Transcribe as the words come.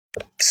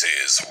This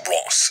is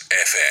Ross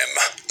FM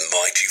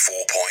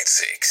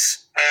 94.6.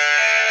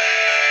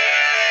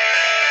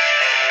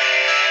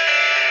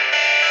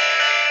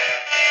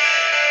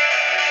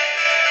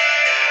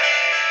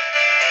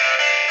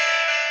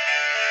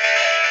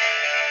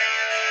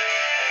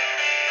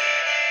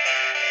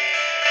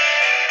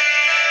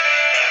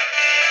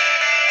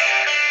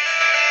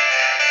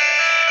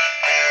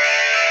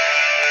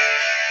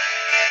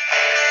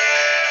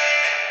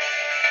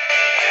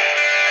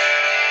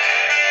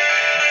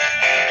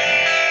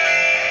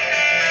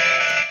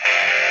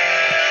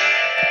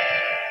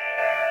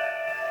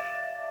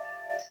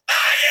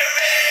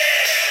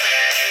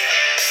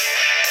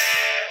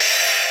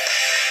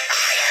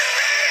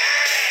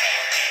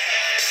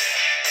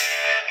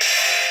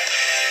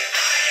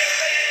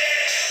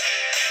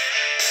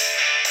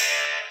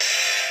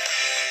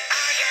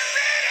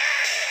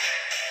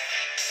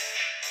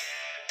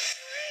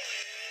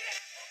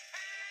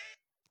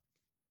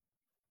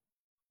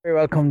 Very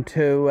welcome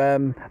to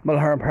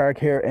Mulhern Park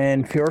here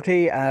in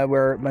Fjorty,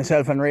 where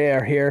myself and Ray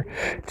are here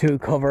to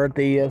cover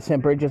the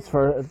St. Bridget's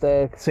for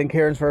the St.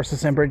 Kieran's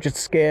versus St.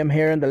 Bridget's game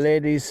here in the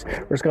ladies'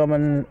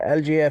 Roscommon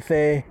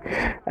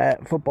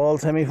LGFA football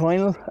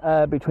semi-final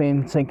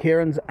between St.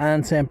 Kieran's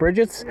and St.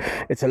 Bridget's.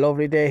 It's a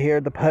lovely day here.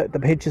 The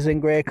pitch is in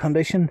great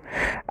condition,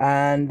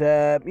 and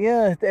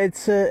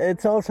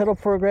it's all set up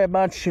for a great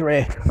match,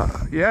 Ray.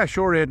 Yeah,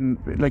 sure, Aidan.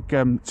 Like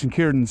St.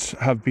 Kieran's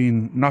have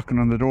been knocking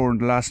on the door in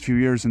the last few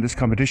years in this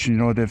competition. You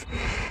know, they've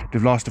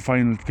lost the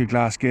final to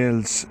Kilglass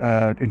Gales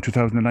in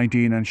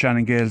 2019 and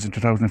Shannon Gales in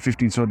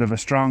 2015. So they've a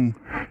strong,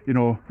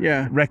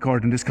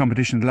 record in this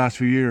competition in the last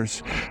few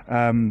years.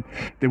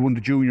 They won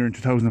the junior in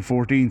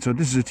 2014. So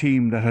this is a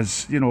team that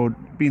has,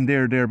 been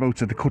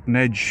thereabouts at the cutting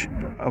edge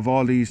of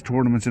all these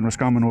tournaments in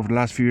Roscommon over the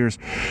last few years.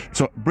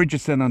 So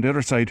Bridget's then on the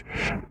other side,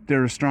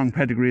 they're a strong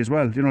pedigree as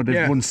well.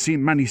 They've won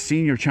many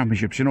senior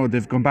championships.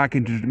 They've gone back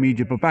into the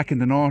media, but back in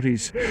the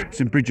noughties,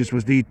 St. Bridget's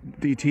was the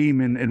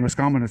team in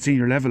Roscommon at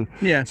senior level.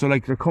 Yeah. So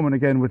they're coming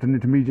again with an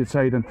intermediate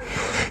side, and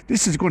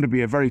this is going to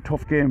be a very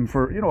tough game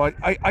for.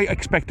 I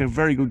expect a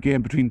very good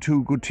game between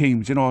two good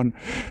teams. And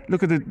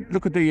look at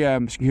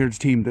the St.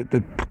 team,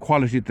 the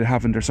quality that they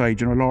have in their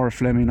side. Laura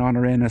Fleming,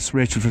 Honor Ennis,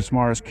 Rachel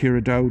Fitzmaurice,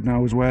 Ciara Dowd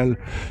now as well.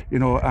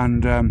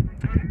 And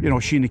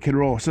Sheena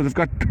Kilroe. So they've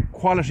got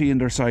quality in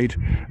their side.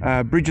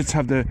 Bridget's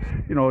have they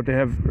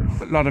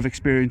have a lot of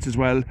experience as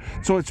well.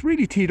 So it's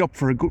really teed up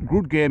for a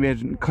good game.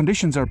 And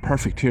conditions are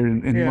perfect here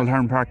in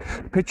Mulhern Park.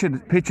 Pitch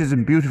is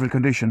in beautiful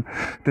condition.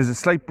 There's a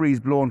slight breeze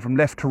blowing from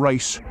left to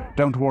right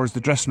down towards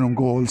the dressing room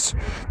goals.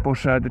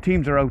 But the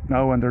teams are out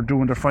now and they're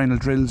doing their final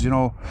drills.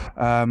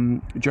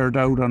 Ger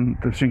Dowd on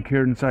the St.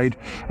 Kieran side,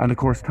 and of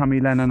course Tommy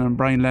Lennon and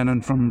Brian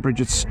Lennon from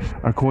Bridget's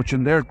are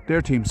coaching their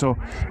team. So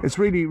it's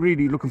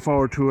really looking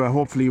forward to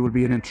hopefully it will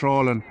be an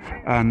enthralling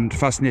and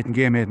fascinating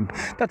game, Aidan.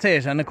 That's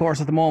it. And of course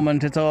at the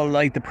moment it's all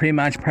like the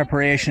pre-match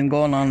preparation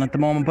going on at the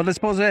moment. But I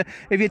suppose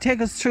if you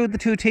take us through the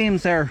two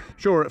teams there.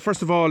 Sure.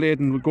 First of all,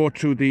 Aidan, we'll go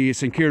to the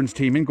St. Kieran's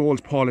team. In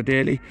goals, Paula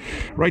Daly.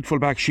 Right full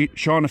back,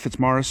 Shauna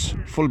Fitzmaurice.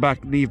 Full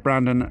back, Niamh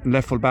Brandon.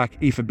 Left full back,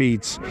 Aoife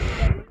Beads.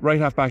 Right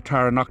half back,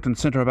 Tara Naughton.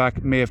 Centre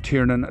back, Maeve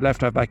Tiernan.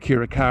 Left half back,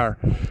 Ciara Carr.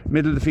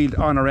 Middle of the field,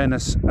 Honor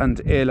Ennis and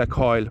Ayla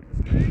Coyle.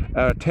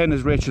 10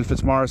 is Rachel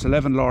Fitzmaurice.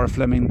 11, Laura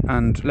Fleming.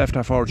 And left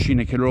half forward,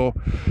 Sheena Kilroe.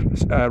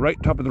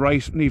 Right top of the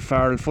right, Niamh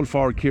Farrell. Full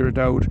forward, Ciara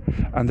Dowd.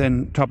 And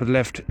then top of the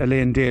left,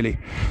 Elaine Daly.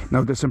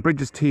 Now the St.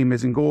 Bridget's team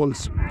is in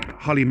goals,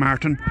 Holly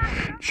Martin,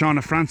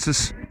 Shauna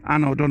Francis,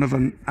 Anna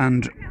O'Donovan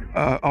and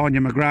Anya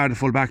McGrath, the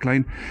full back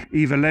line.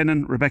 Eva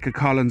Lennon, Rebecca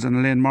Collins and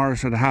Elaine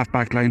Morris are the half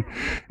back line.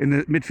 In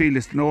the midfield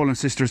is the Nolan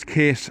sisters,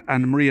 Kate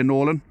and Maria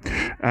Nolan.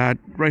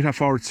 Right half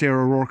forward,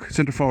 Sarah O'Rourke.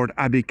 Centre forward,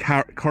 Abby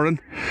Curran.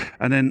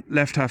 And then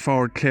left half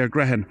forward, Claire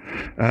Grehan.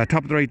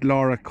 Top of the right,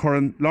 Lauren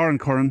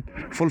Curran.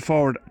 Full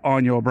forward,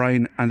 Anya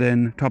O'Brien. And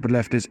then top of the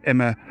left is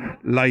Emma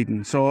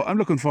Lydon. So I'm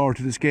looking forward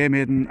to this game,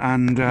 Aidan,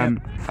 and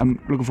I'm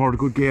looking forward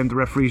to a good game. The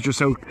referee's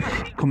just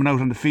coming out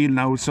on the field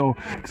now. So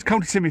it's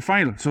county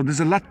semi-final. So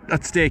there's a lot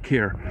at stake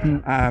here.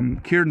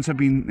 Kieran's have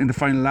been in the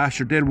final last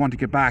year. They'll want to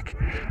get back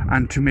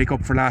and to make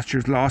up for last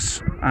year's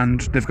loss,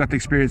 and they've got the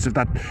experience of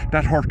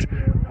that hurt.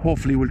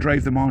 Hopefully will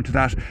drive them on to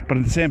that, but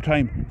at the same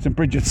time St.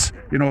 Bridget's,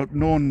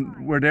 knowing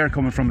where they're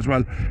coming from as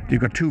well, you've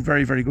got two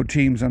very, very good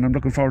teams, and I'm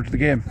looking forward to the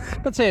game.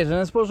 That's it. And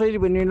I suppose really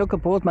when you look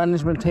at both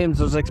management teams,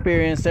 there's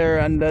experience there,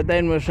 and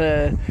then with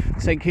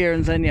St.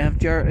 Kieran's, then you have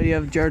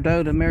Ger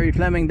Dowd and Mary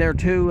Fleming there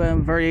too,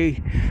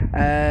 very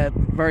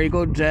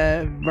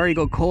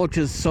good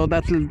coaches, so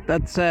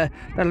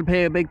that'll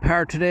play a big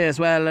part today as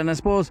well. And I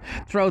suppose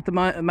throughout the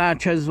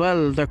match as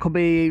well, there could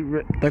be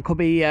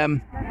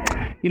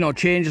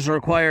changes are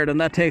required, and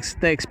that takes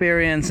the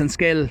experience and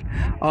skill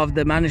of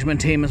the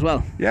management team as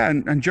well. Yeah,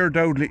 and Ger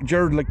Dowd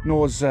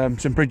knows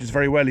St Bridget's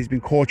very well. He's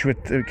been coach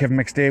with Kevin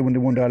McStay when they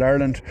won the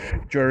All-Ireland.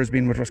 Ger has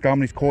been with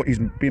Roscommon. He's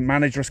been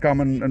managed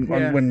Roscommon and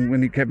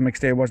when Kevin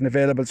McStay wasn't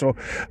available. So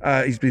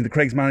he's been the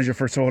Craig's manager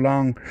for so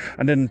long.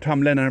 And then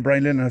Tom Lennon and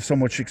Brian Lennon have so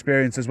much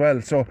experience as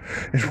well. So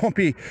it won't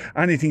be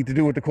anything to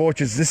do with the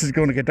coaches. This is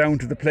going to get down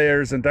to the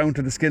players and down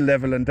to the skill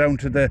level and down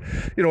to the,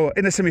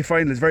 in a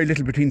semi-final there's very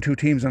little between two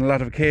teams on a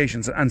lot of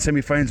occasions, and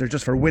semi-finals are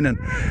just for winning.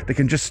 They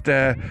can just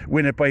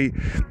win it by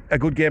a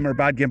good game or a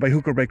bad game, by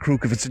hook or by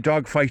crook. If it's a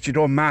dog fight, you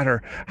don't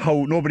matter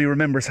how, nobody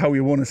remembers how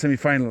you won a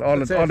semi-final. All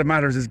that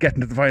matters is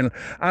getting to the final.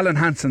 Alan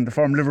Hansen, the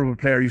former Liverpool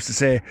player, used to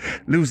say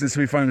losing the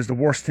semi-final is the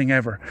worst thing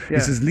ever. He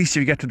says at least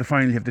if you get to the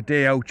final, you have the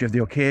day out, you have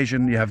the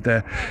occasion, you have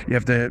the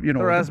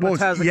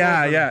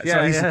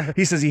So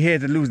he says he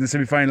hated losing the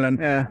semi-final,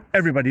 and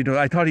everybody does.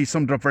 I thought he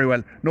summed it up very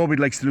well.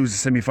 Nobody likes to lose the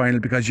semi-final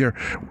because you're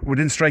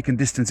within striking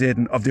distance,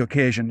 Aidan, of the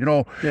occasion.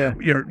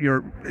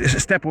 You're a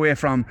step away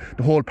from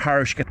the whole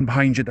parish getting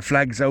behind you, the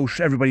flags out,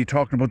 everybody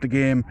talking about the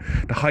game,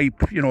 the hype,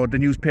 the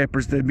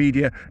newspapers, the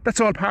media. That's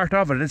all part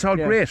of it. It's all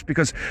great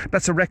because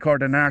that's a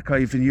record and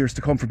archive in years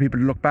to come for people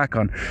to look back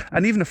on.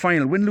 And even a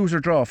final, win, lose or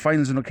draw,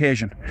 final's an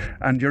occasion,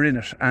 and you're in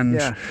it.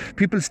 And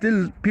people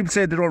say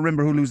they don't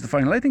remember who lose the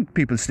final. I think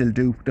people still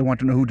do. They want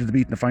to know who did they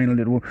beat in the final,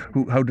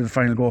 how did the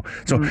final go.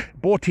 So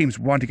both teams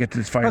want to get to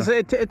this final.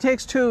 It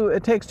takes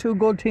two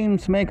good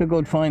teams to make a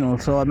good final.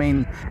 So I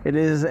mean, it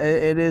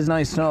is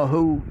nice to know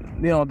who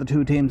the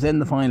two teams in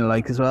the final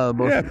as well.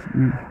 But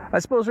I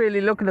suppose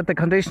really looking at the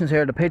conditions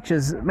here, the pitch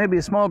is maybe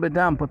a small bit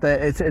damp, but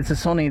it's a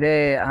sunny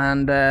day,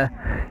 and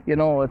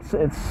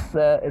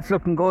it's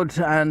looking good,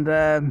 and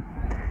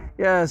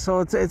so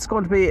it's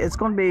going to be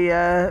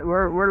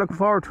we're looking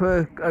forward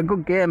to a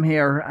good game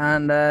here,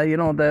 and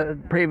the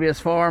previous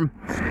form,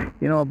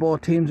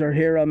 both teams are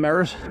here on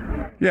merit.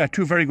 Yeah,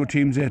 two very good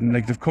teams, Aidan.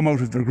 They've come out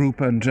of their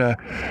group and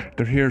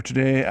they're here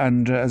today,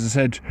 and as I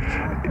said,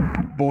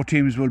 both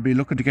teams will be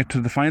looking to get to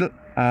the final.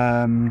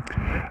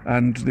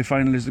 And the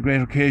final is a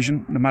great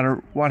occasion. No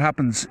matter what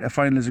happens, a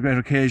final is a great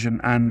occasion,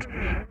 and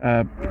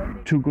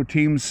two good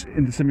teams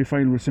in the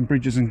semi-final with St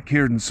Bridget's and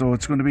Kieran. So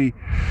it's going to be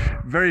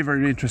very,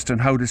 very interesting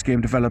how this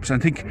game develops.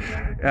 And I think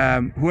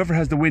whoever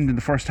has the wind in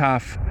the first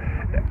half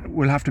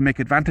will have to make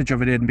advantage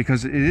of it, Aidan,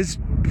 because it is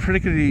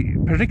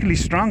particularly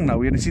strong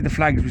now. You see the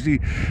flags. We see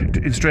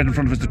straight in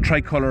front of us the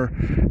tricolour,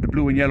 the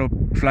blue and yellow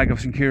flag of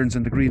St Kieran's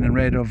and the green and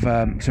red of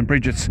St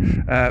Bridget's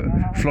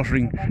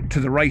fluttering to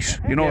the right.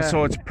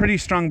 So it's pretty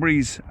strong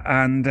breeze,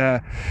 and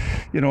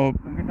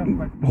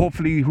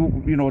hopefully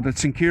that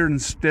St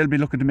Kieran's, they'll be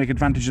looking to make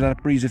advantage of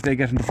that breeze if they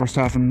get in the first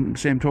half, and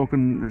same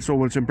token so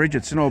will St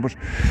Bridget's. But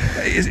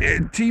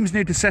teams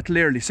need to settle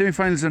early.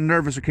 Semi-finals are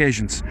nervous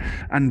occasions,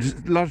 and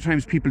a lot of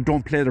times people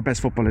don't play their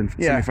best football in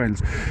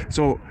semi-finals,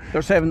 so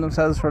they're saving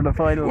themselves for the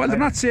final. Well, they're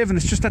not saving,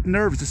 it's just that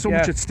nerves. There's so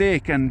much at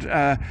stake, and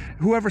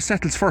whoever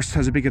settles first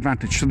has a big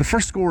advantage. So the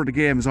first score of the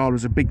game is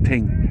always a big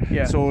thing.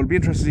 So it'll be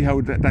interesting to see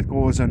how that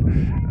goes,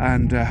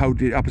 and how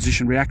the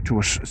opposition react to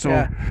it.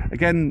 So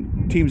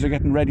again, teams are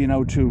getting ready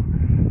now to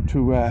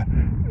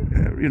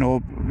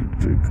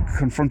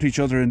confront each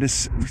other in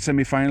this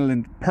semi-final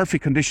in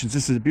perfect conditions.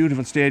 This is a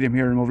beautiful stadium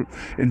here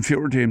in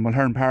Fjordy in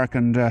Mulherron Park,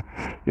 and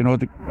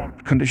the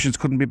conditions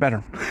couldn't be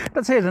better.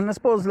 That's it. And I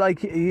suppose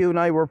you and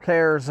I were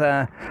players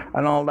and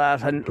all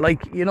that, and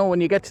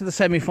when you get to the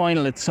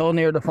semi-final, it's so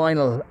near the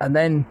final, and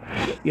then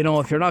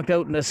if you're knocked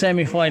out in the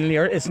semi-final,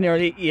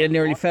 you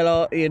nearly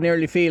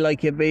feel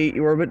like you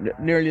were a bit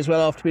nearly as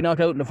well off to be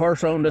knocked out in the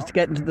first round as to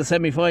get into the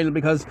semi-final,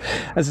 because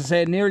as I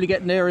say, nearly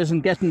getting there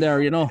isn't getting there.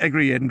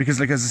 Agree, Aidan, because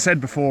as I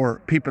said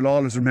before, people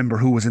always remember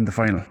who was in the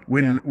final.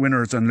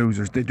 Winners and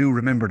losers, they do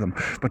remember them,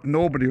 but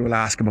nobody will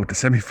ask about the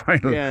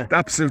semi-final.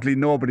 Absolutely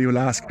nobody will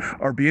ask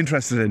or be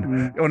interested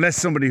in, unless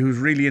somebody who's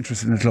really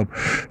interested in the club.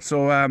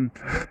 So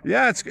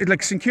it's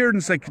like St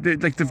Kieran's,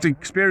 the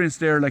experience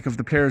there, of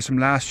the players from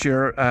last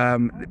year,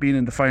 being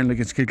in the final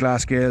against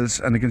Kilglass Gales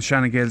and against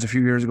Shannon Gales a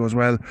few years ago as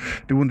well.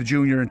 They won the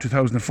junior in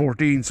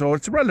 2014, so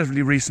it's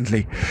relatively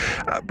recently,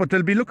 but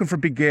they'll be looking for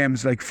big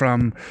games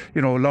from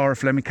Laura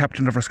Fleming,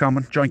 captain of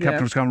Roscommon, joint captain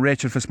of Roscommon,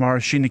 Rachel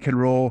Fitzmaurice, Sheena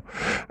Kilroe,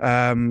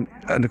 and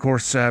of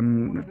course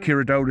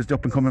Ciara Dowd is the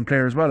up and coming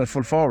player as well at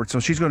full forward, so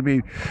she's going to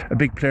be a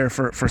big player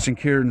for St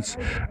Kieran's,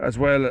 as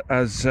well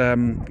as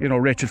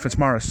Rachel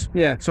Fitzmaurice.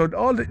 So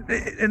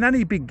in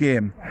any big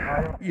game,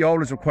 you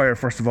always require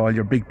first of all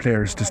your big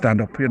players to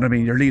stand up,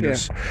 your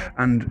leaders,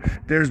 and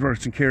there's where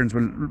St Kieran's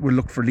will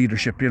look for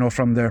leadership,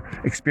 from their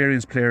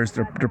experienced players,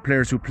 their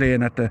players who play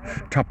in at the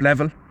top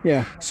level.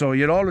 So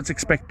you'll always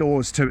expect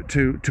those to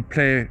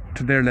play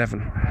to their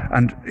level,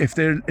 and if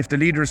the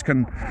leader leaders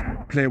can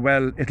play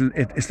well,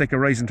 it's like a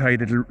rising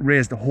tide. It'll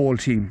raise the whole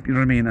team. You know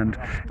what I mean? And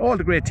all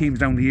the great teams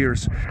down the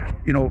years,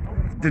 you know,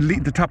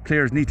 the top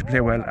players need to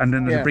play well, and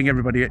then it'll bring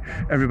everybody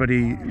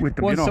with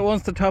them.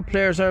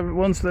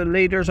 Once the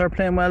leaders are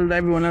playing well,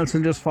 everyone else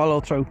will just follow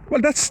through.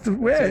 Well, that's the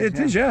way it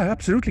is. Yeah,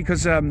 absolutely.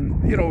 Because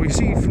you know, we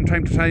see from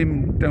time to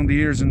time down the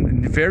years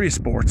in various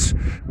sports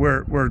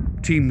where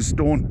teams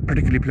don't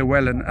particularly play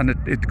well, and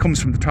it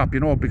comes from the top. You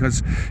know,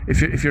 because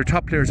if your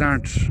top players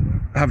aren't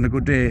having a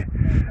good day,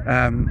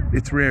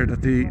 it's rare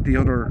that the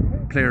other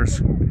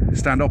players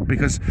stand up,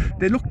 because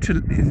they look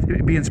to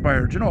be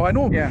inspired. You know, I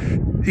know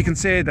you can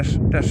say that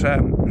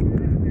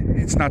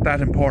it's not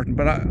that important,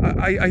 but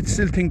I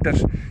still think that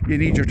you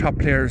need your top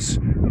players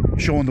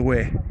showing the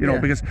way, you know,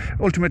 because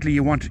ultimately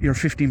you want your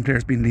 15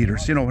 players being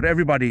leaders, you know, with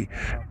everybody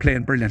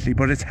playing brilliantly,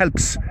 but it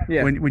helps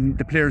when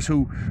the players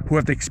who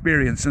have the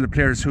experience and the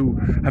players who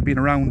have been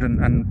around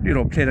and you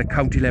know, played at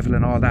county level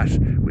and all that,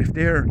 if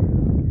they're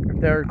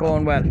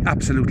going well.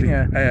 Absolutely.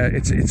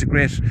 It's a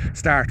great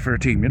start for a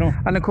team, you know.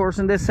 And of course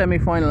in this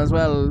semi-final as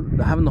well,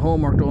 having the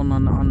homework done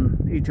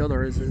on each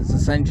other is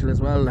essential as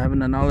well. Having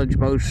the knowledge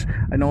about,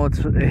 I know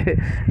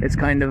it's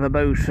kind of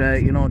about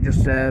you know,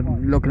 just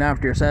looking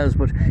after yourselves,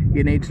 but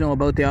you need to know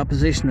about the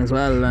opposition as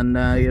well, and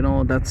you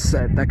know, that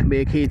can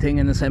be a key thing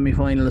in the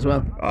semi-final as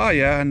well. Oh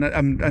yeah,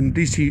 and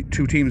these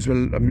two teams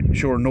will, I'm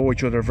sure, know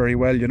each other very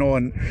well, you know.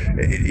 And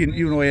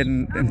you know,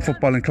 in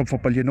football and club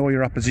football, you know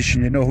your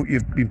opposition, you know,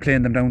 you've been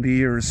playing them down the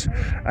years,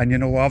 and you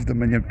know of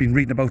them, and you've been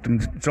reading about them.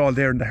 It's all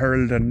there in the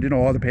Herald, and you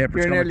know, all the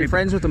papers. You're nearly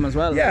friends with them as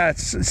well. Yeah,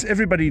 it's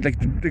everybody. Like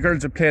the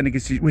girls are playing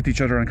with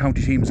each other on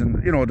county teams,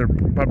 and you know, they're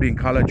probably in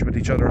college with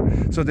each other,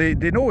 so they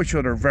know each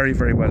other very,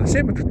 very well.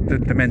 Same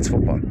with the men's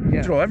football.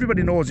 You know,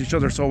 everybody knows each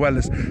other so well.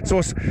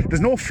 So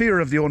there's no fear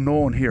of the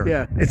unknown here.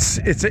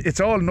 It's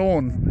all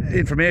known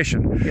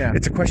information.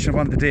 It's a question of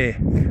on the day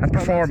and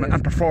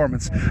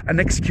performance and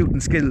executing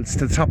skills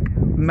to the top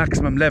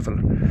maximum level,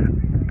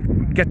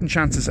 getting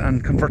chances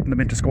and converting them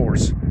into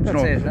scores.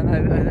 That's it.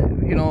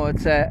 And you know,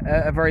 it's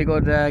a very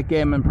good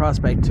game and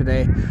prospect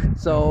today.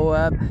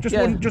 So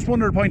just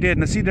one other point,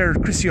 Aidan. I see there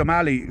Chrissy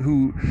O'Malley,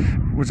 who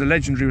was a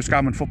legendary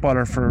Roscommon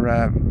footballer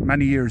for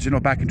many years. You know,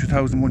 back in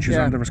 2001 she was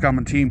on the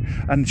Roscommon team,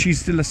 and she's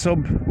still a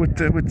sub with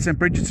St.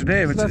 Bridget's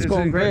today. So that's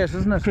going great,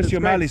 isn't it? Chrissy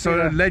O'Malley,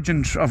 so a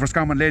legend of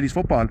Roscommon ladies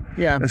football.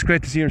 Yeah, it's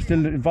great to see her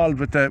still involved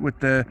with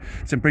the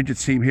St.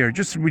 Bridget's team here.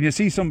 Just when you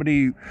see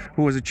somebody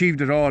who has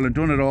achieved it all and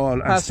done it all,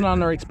 passing on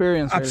their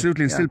experience,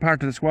 absolutely, and still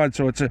part of the squad.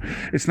 So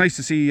it's nice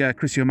to see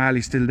Chrissy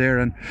O'Malley still there,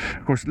 and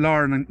of course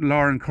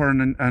Lauren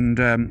Curran and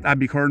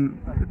Abby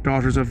Curran,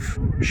 daughters of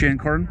Shane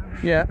Curran.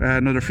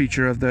 Another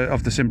feature of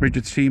the St.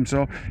 Bridget's team.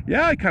 So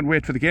yeah, I can't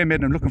wait for the game,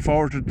 mate. I'm looking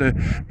forward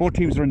to both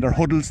teams are in their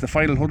huddles, the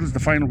final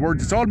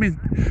words. It's all been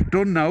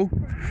done now.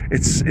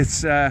 It's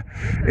a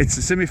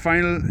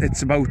semi-final.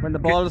 It's about when the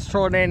ball is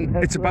thrown in.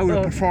 It's about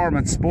a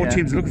performance. Both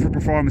teams are looking for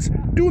performance,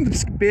 doing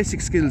the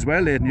basic skills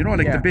well, Aidan. You know,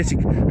 like the basic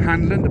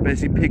handling, the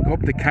basic pick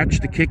up, the catch,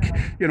 the kick.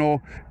 You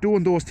know,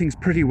 doing those things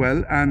pretty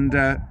well, and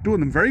doing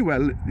them very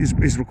well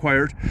is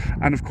required.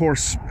 And of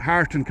course,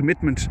 heart and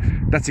commitment.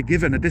 That's a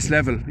given at this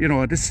level. You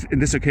know, in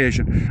this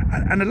occasion,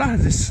 and a lot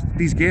of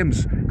these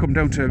games come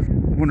down to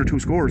one or two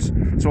scores.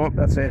 So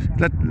that's it.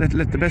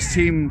 Let the best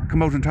team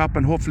come out on top,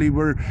 and hopefully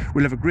we'll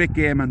have a great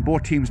game, and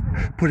both teams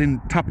put in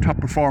top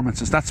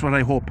performances. That's what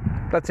I hope.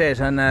 That's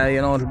it, and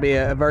you know, it'll be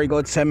a very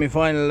good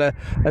semi-final.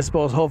 I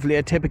suppose hopefully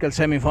a typical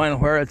semi-final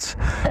where it's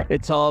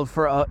all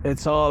for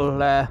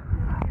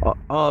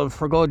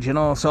good, you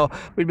know. So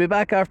we'll be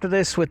back after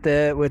this with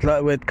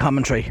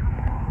commentary.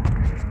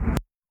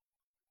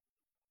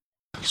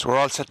 So we're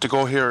all set to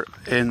go here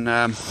in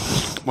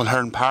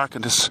Mulherron Park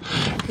in this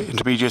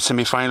intermediate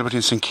semi-final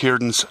between St.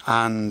 Kieran's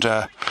and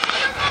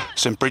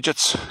St.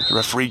 Bridget's.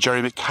 Referee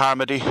Jerry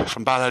McCarmody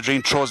from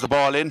Ballydream throws the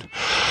ball in,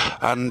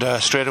 and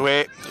straight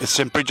away it's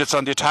St. Bridget's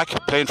on the attack,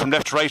 playing from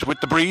left to right with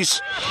the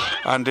breeze,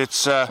 and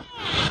it's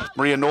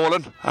Maria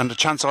Nolan, and a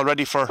chance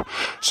already for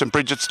St.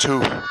 Bridget's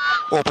to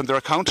open their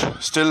account.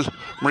 Still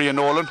Maria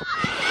Nolan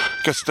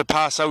gets the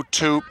pass out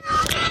to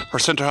her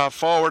centre half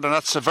forward, and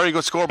that's a very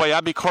good score by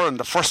Abby Curran,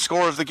 the first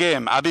score of the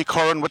game. Abby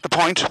Curran with the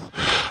point,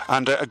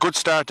 and a good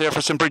start there for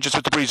St. Bridget's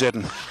with the breeze,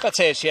 Aidan. That's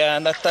it, yeah,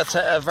 and that's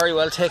a very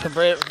well taken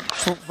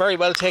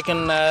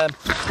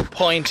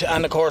point,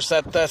 and of course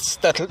that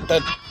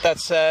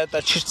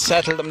should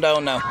settle them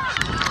down now.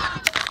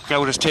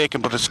 Out is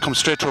taken, but it's come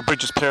straight to a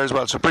Bridges player as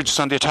well. So Bridges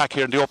on the attack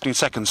here in the opening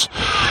seconds,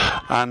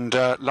 and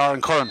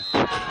Lauren Curran,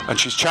 and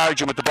she's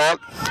charging with the ball,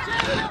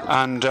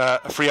 and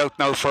a free out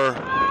now for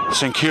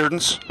St.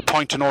 Kieran's,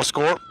 point to no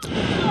score,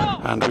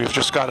 and we've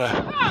just got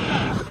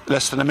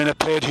less than a minute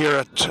played here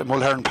at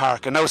Mulherron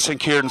Park, and now St.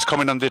 Kieran's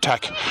coming on the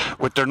attack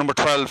with their number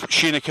 12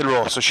 Sheena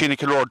Kilroe. So Sheena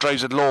Kilroe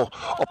drives it low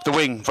up the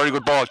wing, very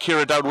good ball.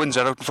 Ciara Dowd wins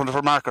it out in front of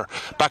her marker,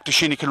 back to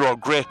Sheena Kilroe.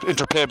 Great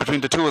interplay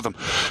between the two of them.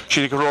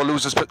 Sheena Kilroe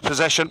loses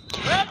possession,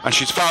 and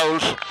she's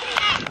fouled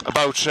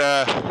about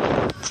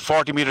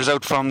 40 metres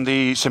out from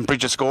the St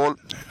Bridget's goal.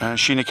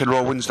 Sheena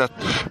Kilroe wins that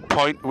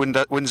point,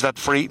 wins that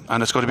free,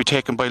 and it's going to be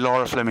taken by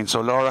Laura Fleming.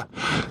 So Laura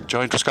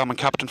joined Roscommon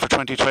captain for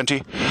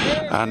 2020,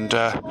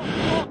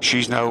 and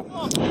she's now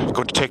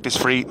going to take this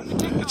free.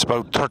 It's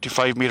about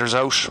 35 metres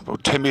out,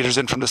 about 10 metres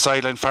in from the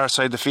sideline, far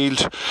side of the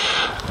field.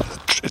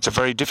 It's a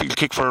very difficult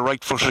kick for a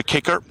right-footed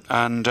kicker,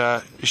 and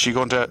is she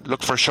going to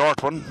look for a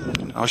short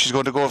one? Now she's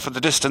going to go for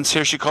the distance.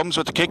 Here she comes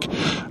with the kick,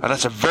 and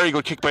that's a very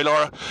good kick by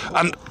Laura,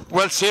 and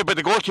well saved by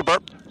the goalkeeper,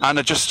 and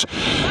it just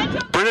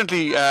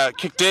brilliantly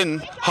kicked in.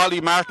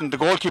 Holly Martin, the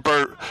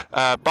goalkeeper,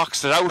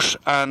 boxed it out,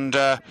 and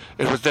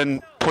it was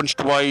then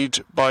punched wide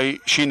by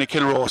Sheena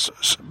Kilroe,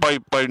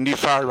 by Niamh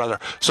Farrell rather.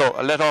 So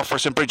a let off for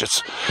St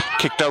Bridget's,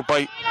 kicked out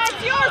by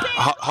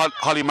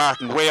Holly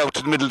Martin, way out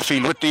to the middle of the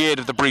field with the aid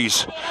of the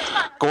breeze.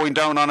 Going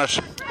down on it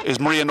is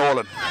Maria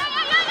Nolan.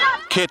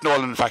 Kate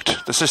Nolan, in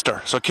fact, the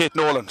sister. So Kate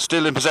Nolan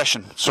still in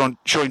possession, so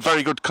showing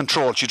very good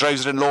control. She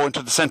drives it in low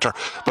into the centre,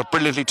 but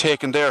brilliantly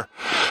taken there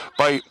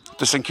by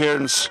the St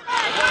Kieran's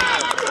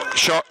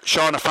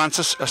Shauna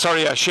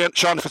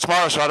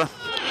Fitzmaurice rather.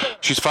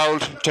 She's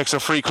fouled, takes her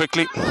free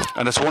quickly,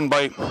 and it's won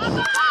by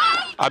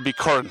Abby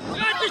Curran.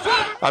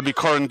 Abby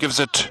Curran gives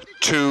it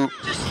to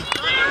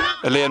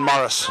Elaine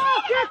Morris.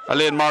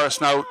 Elaine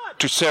Morris now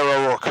to Sarah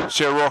O'Rourke.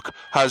 Sarah O'Rourke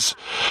has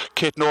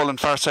Kate Nolan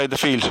far side the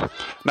field.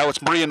 Now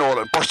it's Maria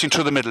Nolan bursting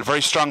through the middle.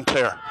 Very strong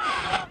player,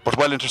 but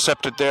well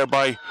intercepted there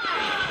by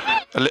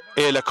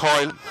Ayla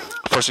Coyle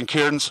for St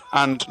Kieran's,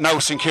 and now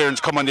St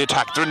Kieran's come on the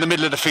attack. They're in the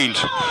middle of the field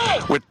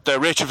with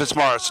Rachel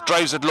Fitzmaurice,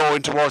 drives it low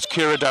in towards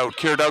Ciara Dowd.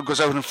 Ciara Dowd goes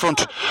out in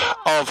front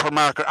of her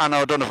marker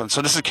Anna O'Donovan.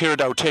 So this is Ciara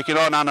Dowd taking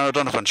on Anna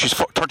O'Donovan. She's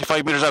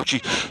 35 metres out.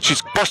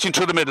 She's bursting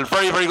through the middle.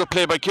 Very, very good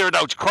play by Ciara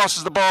Dowd. She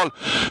crosses the ball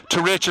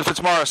to Rachel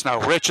Fitzmaurice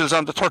now. Rachel's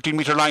on the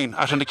 13-metre line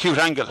at an acute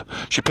angle.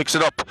 She picks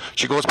it up.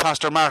 She goes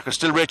past her marker.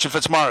 Still Rachel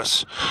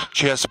Fitzmaurice.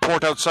 She has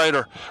support outside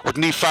her with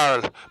Niamh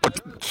Farrell,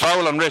 but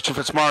foul on Rachel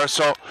Fitzmaurice.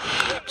 So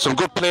some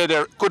good play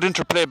there, good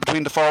interplay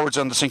between the forwards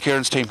on the St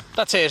Kieran's team.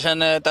 That's it,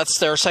 and that's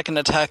their second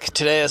attack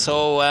today,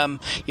 so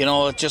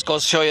it just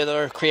goes to show you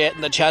they're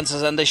creating the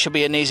chances, and this should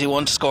be an easy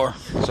one to score.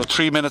 So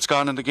 3 minutes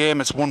gone in the game.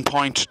 It's 1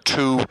 point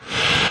to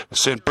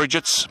St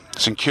Bridget's.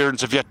 St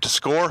Kieran's have yet to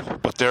score,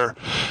 but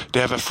they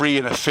have a free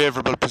in a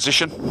favourable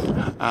position,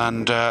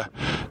 and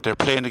they're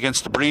playing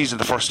against the breeze in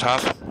the first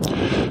half.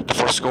 The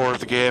first score of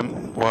the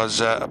game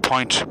was a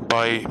point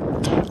by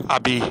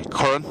Abby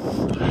Curran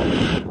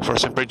for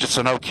St Bridget's.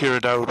 So now Ciara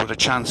Dowd with a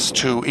chance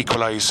to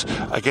equalise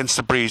against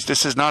the breeze.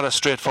 This is not a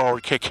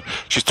straightforward kick.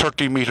 She's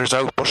 13 metres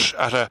out, but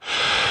at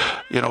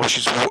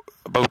she's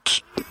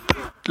about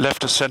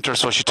left of centre,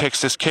 so she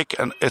takes this kick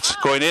and it's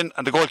going in,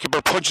 and the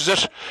goalkeeper punches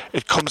it.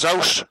 It comes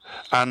out,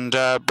 and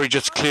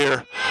Bridget's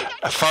clear.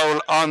 A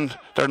foul on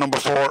their number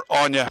 4,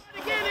 Anya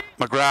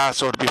McGrath,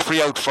 so it'll be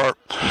free out for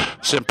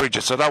St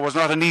Bridget's. So that was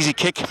not an easy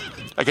kick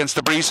against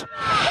the breeze.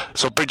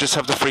 So Bridget's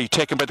have the free,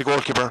 taken by the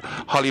goalkeeper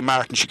Holly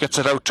Martin. She gets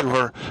it out to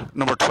her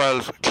number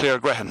 12, Claire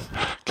Grehan.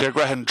 Claire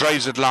Grehan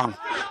drives it long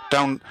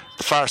down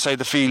the far side of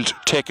the field,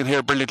 taken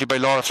here brilliantly by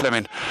Laura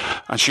Fleming,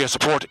 and she has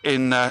support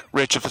in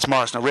Rachel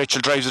Fitzmaurice. Now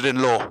Rachel drives it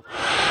in low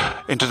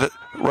into the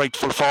right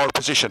full forward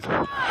position.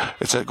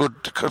 It's a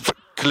good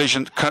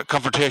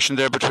confrontation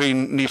there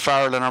between Niamh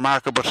Farrell and her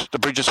marker, but the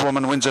Bridget's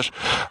woman wins it,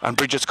 and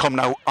Bridget's come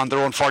now on their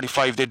own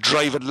 45. They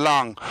drive it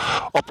long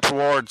up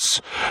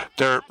towards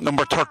their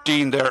number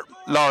 13 there,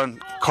 Lauren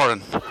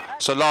Curran.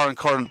 So Lauren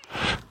Curran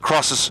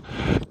crosses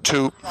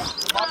to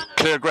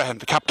Claire Grehan,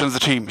 the captain of the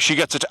team. She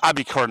gets it to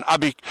Abby Curran.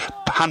 Abby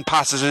hand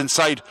passes it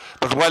inside,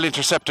 but well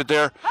intercepted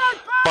there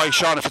by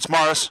Shauna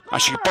Fitzmaurice,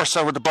 and she bursts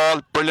out with the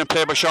ball. Brilliant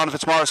play by Shauna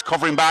Fitzmaurice,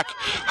 covering back,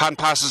 hand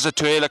passes it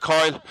to Ayla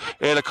Coyle.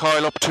 Ayla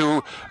Coyle up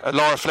to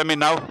Laura Fleming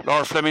now.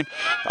 Laura Fleming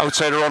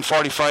outside her own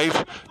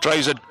 45,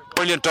 drives a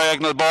brilliant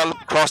diagonal ball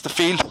across the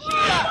field,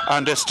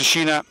 and it's to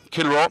Sheena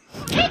Kilroe.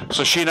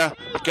 So Sheena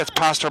gets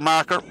past her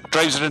marker,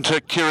 drives it into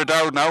Ciara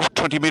Dowd now,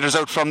 20 metres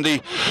out from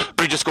the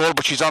Bridget's goal,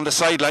 but she's on the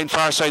sideline,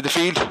 far side of the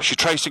field. She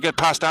tries to get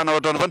past Anna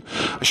O'Donovan,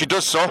 and she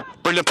does so.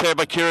 Brilliant play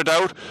by Ciara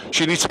Dowd.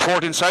 She needs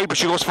support inside, but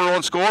she goes for her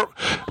own score,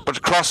 but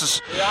it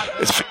crosses,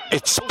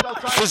 it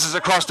fizzes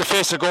across the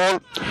face of goal.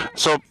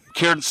 So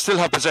Kieran still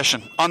have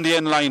possession on the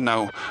end line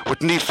now with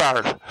Niamh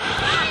Farrell.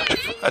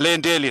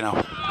 Elaine Daly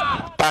now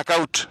back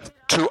out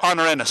to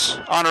Honor Ennis.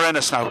 Honor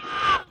Ennis now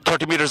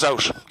 30 metres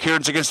out.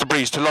 Kieran's against the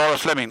breeze to Laura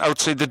Fleming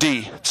outside the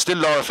D. Still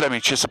Laura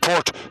Fleming. She has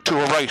support to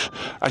her right,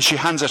 and she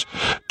hands it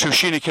to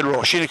Sheena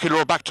Kilroe. Sheena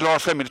Kilroe back to Laura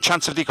Fleming. A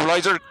chance of the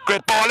equaliser.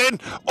 Great ball in.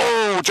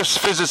 Oh, just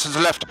fizzes to the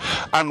left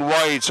and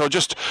wide. So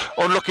just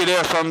unlucky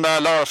there from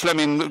Laura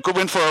Fleming. Good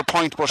win for her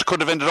point, but could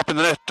have ended up in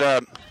the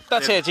net.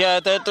 That's it, yeah.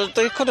 They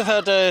could have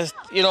had,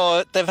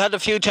 they've had a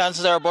few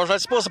chances there, but I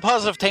suppose the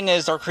positive thing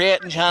is they're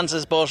creating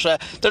chances, but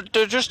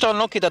they're just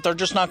unlucky that they're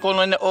just not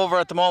going over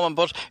at the moment.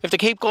 But if they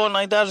keep going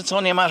like that, it's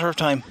only a matter matter of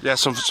time. Yeah,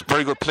 so it's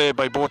very good play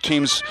by both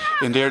teams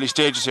in the early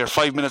stages here.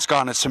 5 minutes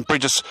gone. It's St.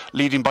 Bridget's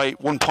leading by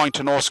 1 point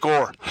to no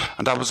score,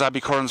 and that was Abby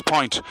Curran's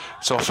point.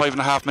 So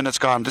 5.5 minutes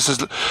gone. This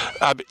is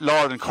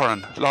Lauren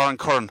Curran. Lauren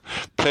Curran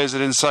plays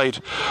it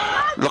inside,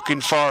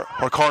 looking for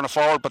her corner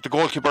forward, but the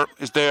goalkeeper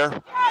is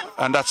there,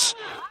 and that's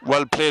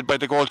well played by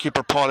the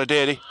goalkeeper Paula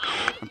Daly.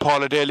 And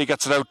Paula Daly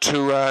gets it out to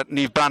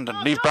Niamh Brandon.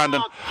 Niamh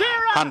Brandon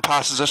hand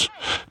passes it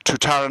to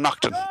Tara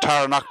Nocton.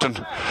 Tara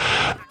Nocton,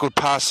 good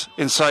pass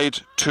inside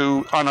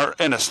to Honor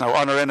Ennis. Now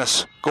Honor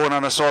Ennis going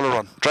on a solo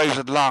run, drives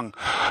it long,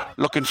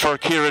 looking for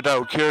Ciara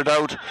Dowd. Ciara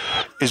Dowd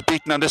is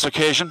beaten on this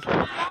occasion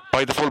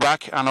by the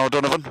fullback Anna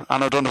O'Donovan.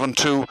 Anna O'Donovan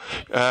to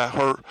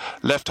her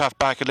left half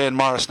back Elaine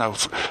Morris now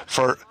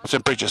for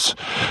St. Bridget's.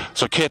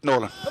 So Kate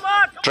Nolan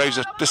drives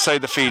it this side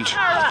of the field,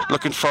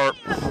 looking for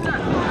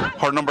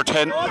her number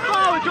 10,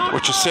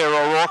 which is Sarah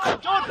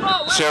O'Rourke.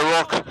 Sarah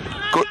O'Rourke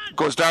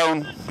goes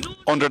down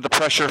under the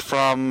pressure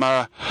from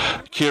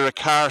Ciara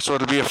Carr, so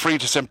it'll be a free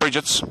to St.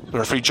 Bridget's. The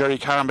referee Jerry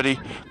Carmody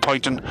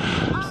pointing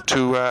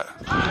to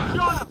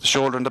the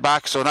shoulder and the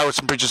back. So now it's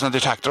St. Bridget's on the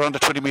attack. They're on the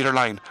 20-metre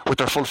line with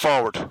their full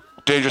forward.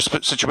 Dangerous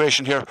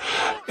situation here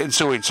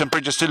ensuing. St.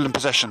 Bridget's still in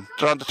possession.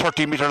 They're on the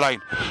 13-metre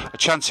line. A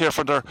chance here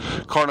for their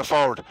corner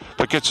forward,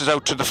 but gets us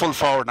out to the full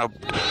forward now.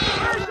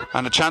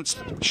 And a chance,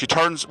 she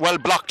turns, well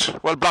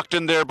blocked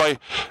in there by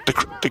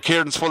the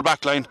Kieran's full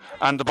back line,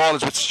 and the ball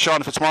is with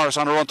Shauna Fitzmaurice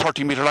on her own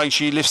 13-metre line.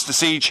 She lifts the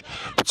siege,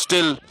 but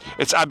still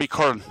it's Abby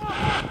Curran.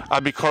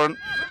 Abby Curran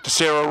to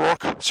Sarah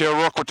O'Rourke. Sarah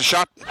O'Rourke with the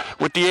shot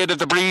with the aid of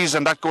the breeze,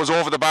 and that goes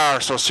over the bar.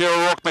 So Sarah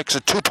O'Rourke makes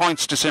it 2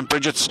 points to St.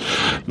 Bridget's.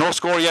 No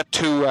score yet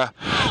to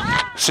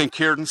St.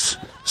 Kieran's.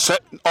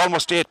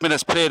 Almost 8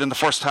 minutes played in the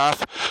first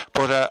half,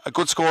 but a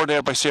good score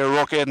there by Sarah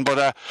O'Rourke, Aidan.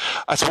 But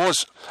I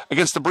suppose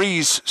against the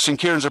breeze, St.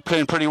 Kieran's are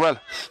playing pretty well.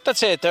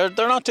 That's it. They're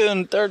not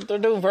doing. They're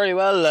doing very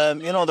well.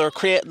 They're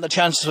creating the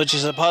chances, which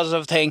is a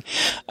positive thing.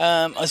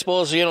 I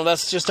suppose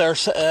that's just our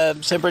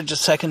St.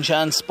 Bridget's second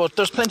chance, but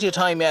there's plenty of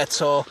time yet.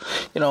 So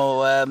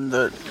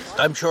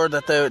I'm sure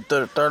that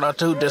they're not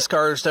too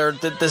discouraged.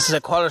 This is a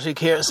quality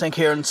St.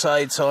 Kieran's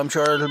side, so I'm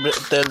sure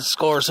they'll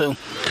score soon.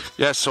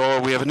 Yes.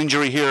 So we have an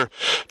injury here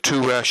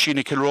to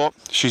Sheena Kilroe.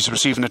 She's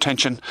receiving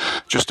attention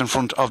just in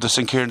front of the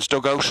St. Kieran's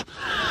dugout.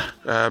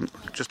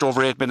 Just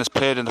over 8 minutes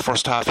played in the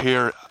first half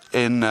here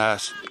in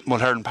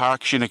Mulherron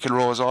Park. Sheena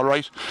Kilroe is all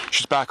right.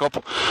 She's back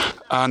up,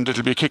 and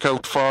it'll be a kick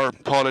out for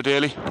Paula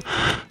Daly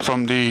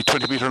from the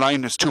 20-metre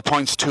line. It's 2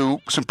 points to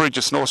St.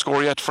 Bridget's. No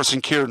score yet for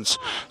St. Kieran's.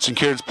 St.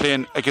 Kieran's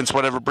playing against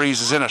whatever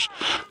breeze is in it.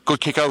 Good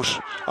kick out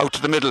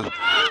to the middle,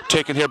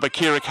 taken here by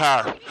Ciara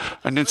Carr,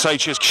 and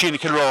inside she has Sheena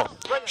Kilroe.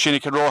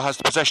 Sheena Kilroe has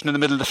the possession in the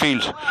middle of the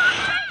field.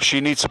 She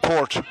needs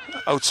support.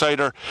 Outside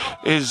her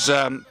is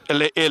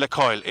Ayla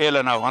Coyle.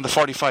 Ayla now on the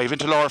 45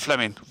 into Laura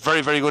Fleming.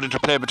 Very, very good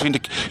interplay between the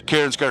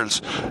Kieran's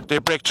girls. They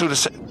break through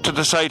to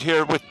the side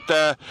here with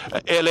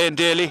Elaine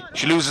Daly.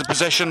 She loses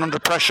possession under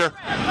pressure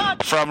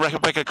from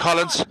Rebecca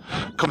Collins.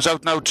 Comes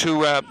out now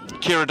to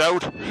Ciara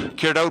Dowd.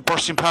 Ciara Dowd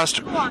bursting past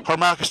her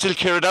mark is still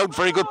Ciara Dowd.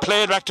 Very good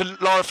play back to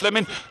Laura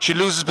Fleming. She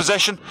loses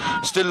possession.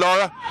 Still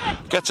Laura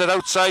gets it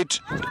outside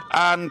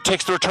and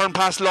takes the return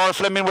pass. Laura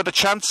Fleming with a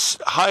chance.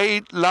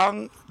 High,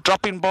 long,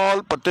 dropping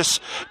ball, but this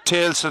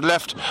tails to the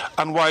left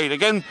and wide.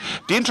 Again,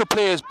 the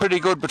interplay is pretty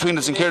good between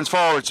the St. Kieran's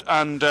forwards,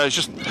 and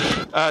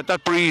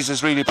that breeze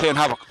is really playing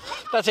havoc.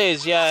 That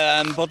is,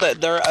 yeah.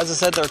 But they're, as I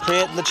said, they're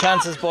creating the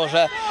chances,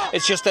 but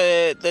it's just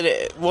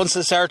that once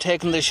they start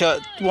taking the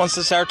shot, once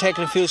they start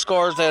taking a few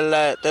scores,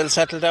 they'll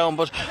settle down.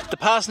 But the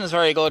passing is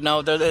very good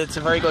now. It's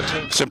a very good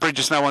team. St.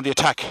 Bridget's now on the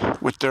attack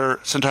with their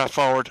centre half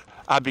forward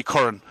Abby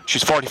Curran.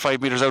 She's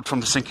 45 metres out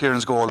from the St.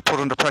 Kieran's goal, put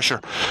under pressure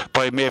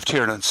by Maeve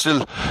Tiernan.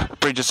 Still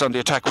Bridget's on the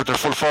attack with their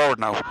full forward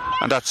now,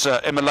 and that's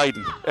Emma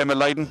Lydon. Emma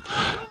Lydon,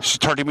 she's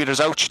 30 metres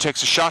out, she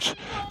takes a shot.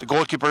 The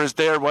goalkeeper is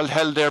there, well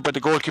held there by the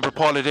goalkeeper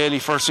Paula Daly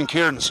for St.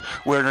 Kieran's,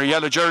 wearing her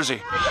yellow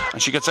jersey,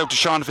 and she gets out to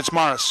Shauna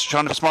Fitzmaurice.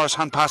 Shauna Fitzmaurice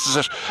hand passes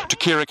it to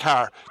Ciara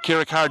Carr.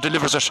 Ciara Carr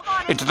delivers it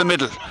into the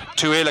middle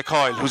to Ayla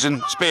Coyle, who's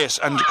in space,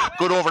 and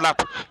good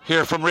overlap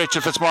here from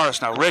Rachel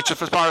Fitzmaurice now. Rachel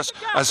Fitzmaurice,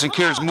 as St.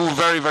 Kieran's move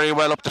very, very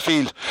well up the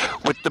field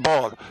with the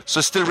ball.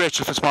 So still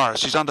Rachel Fitzmaurice.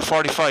 She's on the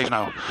 45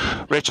 now.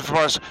 Rachel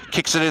Fitzmaurice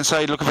kicks it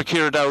inside looking for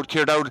Ciara Dowd.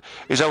 Ciara Dowd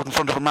is out in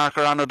front of her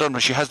marker Anna O'Donovan.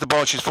 She has the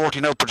ball. She's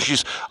 14 out, but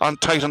she's on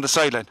tight on the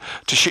sideline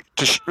to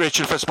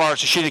Rachel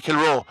Fitzmaurice, to Sheena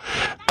Kilroe.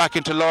 Back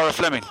into Laura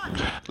Fleming.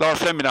 Laura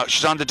Fleming now.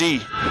 She's on the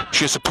D.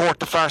 She'll support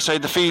the far side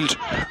of the field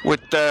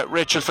with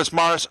Rachel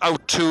Fitzmaurice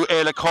out to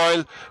Ayla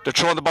Coyle. They're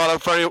throwing the ball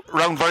out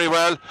round very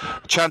well.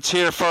 Chance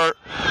here for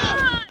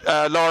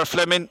Laura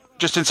Fleming,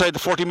 just inside the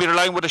 40-metre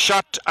line with a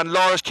shot, and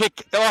Laura's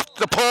kick off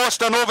the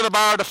post and over the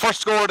bar, the first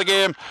score of the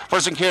game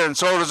for St. Kieran.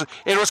 So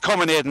it was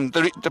coming in,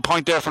 the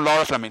point there from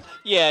Laura Fleming.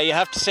 Yeah, you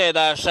have to say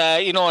that,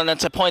 and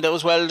it's a point that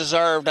was well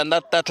deserved, and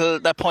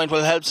that point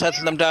will help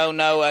settle them down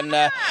now, and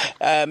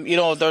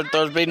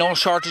there'll be no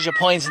shortage of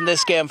points in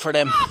this game for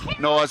them.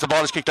 No, as the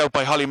ball is kicked out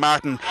by Holly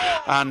Martin,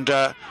 and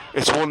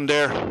it's won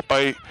there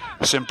by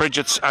St.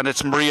 Bridget's, and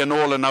it's Maria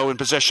Nolan now in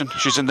possession.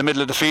 She's in the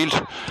middle of the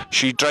field.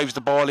 She drives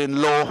the ball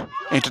in low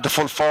into the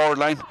full forward forward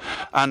line,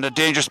 and a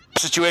dangerous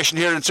situation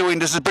here ensuing.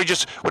 This is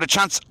Bridges with a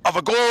chance of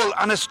a goal,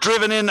 and it's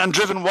driven in and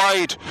driven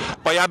wide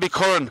by Abby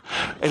Curran.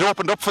 It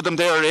opened up for them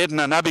there, Aidan,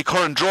 and Abby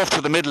Curran drove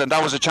to the middle, and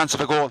that was a chance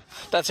of a goal.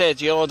 That's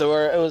it. It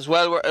was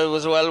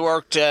a well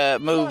worked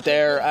move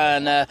there,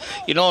 and there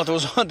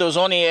was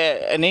only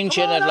an inch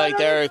in it. Like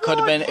there, it could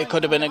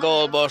have been a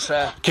goal, but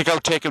kick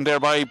out taken there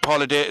by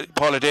Paula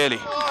Daly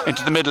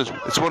into the middle.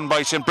 It's won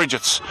by St.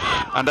 Bridget's,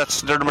 and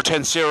that's their number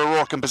 10, Sarah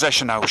Rourke, in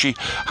possession now. She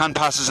hand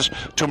passes it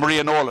to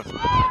Maria Nolan.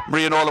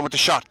 Maria Nolan with the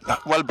shot,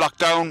 well blocked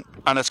down,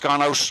 and it's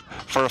gone out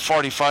for a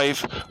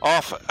 45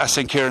 off a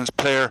St. Kieran's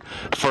player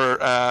for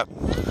a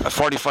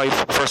 45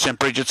 for St.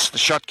 Bridget's. The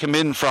shot came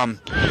in from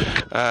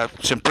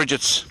St.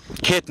 Bridget's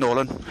Kate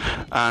Nolan,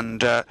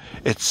 and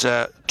it's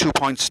 2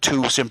 points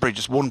to St.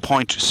 Bridget's, 1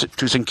 point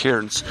to St.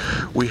 Kieran's.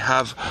 We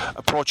have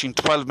approaching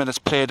 12 minutes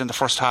played in the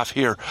first half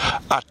here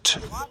at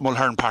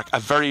Mulhern Park. A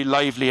very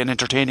lively and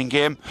entertaining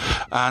game,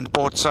 and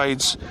both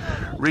sides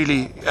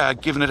really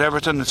giving it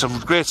everything. It's a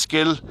great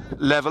skill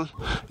level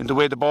in the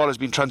way the ball has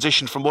been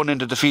transitioned from one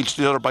end of the field to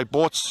the other by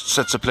both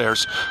sets of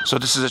players. So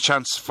this is a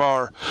chance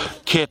for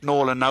Kate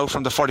Nolan now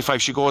from the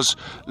 45. She goes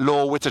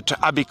low with it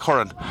to Abby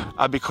Curran.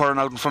 Abby Curran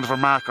out in front of her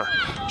marker.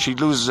 She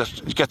loses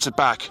it, gets it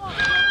back.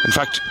 In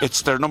fact,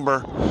 it's their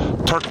number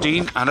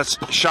 13, and it's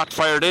shot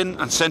fired in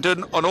and sent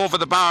in and over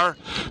the bar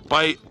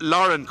by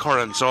Lauren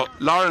Curran. So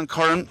Lauren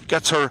Curran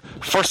gets her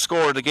first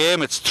score of the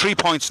game. It's 3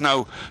 points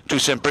now to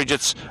St.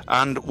 Bridget's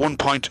and 1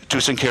 point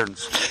to St.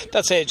 Kieran's.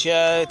 That's it.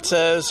 Yeah, it's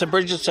St.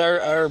 Bridget's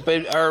are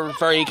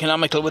very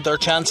economical with their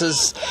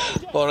chances,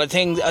 but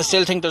I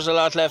still think there's a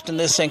lot left in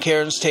this St.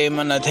 Kieran's team,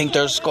 and I think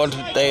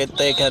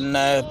they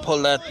can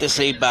pull this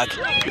lead back.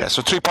 Yeah,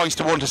 so 3 points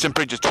to 1 to St.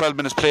 Bridget's. 12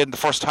 minutes played in the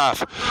first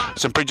half.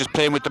 St. Bridget's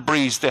playing with the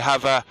breeze. They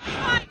have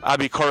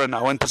Abby Curran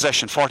now in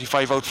possession,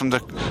 45 out from the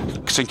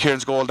St.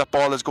 Kieran's goal. That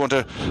ball is going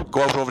to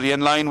go out over the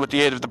end line with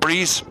the aid of the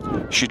breeze.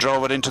 She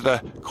drove it into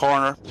the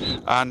corner,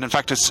 and in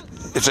fact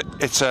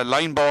it's a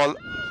line ball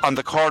on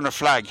the corner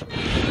flag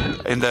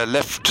in the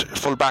left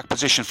full back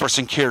position for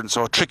St. Kieran.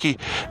 So a tricky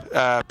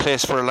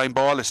place for a line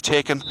ball is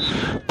taken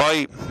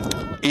by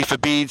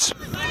Aoife Beads,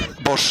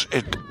 but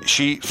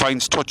she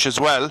finds touch as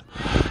well.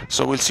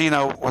 So we'll see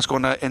now what's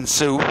going to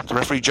ensue. The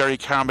referee Jerry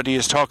Carmody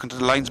is talking to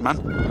the linesman,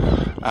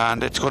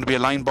 and it's going to be a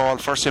line ball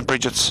for St.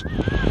 Bridget's.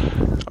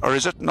 Or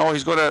is it? No,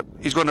 he's going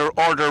to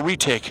order a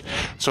retake.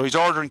 So he's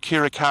ordering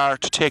Ciara Carr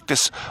to take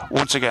this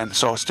once again.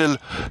 So still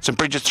St.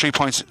 Bridget's 3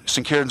 points,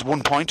 St. Kieran's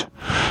 1 point.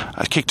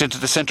 Kicked into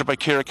the centre by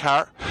Ciara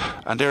Carr.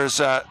 And there's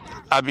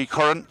Abby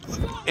Curran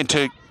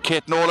into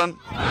Kate Nolan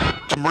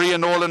to Maria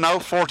Nolan now,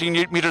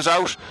 14 metres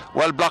out,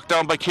 well blocked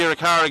down by Ciara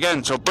Carr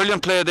again. So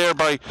brilliant play there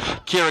by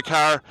Ciara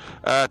Carr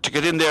to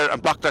get in there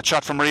and block that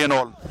shot from Maria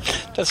Nolan.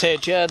 That's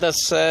it. Yeah,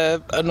 that's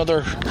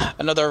another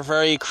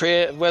very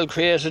well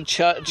created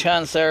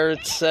chance there.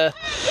 It's the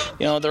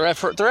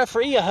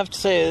referee, I have to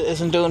say,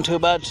 isn't doing too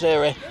bad today,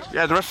 Ray.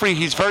 Yeah, the referee,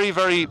 he's very,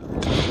 very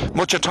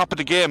much on top of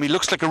the game. He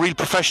looks like a real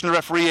professional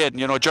referee,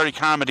 Aidan. Jerry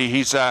Carmody,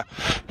 he's on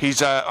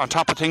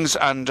top of things,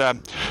 and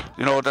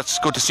that's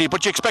good to see.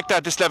 But you expect that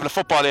at this level of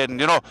football,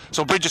 Aidan,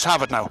 so Bridges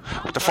have it now.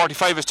 The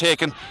 45 is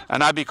taken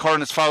and Abby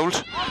Curran is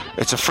fouled.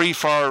 It's a free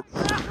for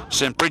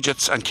St.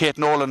 Bridget's, and Kate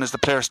Nolan is the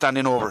player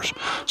standing over it.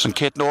 So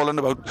Kate Nolan,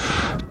 about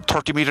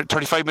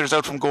 35 metres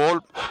out from goal,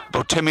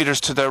 about 10 metres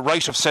to the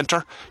right of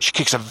centre. She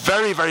kicks a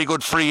very, very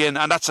good free in,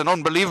 and that's an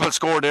unbelievable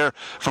score there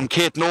from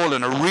Kate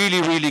Nolan. A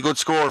really, really good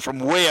score from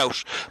way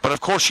out. But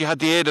of course she had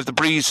the aid of the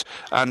breeze,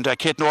 and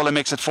Kate Nolan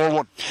makes it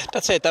 4-1.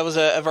 That's it. That was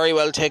a very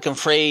well taken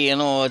free. It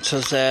was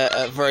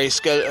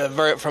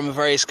from a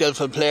very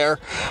skillful player.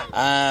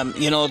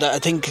 That I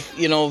think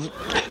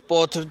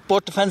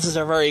both defences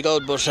are very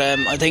good, but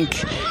I think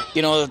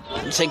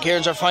St.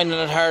 Kieran's are finding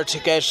it hard to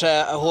get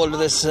a hold of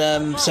this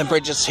St.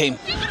 Bridget's team.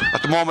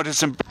 At the moment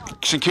it's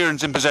St.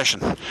 Kieran's in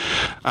possession,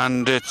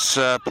 and it's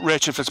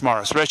Rachel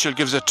Fitzmaurice. Rachel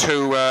gives it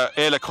to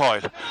Ayla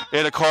Coyle.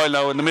 Ayla Coyle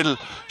now in the middle.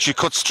 She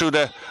cuts through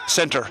the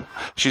centre.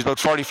 She's about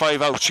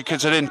 45 out. She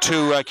gets it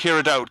into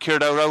Ciara Dowd. Ciara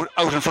Dowd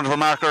out in front of her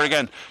marker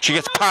again. She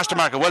gets past the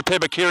marker. Well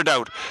played by Ciara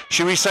Dowd.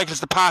 She recycles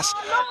the pass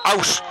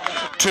out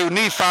to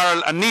Niamh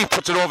Farrell, and Niamh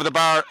puts it over the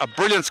bar. A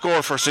brilliant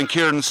score for St.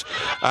 Kieran's,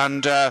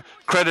 and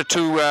credit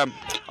to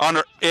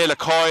honour Ayla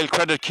Coyle,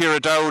 credit Ciara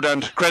Dowd,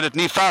 and credit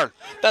Niamh Farrell.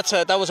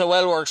 That was a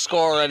well worked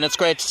score, and it's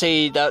great to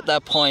see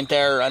that point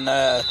there, and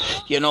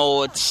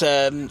it's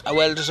a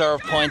well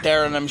deserved point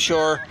there, and I'm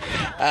sure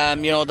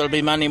there'll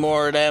be many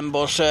more of them,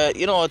 but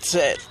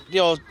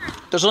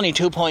there's only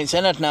 2 points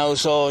in it now,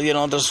 so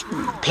there's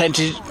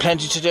plenty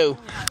to do.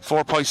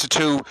 4 points to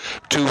 2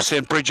 to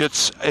St.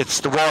 Bridget's. It's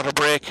the water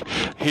break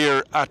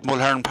here at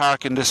Mulhern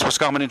Park in this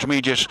Roscommon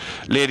Intermediate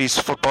ladies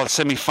football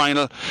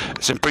semi-final.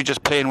 St. Bridget's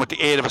playing with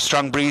the aid of a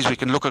strong breeze. We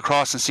can look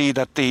across and see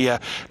that the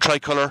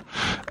tricolour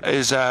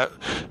is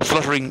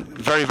fluttering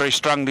very, very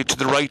strongly to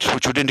the right,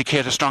 which would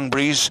indicate a strong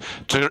breeze.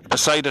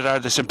 Beside it are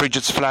the St.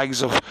 Bridget's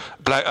flags of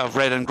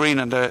red and green,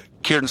 and the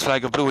Kieran's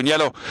flag of blue and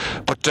yellow.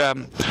 But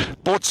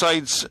both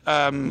sides,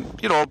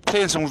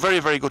 playing some very,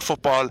 very good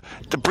football.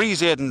 The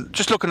Breeze, Aidan,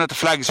 just looking at the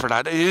flags for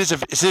that, it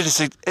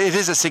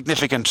is a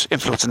significant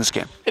influence in this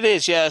game. It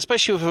is, yeah,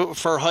 especially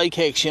for high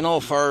kicks,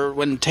 for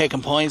when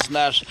taking points and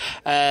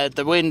that.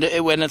 The wind,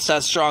 when it's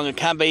that strong, it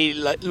can be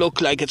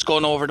look like it's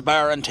going over the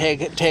bar and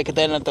take it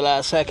then at the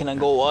last second and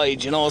go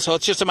wide, So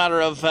it's just a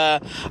matter of, I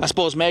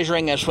suppose,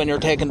 measuring it when you're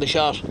taking the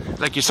shot.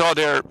 Like you saw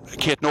there,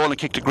 Kate Nolan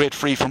kicked a great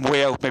free from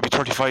way out, maybe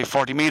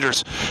 35-40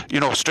 metres,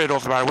 straight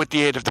over the bar with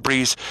the aid of the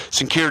Breeze.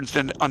 St Kieran's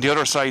then on the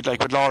other side,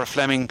 like with Laura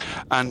Fleming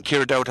and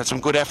Ciara Dowd, had some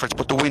good efforts,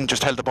 but the wind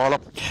just held the ball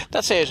up.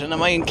 That's it. And I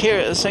mean,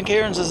 St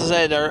Kieran's, as I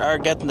said, are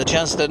getting the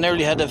chance. They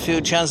nearly had a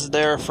few chances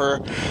there for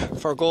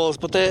goals,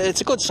 but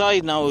it's a good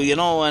side now,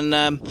 and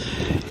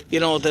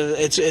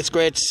it's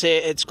great to see.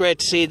 It's great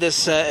to see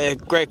this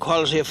great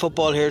quality of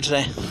football here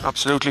today.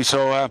 Absolutely.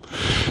 So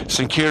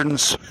St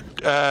Kieran's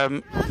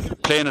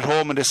playing at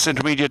home in this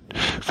intermediate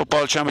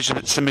football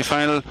championship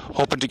semi-final,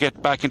 hoping to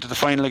get back into the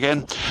final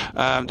again.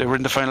 They were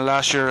in the final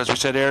last year, as we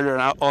said earlier,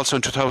 and also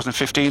in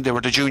 2015. They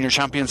were the junior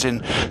champions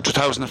in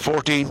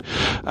 2014,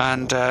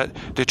 and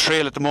they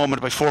trail at the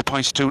moment by 4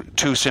 points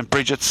to St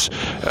Bridget's.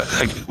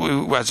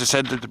 As I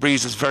said, the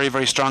Breeze is very,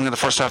 very strong in the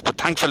first half, but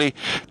thankfully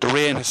the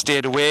rain has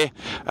stayed away.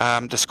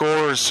 The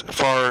scorers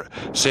for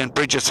St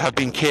Bridget's have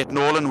been Kate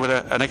Nolan with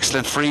an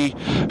excellent free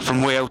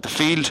from way out the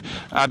field.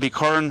 Abby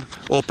Curran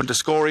opened the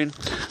scoring.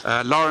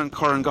 Lauren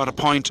Curran got a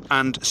point,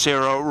 and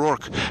Sarah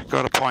O'Rourke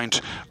got a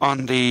point.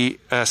 On the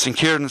St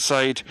Kieran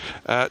side,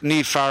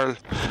 Niamh Farrell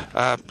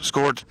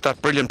scored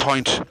that brilliant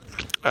point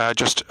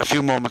just a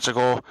few moments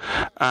ago,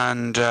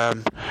 and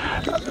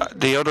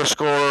the other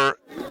scorer,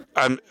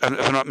 if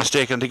I'm not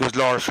mistaken, I think it was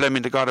Laura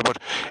Fleming that got it, but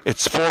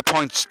it's 4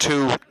 points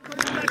to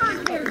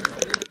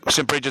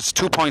St Bridget's,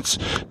 2 points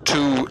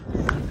to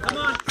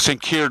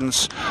St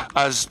Kieran's,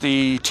 as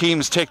the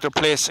teams take their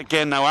place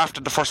again now after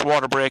the first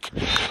water break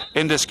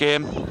in this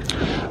game.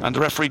 And the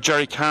referee,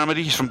 Jerry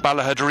Carmody, he's from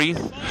Ballahadreen,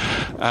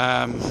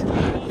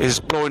 is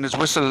blowing his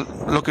whistle,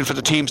 looking for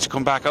the teams to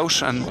come back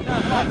out,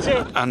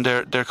 and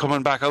they're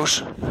coming back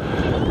out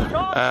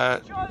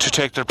to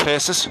take their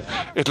places.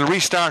 It'll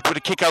restart with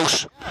a kick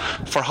out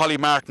for Holly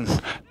Martin,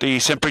 the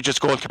St Bridget's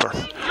goalkeeper.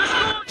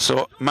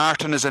 So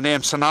Martin is a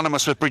name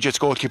synonymous with Bridget's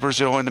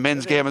goalkeepers, in the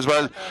men's game as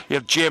well. You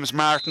have James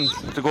Martin,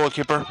 the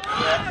goalkeeper,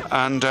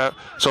 and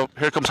so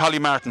here comes Holly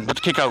Martin with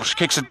the kick out.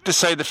 Kicks it this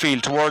side of the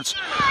field towards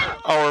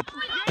our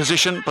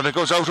position, but it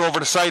goes out over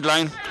the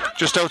sideline,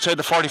 just outside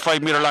the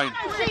 45-metre line,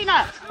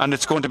 and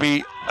it's going to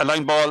be a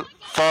line ball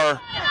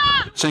for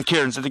St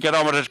Kieran's, and they get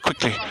on with it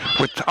quickly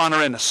with Honor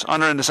Ennis.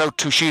 Honor Ennis out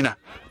to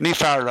Niamh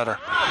Farrell rather,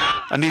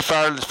 and Niamh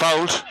Farrell is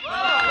fouled.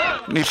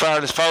 Niamh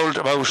Farrell is fouled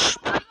about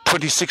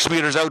 26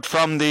 metres out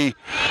from the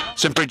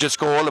St Bridget's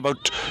goal,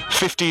 about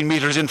 15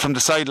 metres in from the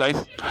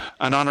sideline,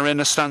 and Honor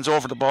Ennis stands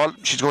over the ball.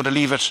 She's going to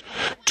leave it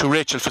to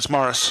Rachel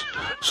Fitzmaurice.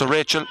 So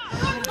Rachel,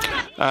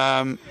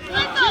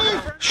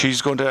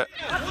 she's going to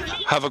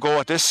have a go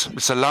at this.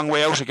 It's a long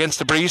way out against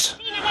the Breeze.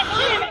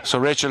 So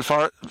Rachel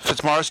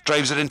Fitzmaurice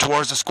drives it in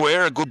towards the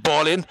square, a good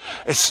ball in.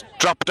 It's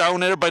dropped down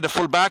there by the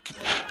full back,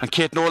 and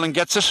Kate Nolan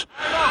gets it,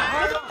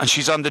 and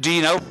she's on the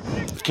D now,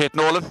 Kate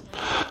Nolan,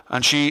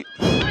 and she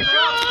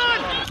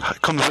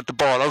comes with the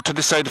ball out to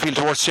this side of the field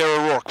towards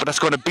Sarah O'Rourke, but that's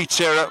going to beat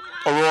Sarah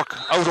O'Rourke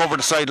out over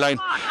the sideline,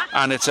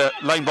 and it's a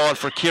line ball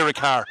for Ciara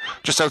Carr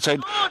just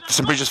outside the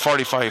St Bridget's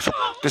 45,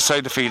 this side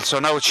of the field. So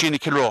now it's Sheena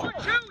Kilroe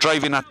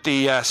driving at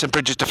the St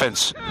Bridget's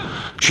defence.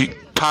 She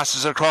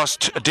passes across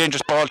a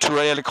dangerous ball to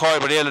Ailey Coyle,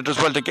 but Ailey does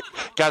well to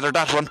gather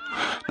that one.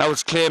 Now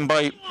it's claimed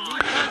by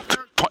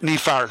Niamh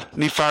Farrell.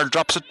 Niamh Farrell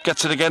drops it,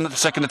 gets it again at the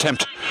second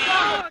attempt.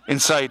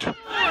 Inside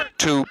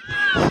to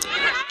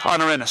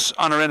Honor Ennis.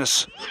 Honor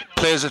Ennis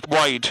plays it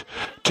wide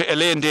to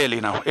Elaine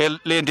Daly now.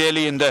 Elaine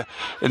Daly in the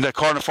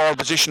corner forward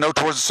position out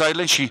towards the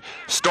sideline. She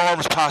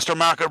storms past her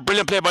marker.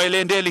 Brilliant play by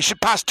Elaine Daly. She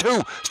passed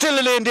two. Still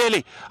Elaine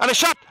Daly. And a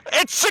shot.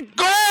 It's a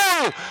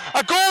goal!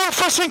 A goal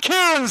for St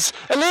Kieran's.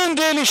 Elaine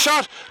Daly's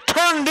shot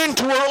turned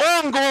into her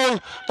own goal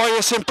by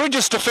a St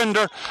Bridget's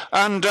defender,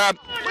 and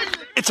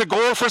it's a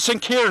goal for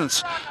St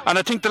Kieran's. And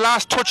I think the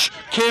last touch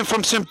came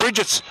from St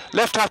Bridget's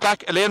left half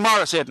back, Elaine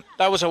Morris.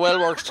 That was a well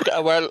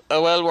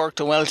worked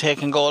and well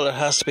taken goal, it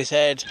has to be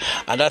said,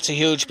 and that's a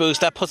huge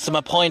boost. That puts them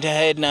a point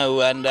ahead now,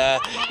 and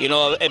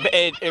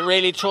it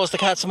really throws the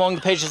cats among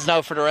the pigeons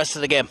now for the rest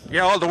of the game.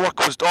 Yeah, all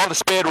the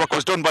spade work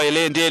was done by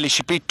Elaine Daly.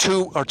 She beat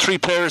 2 or 3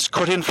 players,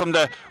 cut in from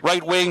the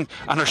right wing,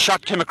 and her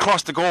shot came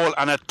across the goal,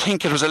 and I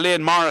think it was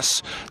Elaine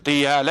Morris,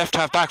 the left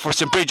half back for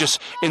St Bridget's,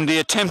 in the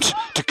attempt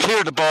to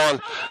clear the ball,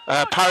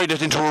 parried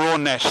it into her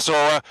own net. So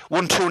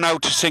 1-2 now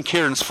to St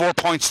Kieran's, 4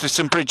 points to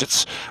St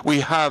Bridget's.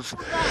 We have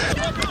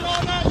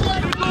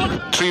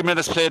 3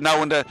 minutes played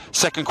now in the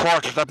second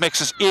quarter. That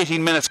makes us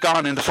 18 minutes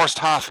gone in the first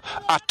half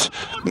at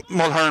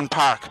Mulhern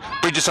Park.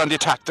 Bridges on the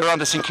attack. They're on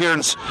the St.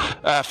 Kieran's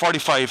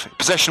 45.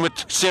 Possession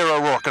with Sarah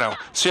O'Rourke now.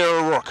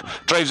 Sarah O'Rourke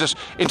drives it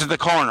into the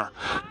corner.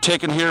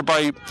 Taken here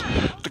by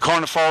the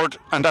corner forward,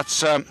 and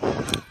that's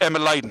Emma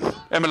Lydon.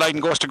 Emma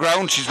Lydon goes to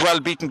ground. She's well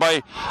beaten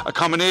by a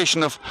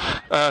combination of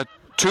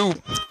two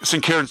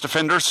St. Kieran's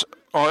defenders,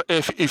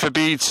 Aoife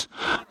Beads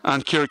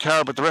and Ciara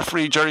Carr, but the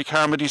referee Jerry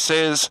Carmody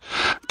says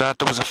that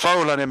there was a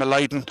foul on Emma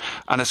Lydon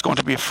and it's going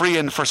to be a free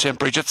in for St.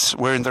 Bridget's,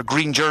 wearing their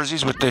green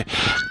jerseys with the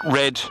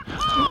red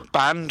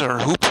band or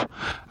hoop.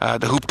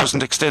 The hoop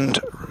doesn't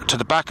extend to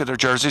the back of their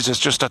jerseys, it's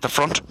just at the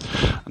front.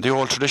 And the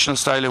old traditional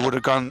style, it would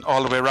have gone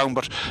all the way around,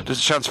 but there's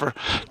a chance for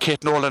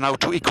Kate Nolan now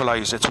to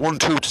equalise. It's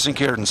 1-2 to St.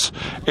 Kieran's.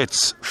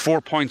 It's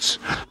 4 points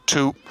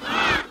to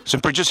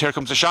St. Bridget's. Here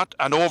comes the shot,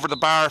 and over the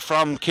bar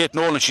from Kate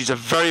Nolan. She's a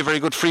very, very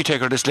good free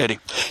taker, this lady.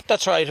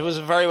 That's right, it was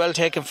a very well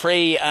taken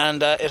free,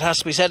 and it has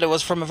to be said it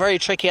was from a very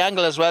tricky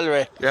angle as well,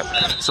 Ray. Yep.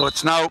 So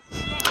it's now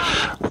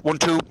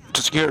 1-2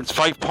 to St. Kieran's,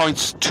 5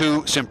 points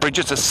to St.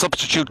 Bridget's. A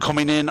substitute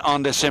coming in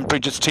on the St.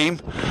 Bridget's team,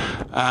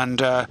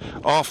 and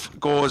off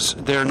goes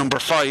their number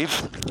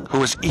 5,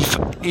 who is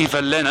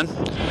Eva Lennon,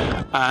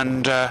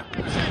 and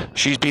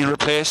she's been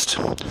replaced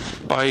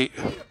by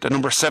the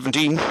number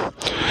 17,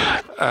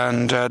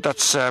 and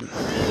that's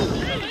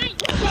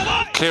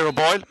Claire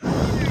O'Boyle.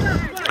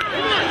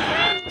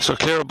 So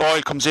Claire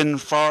O'Boyle comes in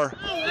for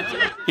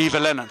Eva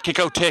Lennon. Kick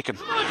out taken,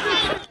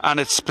 and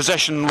it's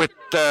possession with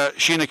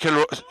Sheena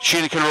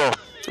Kilroe,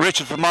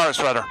 Rachel Fitzmaurice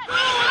rather,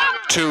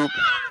 to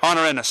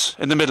Honor Ennis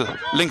in the middle,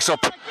 links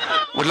up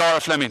with Laura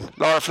Fleming.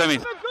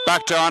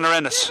 Back to Honor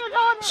Ennis.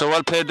 So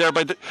well played there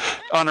by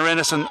Honor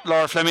Ennis and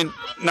Laura Fleming.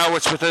 Now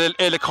it's with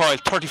Ayla Coyle,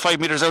 35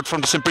 metres out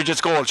from the St.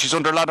 Bridget's goal. She's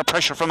under a lot of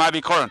pressure from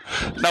Abby Curran.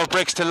 Now it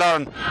breaks to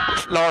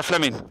Laura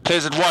Fleming.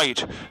 Plays it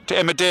wide to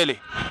Emma Daly.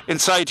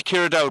 Inside to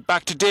Ciara Dowd.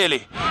 Back to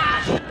Daly.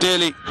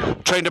 Daly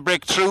trying to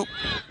break through.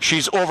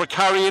 She's over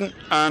carrying,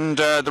 and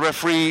the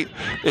referee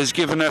is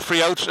given a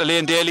free out.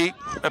 Elaine Daly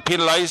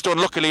penalised,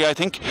 unluckily I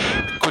think.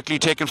 Quickly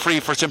taken free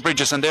for St.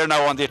 Bridget's, and they're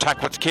now on the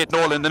attack with Kate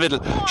Nolan in the middle.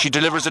 She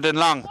delivers it in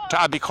long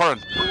to Abby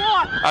Curran.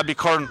 Abby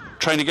Curran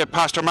trying to get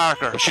past her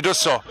marker. She does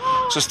so.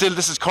 So still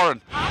this is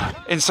Curran.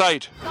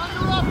 Inside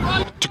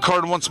to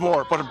Curran once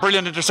more, but a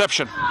brilliant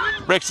interception.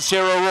 Breaks to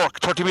Sarah O'Rourke,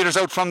 30 metres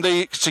out from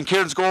the St.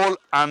 Kieran's goal,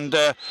 and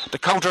the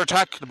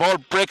counter-attack, the ball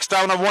breaks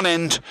down on one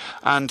end,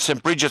 and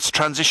St. Bridget's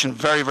transition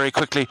very, very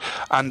quickly,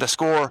 and the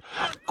score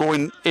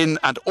going in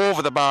and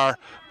over the bar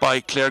by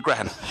Claire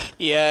Grehan.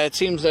 Yeah, it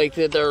seems like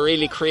they're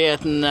really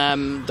creating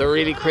some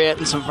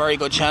very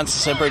good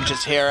chances, St.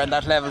 Bridget's here, and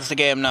that levels the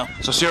game now.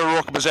 So Sarah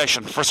O'Rourke in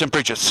possession for St.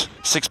 Bridget's.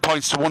 6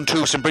 points to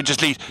 1-2, St.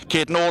 Bridget's lead.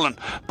 Kate Nolan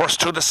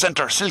bursts through the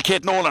centre. Still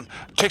Kate Nolan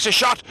takes a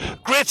shot.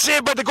 Great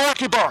save by the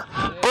goalkeeper.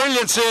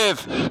 Brilliant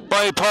save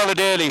by Paula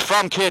Daly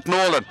from Kate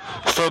Nolan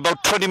for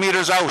about 20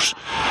 metres out.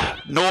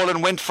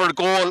 Nolan went for the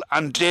goal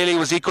and Daly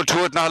was equal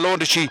to it. Not alone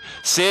did she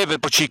save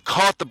it, but she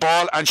caught the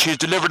ball and she's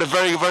delivered a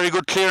very, very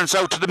good clearance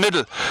out to the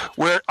middle,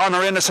 where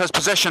Honor Ennis has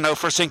possession now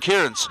for St.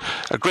 Kieran's.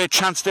 A great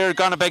chance there,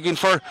 gone a begging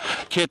for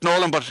Kate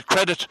Nolan, but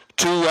credit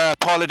to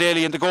Paula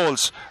Daly in the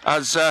goals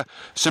as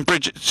St.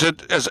 Bridget,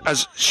 as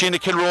Sheena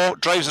Kilroe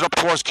drives it up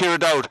towards Ciara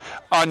Dowd.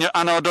 Anna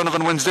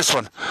O'Donovan wins this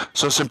one.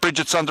 So St.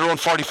 Bridget's on their own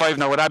 45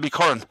 now with Abby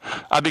Curran.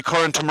 Abby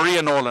Curran to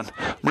Maria Nolan.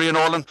 Maria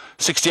Nolan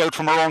 60 out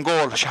from her own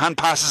goal. She hand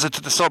passes it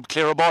to the sub,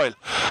 Claire O'Boyle.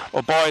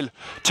 O'Boyle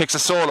takes a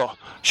solo.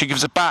 She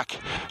gives it back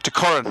to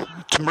Curran,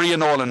 to Maria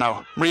Nolan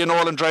now. Maria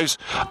Nolan drives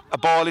a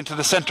ball into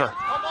the centre,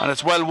 and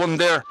it's well won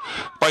there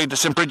by the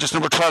St. Bridget's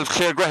number 12,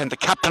 Claire Grehan, the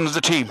captain of the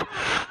team.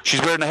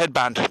 She's wearing a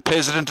headband,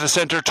 plays it into the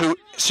centre to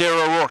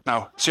Sarah O'Rourke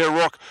now. Sarah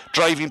O'Rourke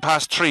driving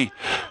past 3.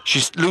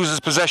 She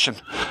loses possession.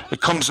 It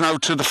comes now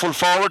to the full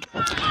forward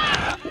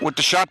with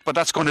the shot, but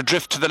that's going to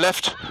drift to the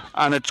left,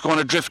 and it's going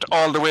to drift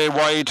all the way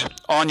wide.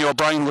 Anya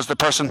O'Brien was the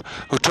person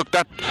who took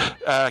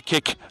that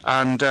kick,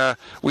 and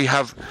we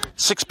have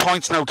 6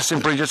 points now to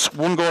St. Bridget's,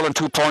 1 goal and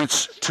 2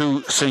 points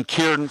to St.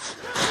 Kieran's,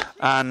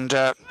 and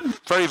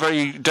very,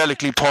 very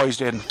delicately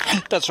poised in.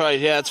 That's right,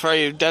 yeah, it's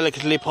very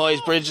delicately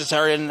poised. Bridges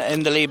are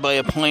in the lead by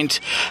a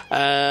point.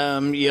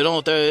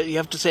 You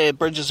have to say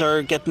Bridges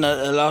are getting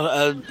a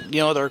lot,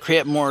 they're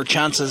creating more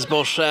chances,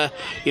 but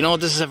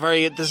this is a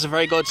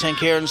very good St.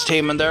 Kieran's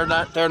team, and they're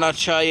not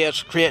shy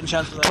yet creating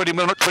chances.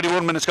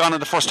 21 minutes gone in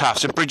the first half.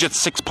 St. Bridget's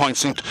 6 points.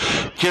 St.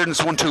 Kieran's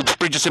 1-2.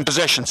 Bridget's in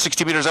possession,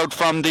 60 metres out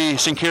from the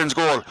St. Kieran's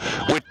goal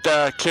with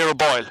Claire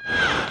O'Boyle,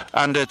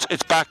 and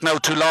it's back now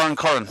to Lauren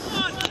Curran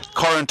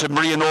to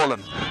Maria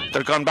Nolan.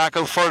 They're gone back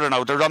out further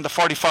now. They're on the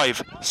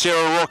 45.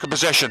 Sarah O'Rourke in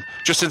possession,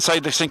 just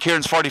inside the St.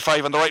 Kieran's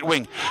 45 on the right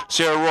wing.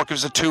 Sarah O'Rourke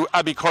gives it to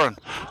Abby Curran.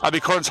 Abby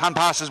Curran's hand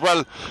pass as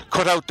well,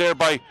 cut out there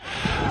by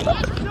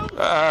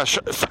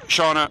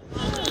Shauna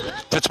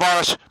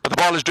Fitzmaurice, but the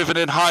ball is driven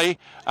in high,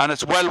 and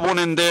it's well won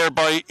in there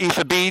by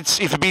Aoife Beads.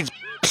 Aoife Beads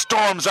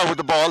storms out with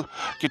the ball.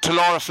 Get to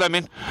Laura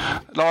Fleming.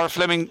 Laura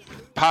Fleming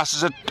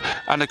passes it,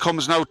 and it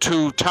comes now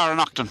to Tara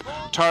Nocton.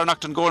 Tara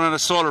Nocton going on a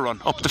solo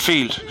run up the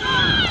field.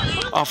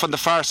 Off on the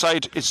far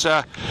side, it's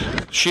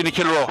Sheena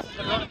Kilroe.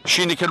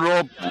 Sheena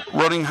Kilroe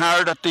running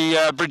hard at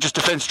the Bridges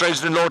defence,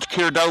 drives it in low to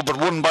Ciara Dowd, but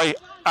won by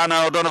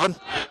Anna O'Donovan.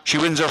 She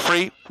wins her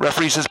free.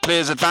 Referee says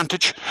plays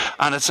advantage,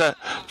 and it's a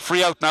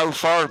free out now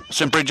for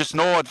St. Bridget's.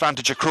 No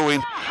advantage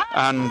accruing,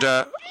 and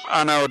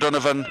Anna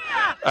O'Donovan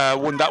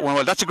won that one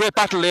well. That's a great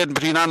battle, Aidan,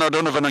 between Anna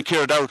O'Donovan and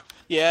Ciara Dowd.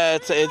 Yeah,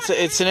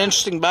 it's an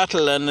interesting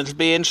battle, and it'll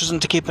be interesting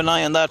to keep an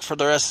eye on that for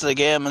the rest of the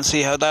game and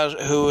see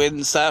who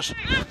wins that.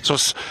 So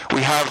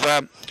we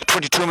have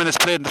 22 minutes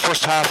played in the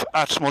first half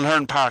at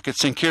Mulhern Park. It's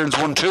St. Kieran's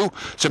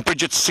 1-2. St.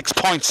 Bridget's 6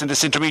 points in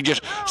this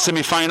intermediate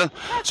semi-final.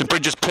 St.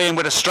 Bridget's playing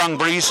with a strong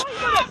breeze.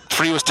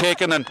 Free was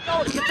taken, and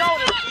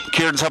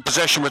Kieran's have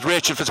possession with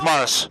Rachel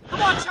Fitzmaurice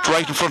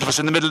right in front of us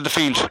in the middle of the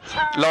field.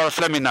 Laura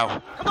Fleming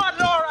now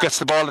gets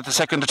the ball at the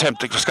second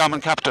attempt, the Roscommon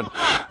captain.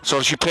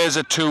 So she plays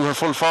it to her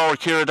full forward,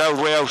 Ciara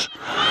Dowd, way out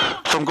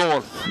from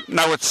goal.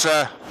 Now it's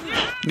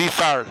Niamh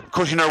Farrell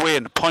cutting her way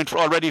in. Point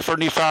already for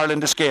Niamh Farrell in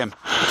this game.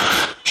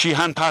 She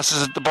hand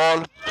passes the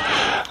ball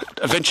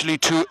eventually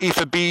to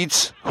Aoife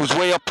Beads, who's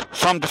way up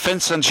from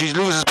defence, and she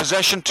loses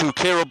possession to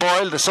Ciara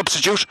Boyle, the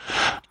substitute.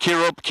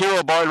 Ciara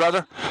Boyle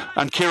rather,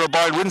 and Ciara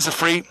Boyle wins the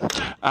free,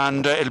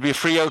 and it'll be a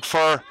free out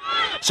for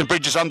St.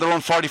 Bridget's on their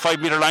own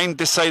 45-metre line,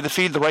 this side of the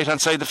field, the right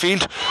hand side of the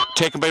field,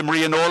 taken by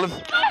Maria Nolan.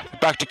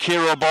 Back to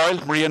Ciara Boyle.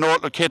 Maria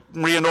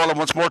Nolan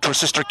once more to her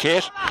sister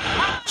Kate.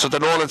 So the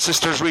Nolan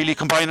sisters really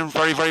combining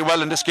very, very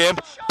well in this game.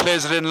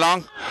 Plays it in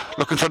long,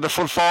 looking for the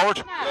full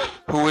forward,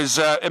 who is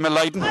Emma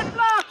Lydon.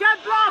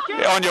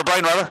 Anya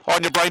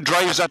Bryan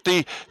drives at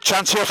the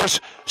chance here for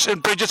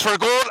St. Bridget's for a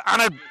goal,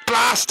 and it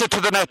blasted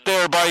to the net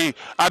there by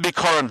Abby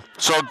Curran.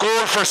 So a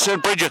goal for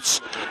St.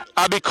 Bridget's.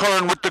 Abby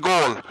Curran with the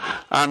goal,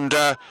 and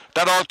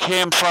that all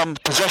came from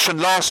possession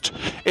lost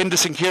in the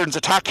St. Kieran's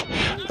attack.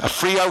 A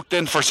free out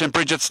then for St.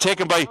 Bridget's,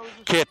 taken by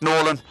Kate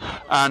Nolan,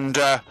 and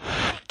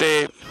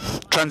they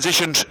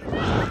transitioned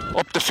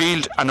up the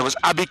field, and it was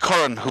Abby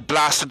Curran who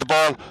blasted the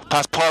ball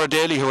past Paula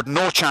Daly, who had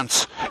no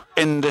chance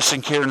in the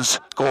St. Kieran's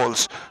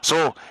goals.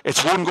 So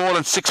it's 1 goal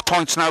and 6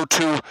 points now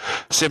to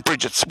St.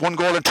 Bridget's, 1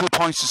 goal and 2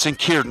 points to St.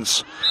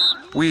 Kieran's.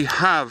 We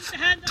have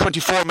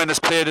 24 minutes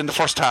played in the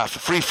first half.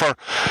 Free for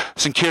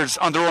St. Kieran's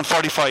on their own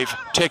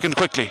 45. Taken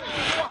quickly.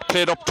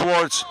 Played up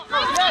towards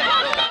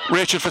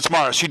Rachel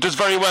Fitzmaurice. She does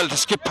very well to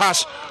skip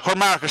past her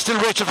marker. Still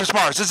Rachel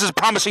Fitzmaurice. This is a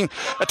promising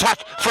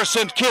attack for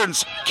St.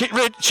 Kieran's.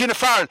 Sheena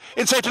Farrell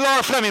inside to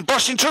Laura Fleming,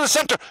 bursting through the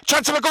centre.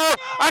 Chance of a goal,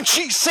 and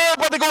she's saved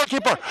by the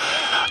goalkeeper.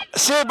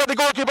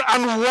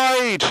 And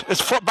wide.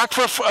 It's back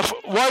for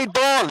a wide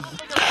ball.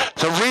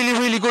 It's a really,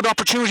 really good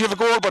opportunity of a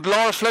goal, but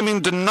Laura Fleming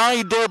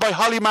denied there by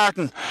Holly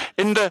Martin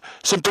in the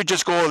St.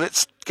 Bridget's goal.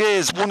 It's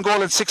Gaze, 1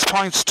 goal and 6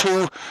 points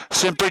to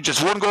St.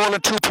 Bridget's, 1 goal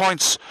and 2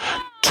 points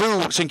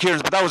to St.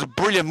 Kieran's, but that was a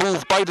brilliant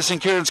move by the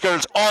St. Kieran's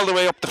girls all the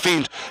way up the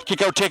field.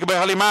 Kick out taken by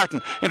Holly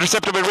Martin,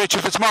 intercepted by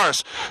Rachel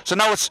Fitzmaurice. So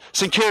now it's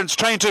St. Kieran's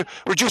trying to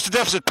reduce the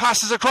deficit,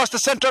 passes across the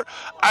centre,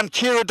 and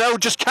Ciara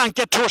Dowd just can't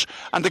get to it,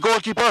 and the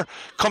goalkeeper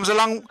comes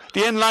along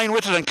the end line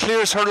with it and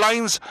clears her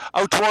lines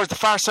out towards the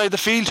far side of the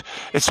field.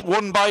 It's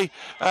won by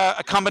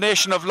a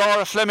combination of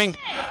Laura Fleming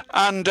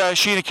and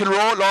Sheena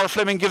Kilroe. Laura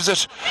Fleming gives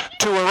it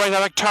to her right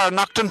back, Tara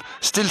Nocton.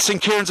 Still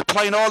St. Kieran's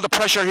applying all the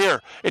pressure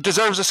here. It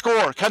deserves a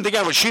score. Can they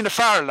get it? Sheena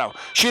Farrell now.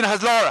 Sheena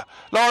has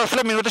Laura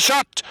Fleming with a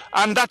shot,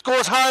 and that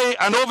goes high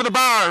and over the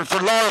bar for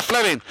Laura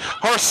Fleming.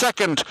 Her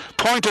second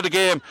point of the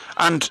game,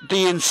 and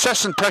the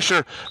incessant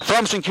pressure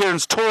from St.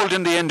 Kieran's told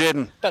in the end,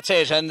 Aidan. That's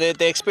it, and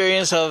the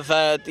experience of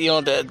the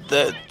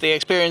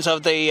experience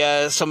of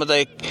the some of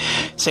the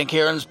St.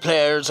 Kieran's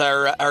players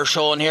are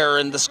shown here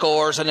in the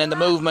scores and in the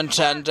movement,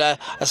 and I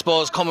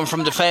suppose coming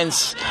from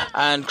defence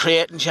and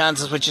creating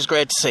chances, which is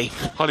great to see.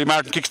 Holly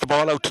Martin kicks the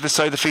ball out to the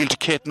side of the field to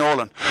Kate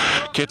Nolan.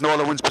 Kate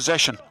Nolan wins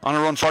possession on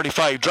her own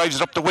 45, drives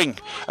it up the wing.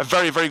 A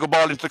very, very good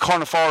ball into the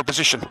corner forward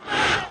position.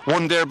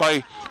 Won there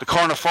by the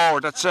corner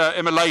forward. That's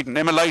Emma Lydon.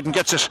 Emma Lydon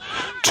gets it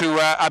to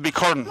Abby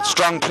Curran.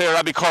 Strong player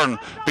Abby Curran,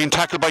 being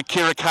tackled by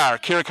Ciara Carr.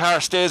 Ciara Carr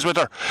stays with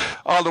her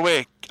all the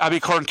way. Abby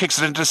Curran kicks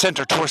it into the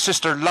centre to her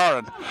sister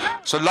Lauren.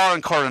 So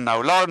Lauren Curran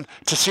now. Lauren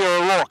to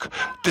Sarah Rourke.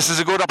 This is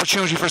a good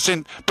opportunity for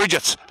St.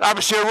 Bridget's.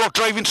 Sarah Rourke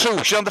driving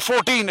through. She's on the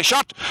 14. A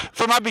shot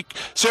from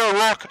Sarah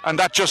Rourke, and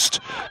that just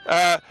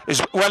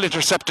is well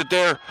intercepted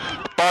there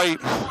by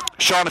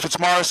Shauna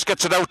Fitzmaurice.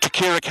 Gets it out to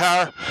Ciara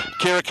Carr.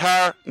 Ciara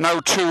Carr now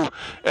to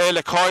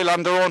Ayla Coyle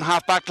on their own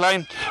half-back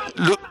line.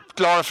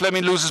 Laura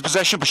Fleming loses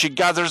possession, but she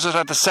gathers it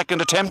at the second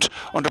attempt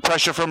under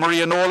pressure from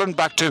Maria Nolan.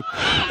 Back to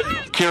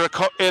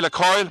Ayla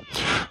Coyle.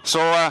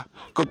 So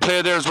Good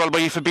play there as well by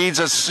Aoife Beads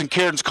as St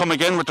Kieran's come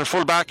again with their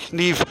full back.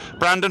 Niamh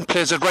Brandon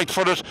plays it right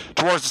footed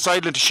towards the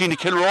sideline to Sheena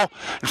Kilroe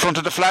in front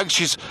of the flag.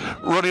 She's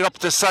running up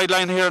the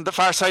sideline here on the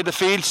far side of the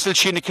field. Still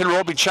Sheena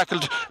Kilroe being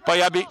shackled by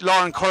Abby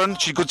Lauren Curran.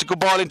 She gets a good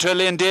ball into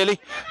Elaine Daly,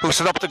 who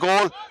set up the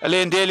goal.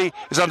 Elaine Daly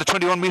is on the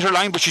 21 metre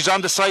line, but she's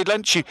on the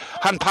sideline. She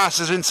hand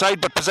passes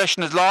inside, but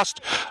possession is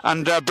lost,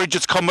 and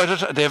Bridget's come with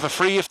it. They have a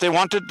free if they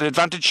want it. The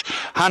advantage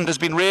hand has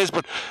been raised,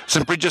 but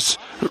St Bridget's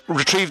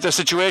retrieved the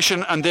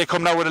situation, and they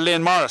come now with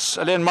Elaine Morris.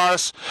 Elaine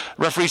Morris,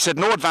 referee said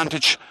no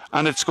advantage,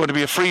 and it's going to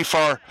be a free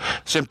for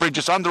St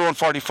Bridget's on their own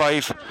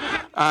 45,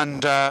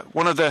 and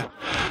one of the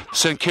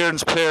St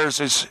Kieran's players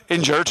is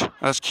injured.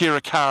 That's Ciara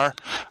Carr,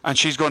 and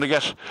she's going to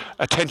get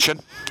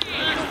attention.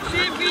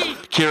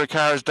 Ciara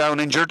Carr is down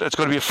injured. It's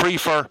going to be a free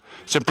for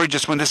St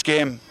Bridget's when this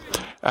game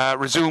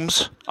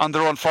resumes on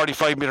their own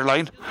 45 metre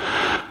line.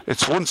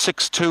 It's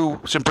 1-6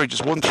 to St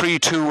Bridget's,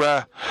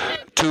 1-3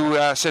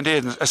 to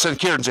St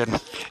Kieran's in.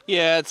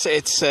 Yeah,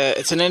 it's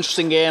an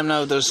interesting game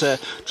now. There's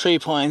 3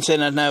 points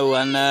in it now,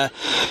 and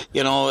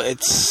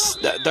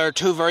they're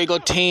two very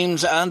good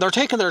teams, and they're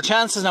taking their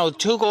chances now.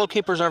 Two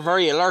goalkeepers are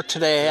very alert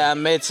today.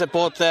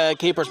 Both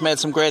keepers made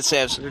some great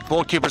saves.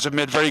 Both keepers have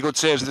made very good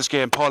saves in this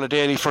game. Paula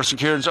Daly for St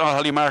Kieran's,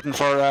 Holly Martin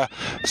for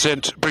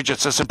St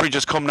Bridget's. As St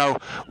Bridget's come now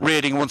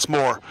raiding once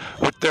more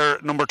with their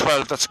number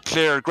 12. That's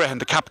Claire Grehan,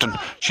 the captain.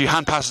 She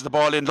hand passes the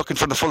ball in, looking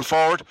for the full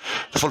forward.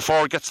 The full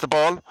forward gets the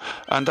ball,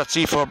 and that's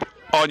Aoife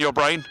Anya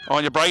O'Brien.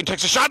 Anya O'Brien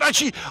takes a shot, and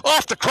she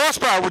off the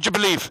crossbar, would you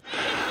believe?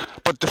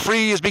 But the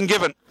free has been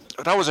given.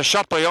 That was a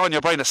shot by Anya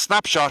O'Brien, a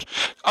snapshot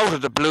out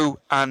of the blue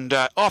and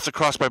off the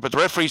crossbar, but the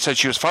referee said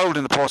she was fouled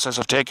in the process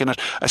of taking it.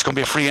 It's going to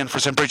be a free in for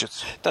St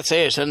Bridget's. That's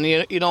it, and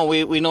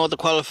we know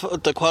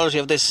the quality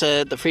of this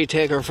the free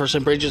taker for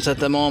St Bridget's at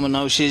the moment.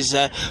 Now she's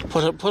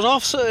put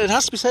off, so it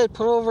has to be said,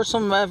 put over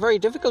some very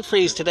difficult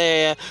frees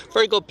today.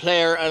 Very good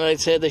player, and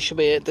I'd say this should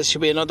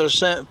be another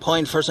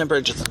point for St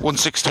Bridget's.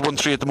 1-6 to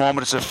 1-3 at the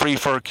moment. It's a free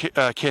for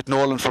Kate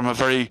Nolan from a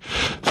very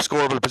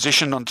scoreable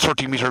position on the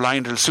 30 metre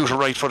line. It'll suit her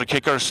right for the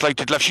kicker,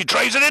 slightly left. She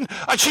drives it in,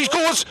 and she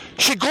goals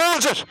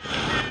it.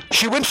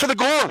 She went for the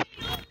goal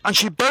and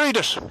she buried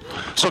it.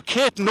 So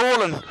Kate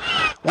Nolan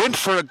went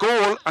for a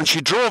goal and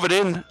she drove it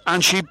in,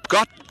 and she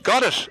got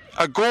it.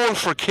 A goal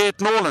for Kate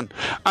Nolan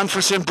and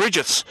for St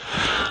Bridget's.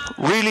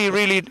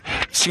 Really,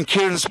 St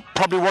Kieran's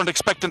probably weren't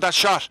expecting that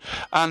shot,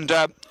 and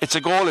it's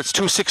a goal. It's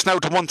 2-6 now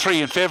to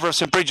 1-3 in favour of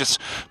St Bridget's.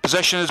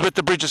 Possession is with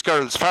the Bridget's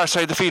girls, far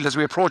side of the field as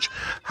we approach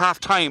half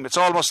time. It's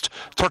almost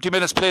 30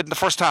 minutes played in the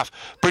first half.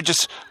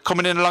 Bridget's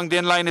coming in along the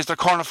end line is their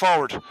corner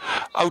forward,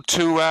 out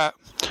to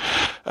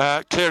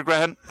Claire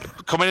Grehan,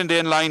 coming in the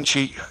end line.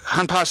 She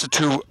hand passed it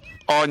to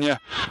Anya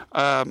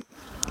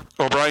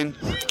O'Brien,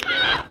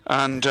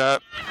 and a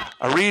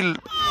real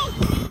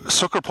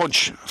sucker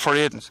punch for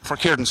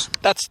Kieran's.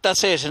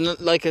 That's it, and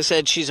like I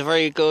said, she's a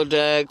very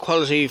good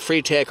quality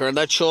free taker, and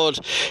that showed.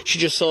 She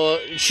just saw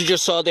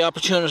the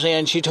opportunity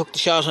and she took the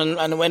shot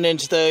and went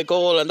into the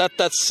goal, and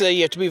that's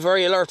you have to be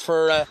very alert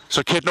for.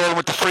 So Kate Nolan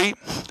with the free,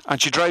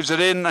 and she drives it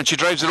in and she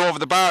drives it over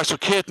the bar. So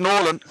Kate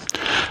Nolan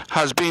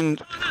has been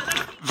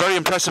very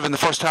impressive in the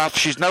first half.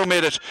 She's now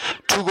made it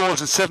 2 goals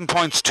and 7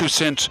 points to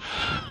St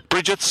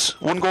Bridget's,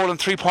 1 goal and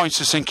 3 points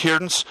to St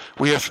Kieran's.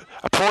 We have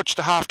approached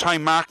the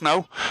half-time mark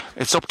now.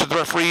 It's up to the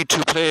referee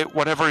to play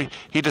whatever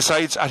he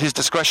decides at his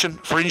discretion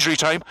for injury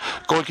time.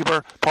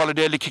 Goalkeeper Paula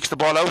Daly kicks the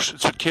ball out.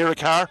 It's with Ciara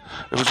Carr.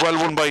 It was well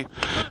won by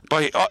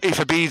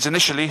Aoife Beads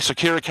initially, so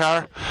Ciara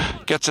Carr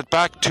gets it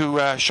back to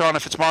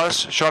Shauna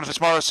Fitzmaurice. Shauna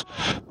Fitzmaurice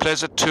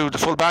plays it to the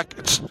full-back.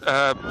 It's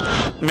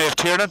Maeve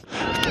Tiernan.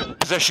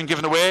 Possession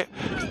given away.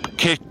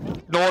 Kate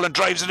Nolan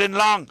drives it in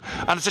long,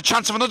 and it's a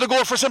chance of another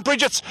goal for St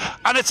Bridget's,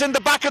 and it's in the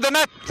back of the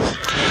net.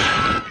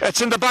 It's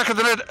in the back of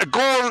the net. A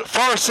goal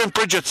for St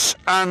Bridget's,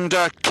 and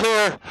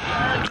Claire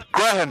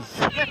Grehan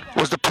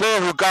was the player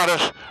who got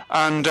it,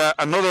 and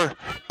another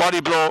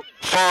body blow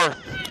for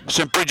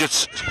St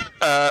Bridget's,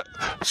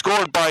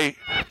 scored by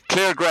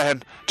Claire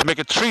Grehan to make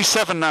it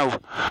 3-7 now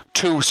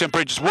to St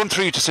Bridget's,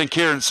 1-3 to St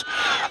Kieran's.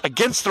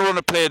 Against the run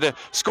of play, the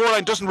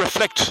scoreline doesn't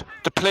reflect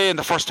the play in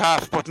the first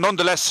half, but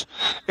nonetheless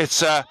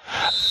it's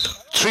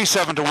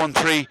 3-7 to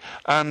 1-3,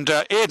 and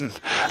Aidan,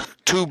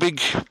 2 big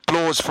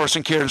blows for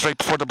St Kieran's right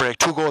before the break.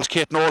 2 goals,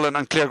 Kate Nolan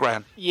and Claire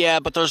Grehan. Yeah,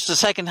 but there's the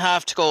second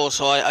half to go,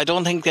 so I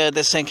don't think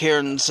this St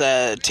Kieran's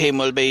team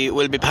will be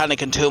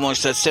panicking too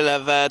much. They still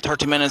have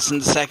 30 minutes in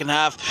the second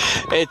half.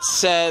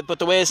 It's but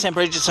the way St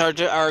Bridget's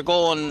are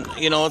going,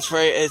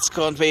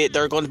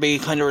 they're going to be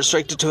kind of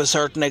restricted to a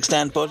certain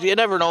extent. But you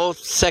never know.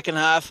 Second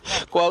half,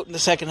 go out in the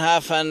second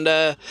half and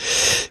take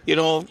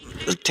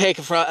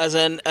it as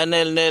a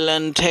 0-0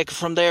 and take it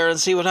from there and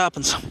see what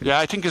happens. Yeah,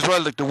 I think as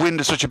well, like, the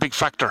wind is such a big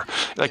factor.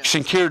 Like,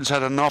 St Kieran's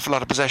had an awful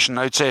lot of possession.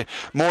 I'd say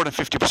more than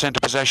 50%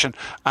 of possession.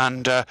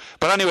 And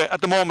but anyway,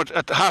 at the moment,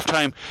 at the half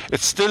time,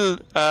 it's still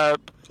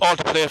all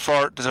to play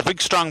for. There's a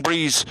big strong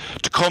breeze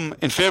to come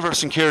in favour of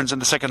St Kieran's in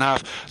the second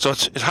half. So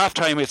it's at half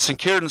time, it's St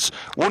Kieran's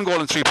 1 goal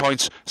and 3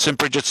 points, St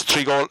Bridget's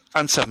 3 goal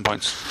and 7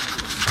 points.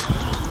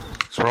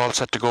 So we're all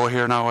set to go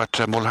here now at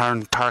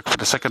Mulherron Park for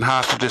the second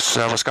half of this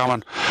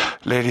Roscommon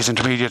Ladies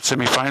Intermediate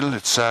semi-final.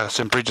 It's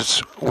St.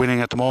 Bridget's winning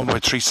at the moment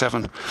with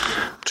 3-7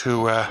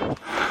 to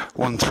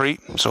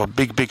 1-3. So a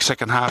big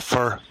second half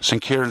for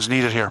St. Kieran's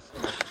needed here.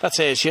 That's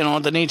it. You know,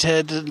 they need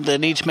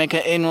to make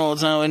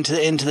inroads now into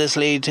this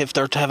lead if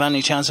they're to have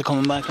any chance of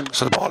coming back.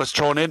 So the ball is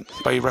thrown in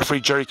by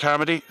referee Jerry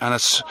Carmody, and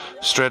it's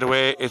straight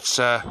away. It's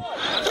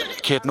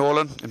Kate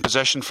Nolan in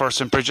possession for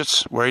St.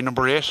 Bridget's, wearing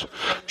number 8.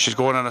 She's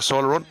going on a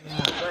solo run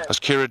as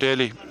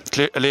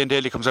Elaine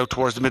Daly comes out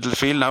towards the middle of the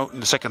field now in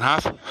the second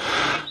half.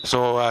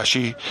 So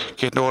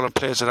Kate Nolan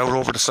plays it out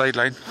over the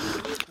sideline,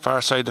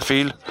 far side of the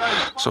field.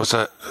 So it's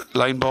a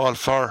line ball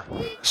for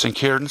St.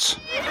 Kieran's,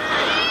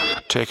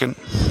 taken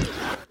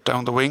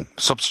down the wing,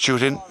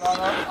 substitute in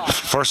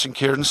for St.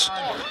 Kieran's.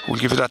 We'll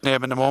give you that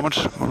name in a moment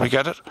when we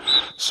get it.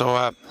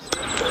 So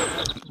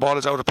ball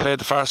is out of play at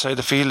the far side of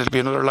the field. It'll be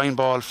another line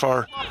ball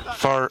for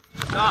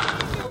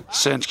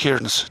St.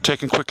 Kieran's,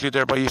 taken quickly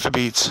there by Aoife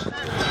Beads.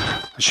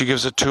 She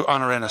gives it to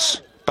Honor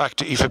Ennis. Back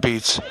to Aoife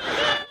Beads.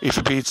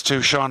 Aoife Beads to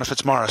Shauna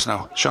Fitzmaurice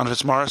now. Shauna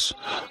Fitzmaurice,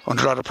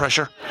 under a lot of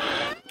pressure,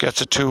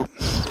 gets it to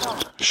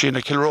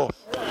Sheena Kilroe.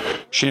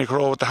 Sheena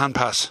Kilroe with the hand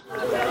pass.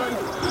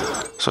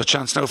 So a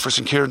chance now for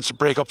St. Kieran's to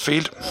break up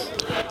field,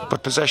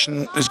 but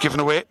possession is given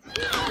away,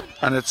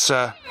 and it's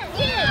the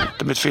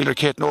midfielder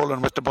Kate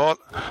Nolan with the ball.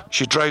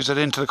 She drives it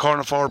into the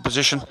corner forward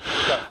position,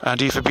 and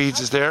Aoife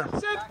Beads is there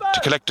to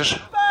collect it,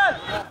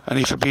 and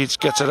Aoife Beads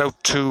gets it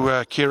out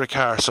to Ciara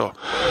Carr. So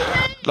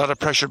a lot of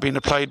pressure being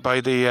applied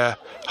by the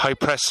high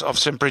press of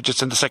St.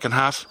 Bridget's in the second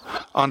half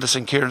on the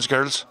St. Kieran's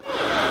girls,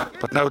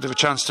 but now they have a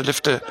chance to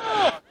lift the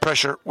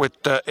pressure with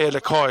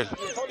Ayla Coyle.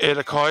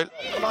 Ayla Coyle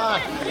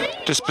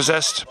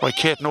dispossessed by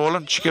Kate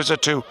Nolan. She gives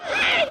it to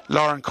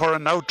Lauren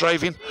Curran now,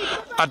 driving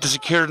at the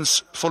St.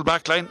 Kieran's full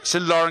back line.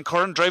 Still Lauren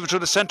Curran driving through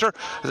the centre.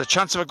 There's a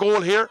chance of a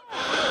goal here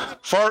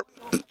for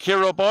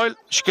Ciara O'Boyle.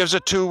 She gives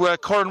it to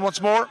Curran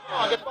once more.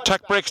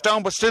 Attack breaks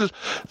down, but still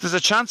there's a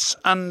chance,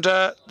 and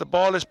the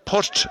ball is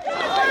put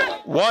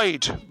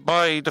wide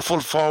by the full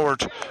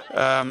forward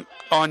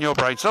Anya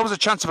O'Brien. So that was a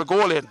chance of a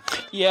goal in.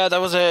 Yeah,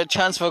 that was a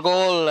chance for a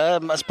goal.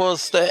 I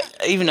suppose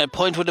even a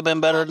point would have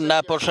been better than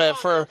that, but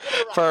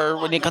for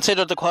when you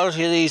consider the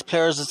quality of these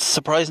players, it's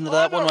surprising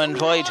that one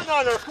went wide.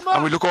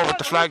 And we look over at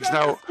the flags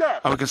now,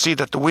 and we can see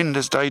that the wind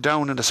has died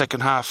down in the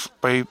second half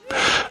by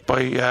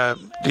the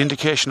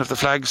indication of the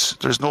flags.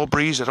 There's no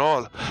breeze at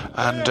all,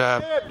 and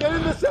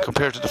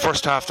compared to the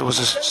first half, there was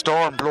a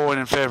storm blowing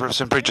in favour of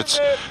St. Bridget's.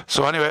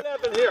 So anyway,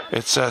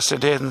 it's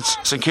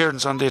St.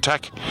 Kieran's on the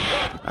attack,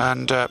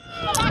 and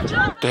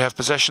they have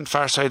possession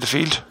far side of the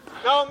field.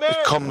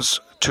 It comes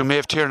to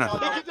Maeve Tiernan.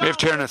 Maeve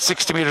Tiernan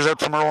 60 metres out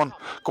from her own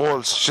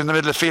goals. She's in the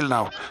middle of the field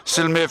now.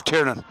 Still Maeve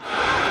Tiernan.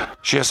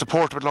 She has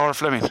support with Laura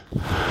Fleming.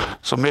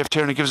 So Maeve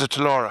Tiernan gives it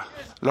to Laura.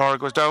 Laura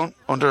goes down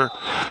under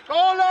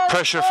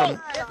pressure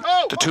from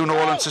the two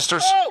Nolan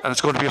sisters, and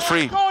it's going to be a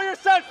free.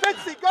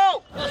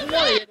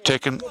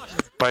 Taken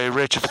by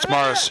Rachel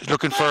Fitzmaurice,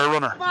 looking for a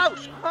runner.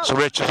 So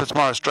Rachel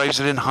Fitzmaurice drives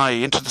it in high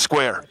into the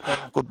square.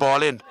 Good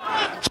ball in.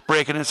 It's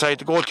breaking inside.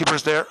 The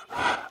goalkeeper's there,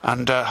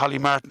 and Holly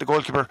Martin, the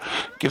goalkeeper,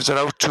 gives it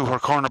out to her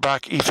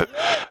cornerback,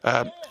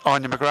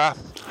 Anya McGrath.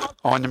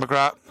 Anya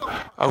McGrath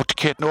out to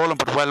Kate Nolan,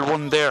 but well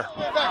won there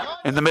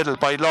in the middle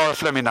by Laura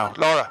Fleming now.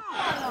 Laura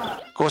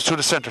goes to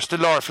the centre. Still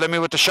Laura Fleming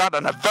with the shot,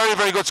 and a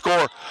very good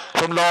score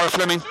from Laura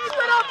Fleming.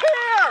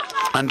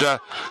 And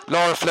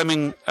Laura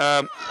Fleming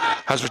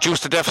has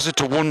reduced the deficit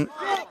to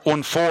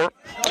 1-4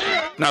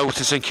 now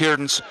to St.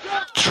 Kieran's,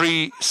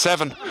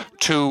 3-7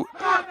 to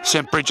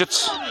St.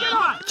 Bridget's.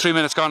 3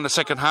 minutes gone in the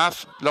second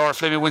half. Laura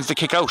Fleming wins the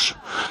kick out.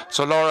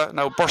 So Laura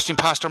now bursting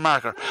past her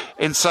marker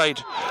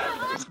inside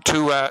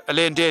to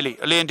Elaine Daly.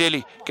 Elaine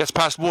Daly gets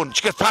past one.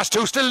 She gets past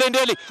two. Still Elaine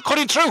Daly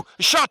cutting through.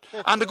 A shot,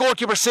 and the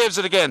goalkeeper saves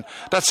it again.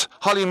 That's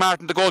Holly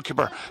Martin, the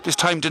goalkeeper, this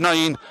time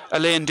denying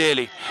Elaine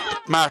Daly.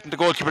 Martin, the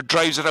goalkeeper,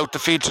 drives it out the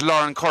field to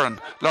Lauren Curran.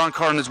 Lauren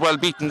Curran is well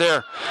beaten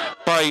there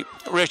by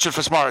Rachel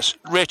Fitzmaurice.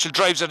 Rachel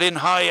drives it in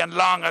high and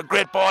long. A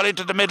great ball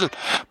into the middle,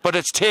 but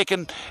it's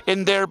taken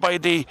in there by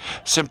the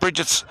St.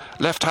 Bridget's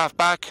left half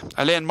back,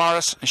 Elaine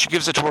Morris, and she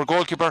gives it to her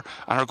goalkeeper,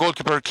 and her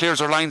goalkeeper clears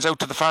her lines out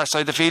to the far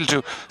side of the field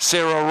to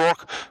Sarah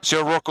O'Rourke.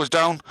 Sarah O'Rourke goes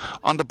down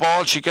on the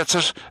ball. She gets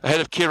it ahead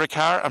of Ciara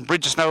Carr, and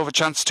Bridges now have a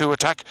chance to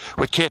attack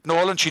with Kate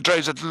Nolan. She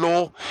drives it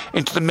low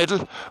into the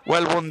middle.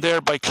 Well won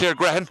there by Claire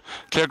Grehan.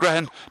 Claire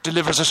Grehan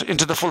delivers it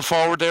into the full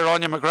forward there,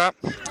 Anya McGrath.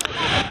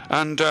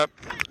 And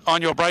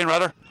Anya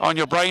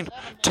O'Brien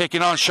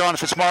taking on Shauna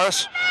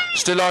Fitzmaurice.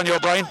 Still Anya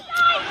O'Brien.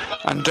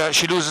 And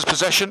she loses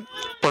possession,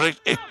 but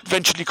it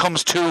eventually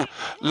comes to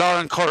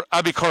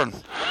Abby Curran.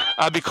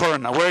 Abby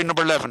Curran, now wearing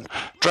number 11,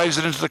 drives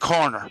it into the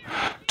corner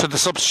to the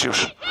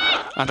substitute,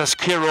 and that's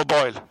Ciara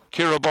O'Boyle.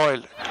 Ciara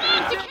O'Boyle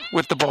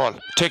with the ball,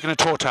 taking a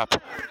toe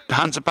tap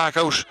hands it back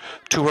out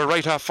to her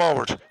right half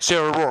forward,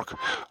 Sarah O'Rourke.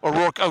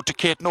 O'Rourke out to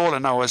Kate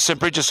Nolan now as St.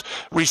 Bridget's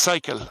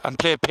recycle and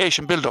play a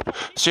patient build-up.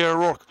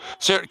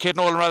 Kate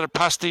Nolan rather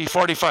past the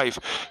 45.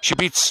 She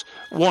beats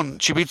 1,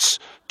 she beats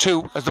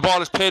 2 as the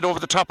ball is played over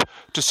the top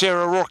to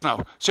Sarah O'Rourke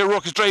now. Sarah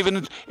O'Rourke is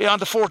driving on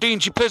the 14.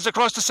 She plays it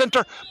across the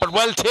centre, but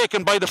well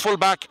taken by the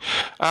fullback,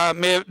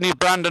 Niamh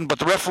Brandon. But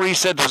the referee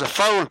said there was a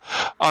foul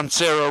on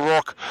Sarah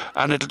O'Rourke,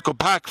 and it'll go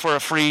back for a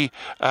free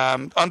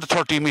on the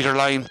 30-metre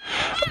line.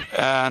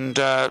 And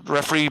the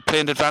referee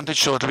playing advantage,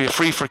 so it'll be a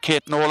free for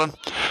Kate Nolan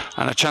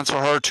and a chance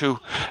for her to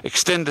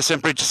extend the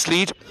St. Bridget's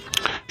lead.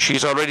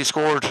 She's already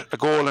scored a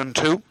goal and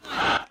 2,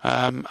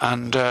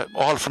 and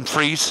all from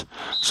frees.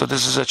 So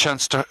this is a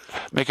chance to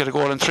make it a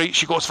goal and 3.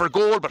 She goes for a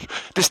goal, but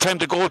this time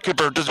the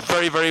goalkeeper does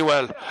very, very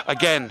well.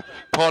 Again,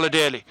 Paula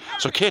Daly.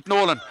 So Kate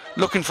Nolan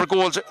looking for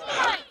goals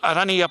at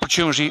any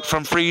opportunity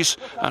from frees,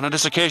 and on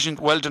this occasion,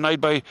 well denied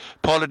by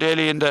Paula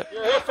Daly in the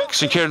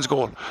St. Kieran's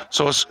goal.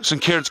 So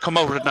St. Kieran's come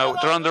out of it now.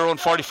 They're on their own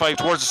 45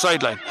 towards the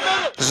sideline.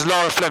 This is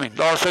Laura Fleming.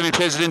 Laura Fleming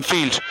plays it in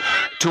field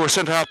to her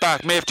centre half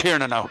back, Maeve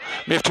Tiernan now.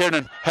 Maeve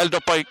Tiernan held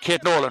up by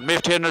Kate Nolan.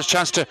 Maeve Tiernan has a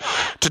chance to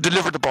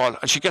deliver the ball,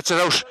 and she gets it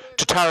out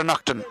to Tara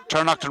Naughton.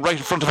 Tara Naughton right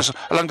in front of us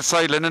along the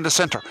sideline in the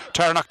centre.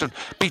 Tara Naughton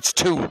beats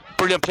 2.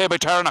 Brilliant play by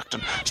Tara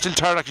Naughton. Still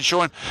Tara Naughton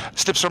showing,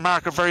 slips her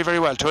marker very, very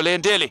well to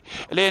Elaine Daly.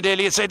 Elaine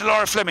Daly inside to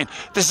Laura Fleming.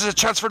 This is a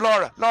chance for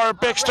Laura. Laura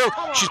breaks through.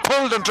 She's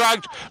pulled and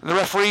dragged, and the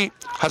referee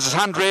has his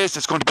hand raised.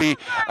 It's going to be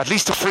at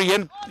least a free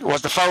in.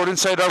 Was the foul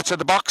inside or outside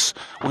the box?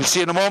 We'll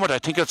see in a moment. I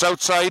think it's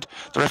outside.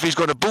 The referee's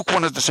going to book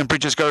one of the St.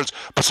 Bridget's girls,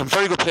 but some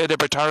very good play there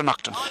by Tara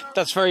Naughton.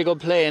 That's very good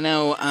play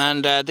now,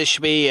 and this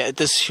should be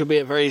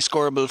a very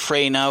scoreable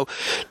free now.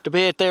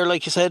 Debate there,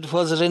 like you said,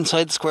 was it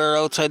inside the square or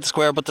outside the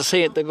square? But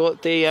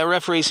the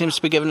referee seems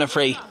to be giving a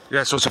free.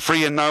 Yeah, so it's a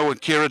free in now,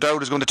 and Ciara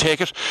Dowd is going to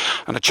take it,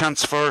 and a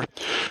chance for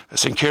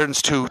St.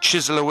 Kieran's to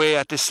chisel away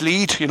at this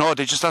lead. You know,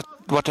 they just not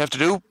what they have to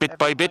do, bit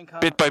by bit.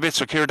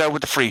 So Ciara Dowd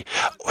with the free,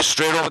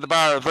 straight over the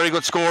bar. A very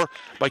good score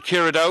by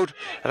Ciara Dowd,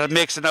 and that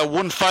makes it now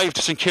 1-5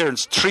 to St.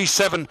 Kieran's,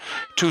 3-7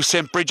 to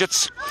St.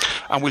 Bridget's,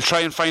 and we'll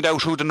try and find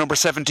out who the number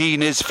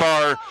 17 is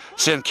for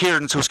St.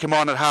 Kieran's, who's come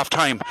on at half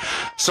time.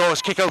 So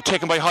it's kick out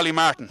taken by Holly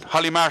Martin.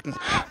 Holly Martin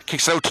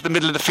kicks out to the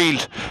middle of the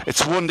field.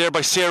 It's won there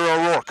by Sarah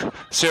O'Rourke.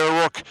 Sarah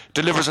O'Rourke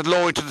delivers it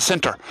low into the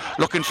centre,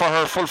 looking for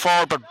her full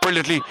forward, but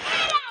brilliantly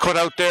cut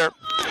out there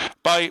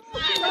by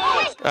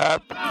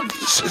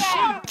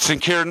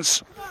St.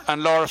 Kieran's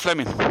and Laura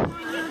Fleming.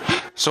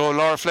 So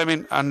Laura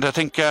Fleming, and I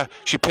think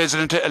she plays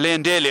it into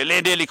Elaine Daly.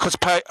 Elaine Daly cuts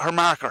her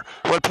marker.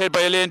 Well played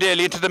by Elaine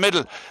Daly into the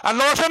middle. And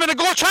Laura Fleming, a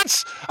goal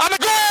chance! And a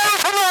goal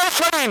for Laura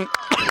Fleming!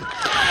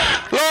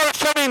 Laura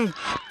Fleming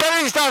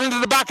buries that into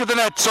the back of the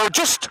net. So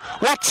just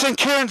what St.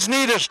 Kieran's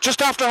needed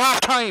just after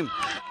half time.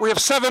 We have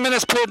 7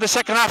 minutes played in the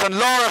second half, and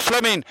Laura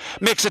Fleming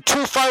makes it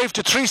 2-5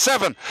 to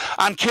 3-7,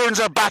 and Kieran's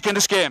are back in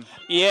this game.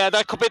 Yeah,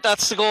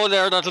 that's the goal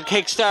there. That'll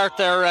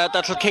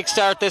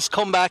kickstart this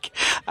comeback.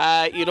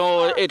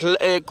 It'll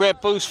a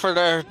great boost for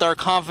their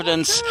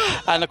confidence,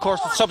 and of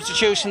course the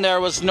substitution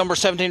there was number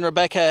 17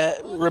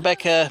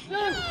 Rebecca.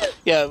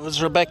 Yeah, it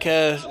was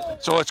Rebecca.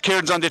 So it's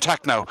Kieran's on the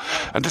attack now,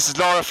 and this is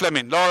Laura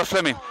Fleming. Laura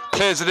Fleming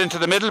plays it into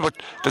the middle, but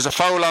there's a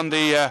foul on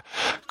the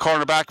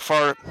cornerback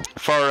for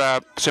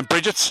St.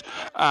 Bridget's,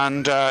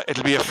 and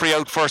it'll be a free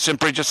out for St.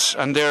 Bridget's,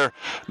 and their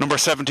number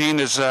 17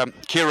 is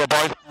Ciara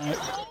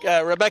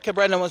Boyle. Rebecca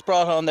Brennan was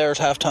brought on there at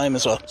half time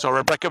as well. So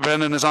Rebecca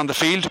Brennan is on the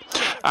field,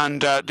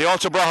 and they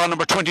also brought on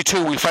number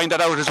 22. We'll find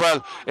that out as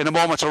well in a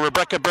moment. So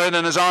Rebecca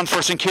Brennan is on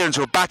for St. Kieran's,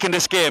 who are back in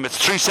this game. It's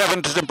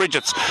 3-7 to St.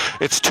 Bridget's.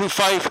 It's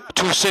 2-5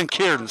 to St.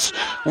 Kieran's.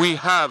 We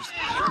have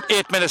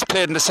 8 minutes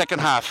played in the second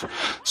half.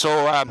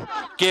 So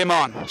game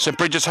on. St.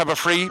 Bridget's have a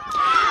free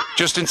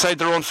just inside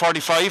their own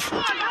 45,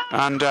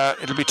 and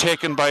it'll be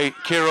taken by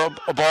Ciara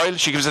O'Boyle.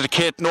 She gives it to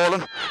Kate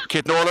Nolan.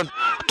 Kate Nolan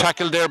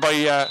tackled there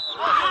by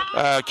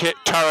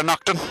Tara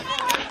Naughton.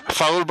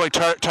 Foul by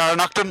Tara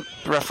Naughton.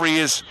 The referee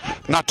is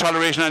not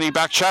tolerating any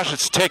back shot.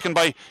 It's taken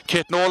by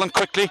Kate Nolan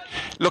quickly,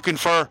 looking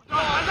for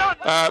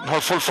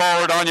her full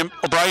forward Anya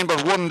O'Brien,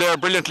 but won there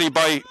brilliantly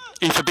by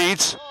Aoife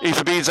Beads.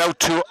 Aoife Beads out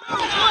to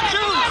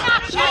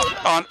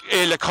on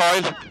Aila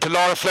Coyle to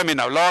Laura Fleming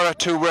now. Laura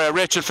to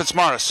Rachel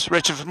Fitzmaurice.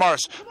 Rachel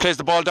Fitzmaurice plays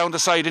the ball down the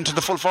side into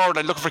the full forward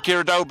line, looking for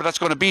Ciara Dowd, but that's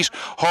going to beat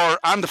her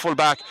and the full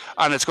back,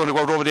 and it's going to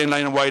go over the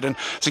in-line and wide. And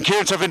St.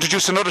 Kieran's have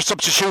introduced another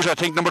substitute. I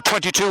think number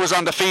 22 is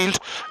on the field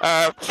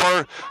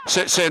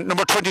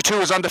number 22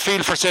 is on the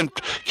field for St.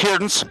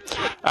 Kieran's,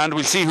 and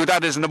we'll see who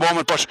that is in a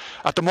moment. But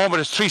at the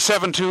moment it's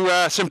 3-7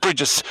 to St.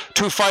 Bridget's,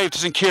 2-5 to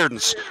St.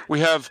 Kieran's. We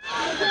have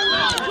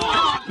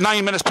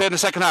 9 minutes played in the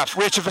second half.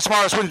 Rachel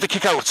Fitzmaurice wins the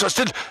kick out. So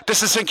still,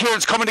 this is St.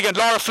 Kieran's coming again.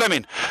 Laura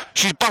Fleming,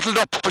 she's bottled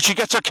up, but she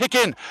gets her kick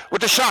in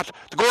with the shot.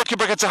 The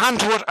goalkeeper gets a hand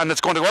to it, and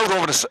it's going to go out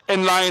over the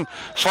in line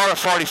for a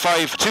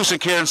 45 to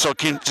St. Kieran's. So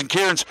St.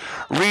 Kieran's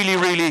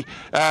really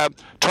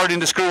turning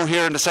the screw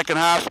here in the second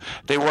half.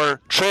 They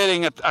were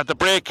trailing at the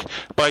break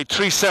by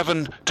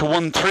 3-7 to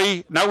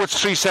 1-3. Now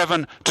it's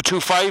 3-7 to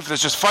 2-5.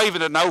 There's just 5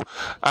 in it now,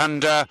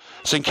 and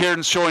St.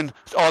 Kieran's showing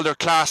all their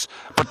class,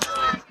 but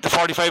the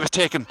 45 is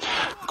taken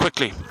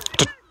quickly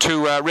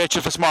to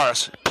Rachel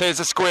Fitzmaurice. Plays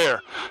a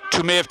square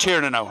to Maeve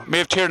Tiernan now.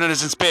 Maeve Tiernan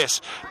is in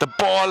space. The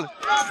ball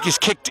is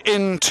kicked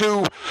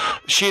into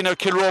Sheena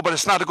Kilroe, but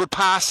it's not a good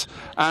pass,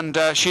 and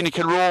Sheena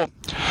Kilroe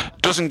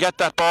doesn't get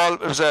that ball.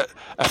 It was a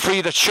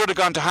free that should have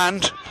gone to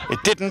hand. It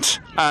didn't,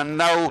 and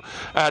now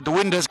the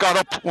wind has got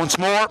up once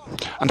more,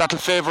 and that'll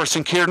favour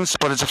St. Kieran's,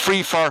 but it's a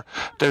free for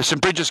the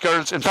St. Bridget's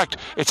girls. In fact,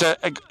 it's a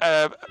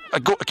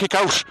kick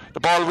out. The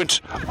ball went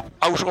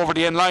out over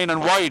the end line and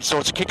wide, so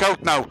it's a kick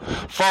out now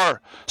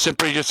for St.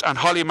 Bridget's, and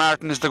Holly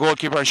Martin is the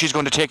goalkeeper, and she's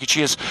going to take it.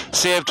 She has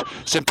saved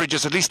St.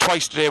 Bridget's at least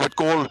twice today with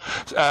goal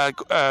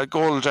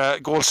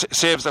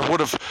saves that would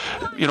have,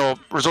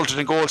 resulted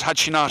in goals had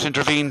she not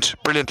intervened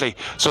brilliantly.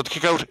 So the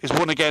kick out is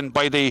won again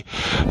by the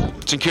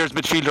St. Kieran's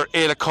midfielder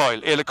Ayla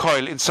Coyle. Ayla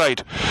Coyle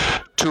inside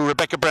to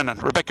Rebecca Brennan.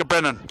 Rebecca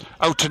Brennan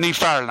out to Niamh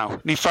Farrell now.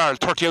 Niamh Farrell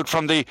 30 out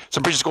from the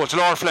St. Bridget's goal to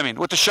Laura Fleming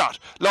with the shot.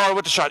 Laura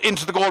with the shot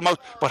into the goal mouth,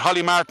 but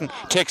Holly Martin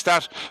takes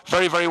that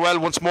very, very well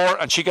once more,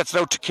 and she gets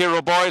it out to Ciara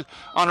O'Boyle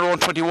on her own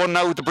 21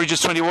 now, the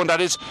Bridget's 21 that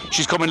is.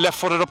 She's coming left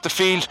footed up the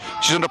field.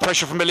 She's under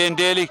pressure from Elaine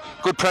Daly.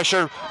 Good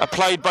pressure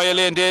applied by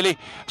Elaine Daly.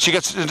 She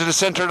gets into the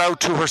centre now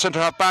to her centre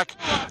half back,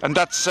 and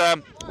that's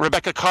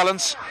Rebecca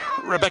Collins.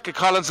 Rebecca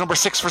Collins, number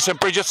 6 for St.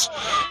 Bridget's,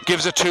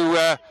 gives it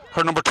to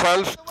her number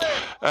 12,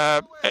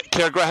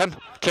 Claire Graham.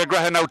 Claire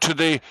Graham now to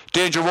the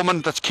danger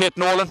woman, that's Kate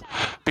Nolan,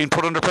 being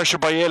put under pressure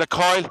by Ayla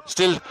Coyle.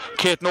 Still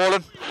Kate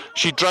Nolan.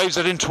 She drives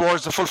it in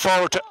towards the full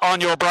forward to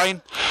Anya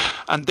O'Brien,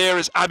 and there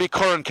is Abby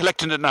Curran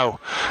collecting it now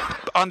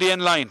on the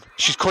end line.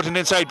 She's cutting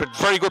inside, but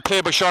very good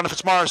play by Shauna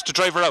Fitzmaurice to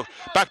drive her out.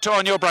 Back to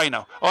Anya O'Brien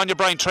now. Anya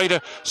O'Brien trying to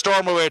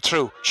storm her way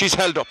through. She's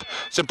held up.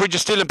 St.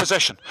 Bridget's still in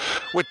possession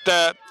with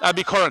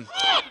Abby Curran.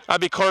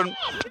 Abby Curran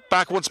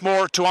back once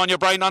more to Anya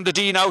O'Brien on the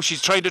D now.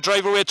 She's trying to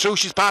drive her way through.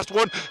 She's passed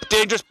one.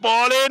 Dangerous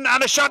ball in,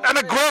 and a shot, and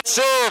a great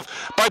save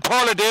by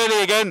Paula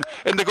Daly again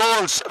in the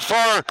goals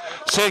for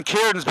St.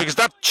 Kieran's, because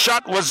that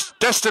shot was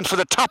destined for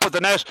the top of the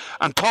net,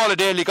 and Paula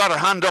Daly got her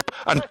hand up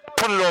and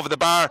put it over the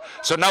bar.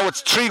 So now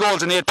it's 3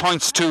 goals and 8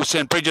 points to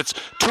St. Bridget's,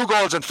 2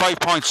 goals and 5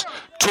 points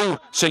to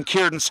St.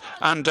 Kieran's,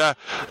 and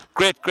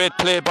great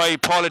play by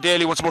Paula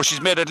Daly once more.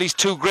 She's made at least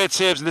 2 great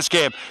saves in this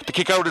game. The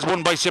kick out is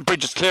won by St.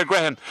 Bridget's. Claire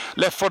Graham,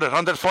 left footed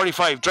on the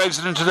 45, drives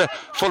it into the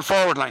full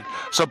forward line.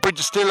 So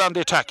Bridget's still on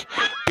the attack,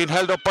 being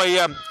held up by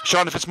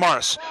Shauna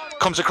Fitzmaurice.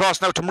 Comes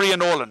across now to Maria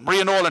Nolan.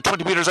 Maria Nolan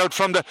 20 metres out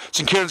from the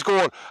St. Kieran's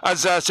goal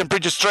as St.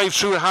 Bridget's drive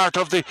through the heart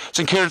of the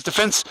St. Kieran's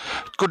defence.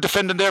 Good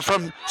defending there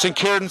from St.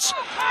 Kieran's,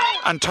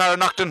 and Tara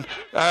Nocton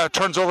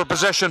turns over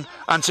possession,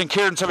 and St.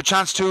 Kieran's have a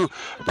chance to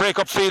break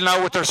up field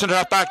now with their centre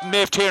half back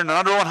Maeve Tiernan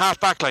on her own half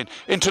back line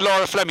into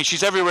Laura Fleming.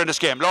 She's everywhere in this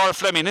game. Laura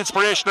Fleming,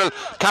 inspirational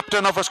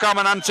captain of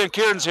Roscommon and St.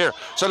 Kieran's here.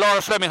 So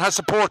Laura Fleming has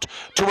support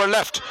to her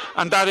left,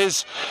 and that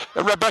is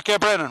Rebecca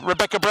Brennan.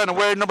 Rebecca Brennan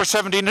wearing number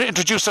 17,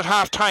 introduced at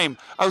half time.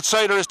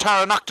 Outside her is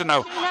Tara Nocton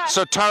now.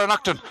 So Tara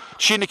Nocton,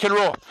 Sheena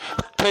Kilroe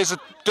plays a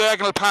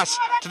diagonal pass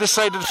to this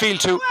side of the field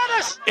to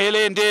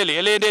Elaine Daly.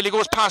 Elaine Daly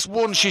goes past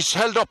one. She's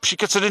held up. She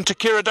gets it into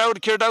Ciara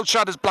Dowd. Ciara Dowd's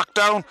shot is blocked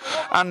down,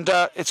 and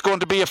it's going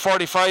to be a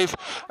 45.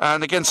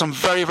 And again, some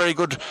very, very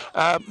good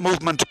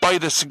movement by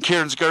the St.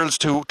 Kieran's girls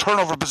to turn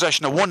over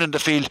possession of one in the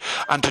field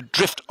and to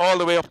drift all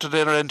the way up to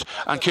the other end.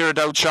 And Ciara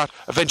Dowd's shot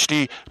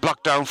eventually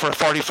blocked down for a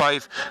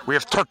 45. We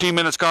have 13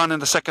 minutes gone in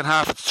the second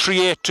half. It's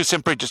 3-8 to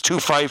St. Bridget's,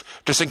 2-5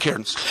 to St.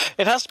 Kieran's.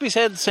 It has to be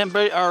said, St.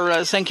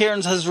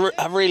 Kieran's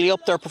have really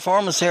upped their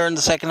performance here in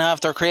the second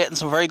half. They're creating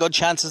some very good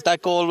chances.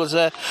 That goal was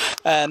a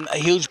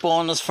huge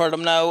bonus for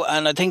them now,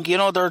 and I think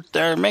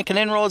they're making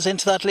inroads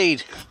into that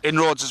lead.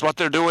 Inroads is what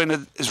they're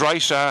doing, is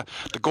right.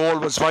 The goal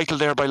was vital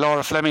there by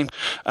Laura Fleming,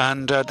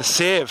 and the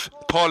save,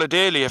 Paula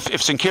Daly.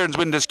 If St. Kieran's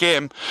win this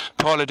game,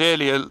 Paula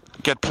Daly will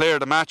get player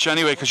of the match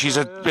anyway, because she's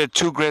had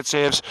 2 great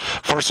saves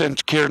for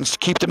St. Kieran's to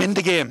keep them in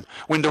the game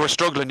when they were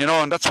struggling,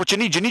 and that's what you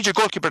need. You need your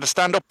goalkeeper to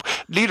stand up.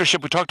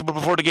 Leadership we talked about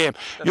before the game.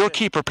 Your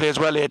keeper plays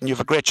well, Aidan, you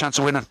have a great chance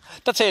of winning.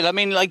 That's it. I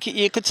mean,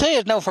 you could say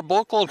it now for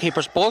both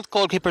goalkeepers. Both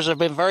goalkeepers have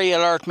been very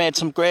alert, made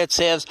some great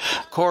saves.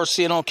 Of course,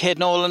 Kate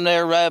Nolan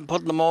there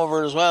putting them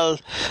over as well.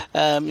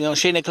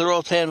 Sheena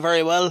Kilroe playing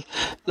very well.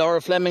 Laura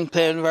Fleming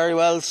playing very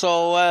well.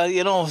 So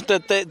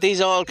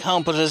these all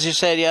count. But as you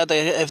said,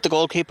 if the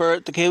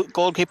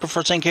goalkeeper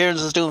for St.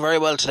 Kieran's is doing very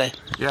well today.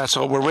 Yeah,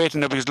 so we're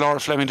waiting because Laura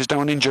Fleming is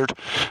down injured,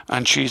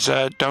 and she's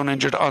down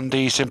injured on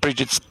the St.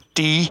 Bridget's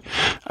D.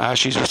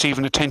 She's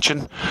receiving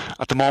attention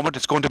at the moment.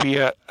 It's going to be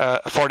a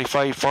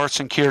 45 for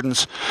St.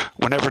 Kieran's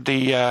whenever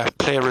the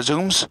play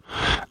resumes,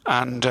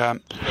 and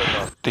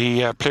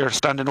the player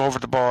standing over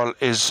the ball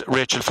is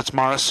Rachel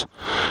Fitzmaurice,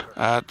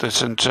 the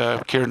St.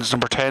 Kieran's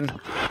number 10,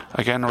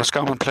 again a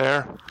Roscommon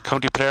player,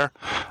 county player,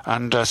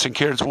 and St.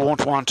 Kieran's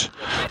won't want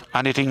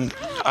anything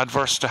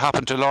adverse to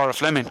happen to Laura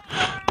Fleming,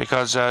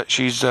 because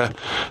she's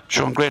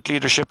shown great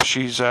leadership.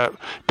 She's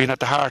been at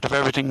the heart of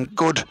everything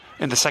good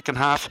in the second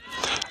half,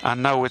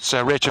 and now it's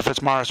Rachel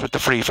Fitzmaurice with the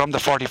free from the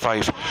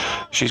 45.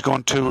 She's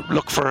going to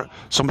look for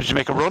somebody to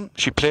make a run.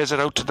 She plays it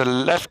out to the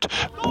left.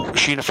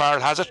 Sheena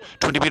Farrell has it,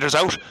 20 metres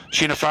out.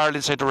 Sheena Farrell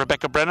inside to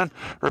Rebecca Brennan.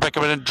 Rebecca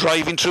Brennan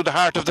driving through the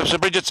heart of the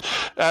St. Bridget's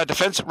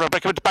defence.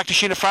 Rebecca back to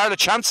Sheena Farrell. A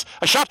chance,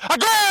 a shot, a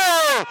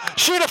goal!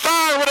 Sheena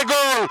Farrell with a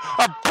goal.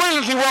 A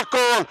brilliantly worked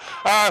goal.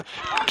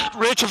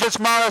 Rachel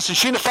Fitzmaurice and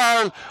Sheena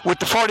Farrell with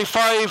the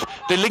 45.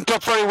 They linked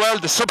up very well.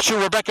 The substitute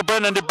Rebecca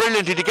Brennan did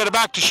brilliantly to get it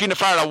back to Sheena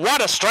Farrell.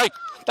 What a strike!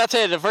 That's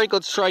it, a very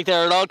good strike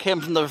there. It all came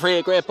from the free.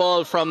 A great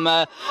ball from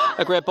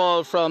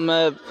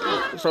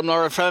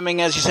Laura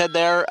Fleming, as you said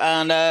there.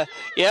 And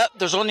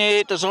there's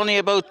only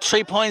about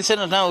 3 points in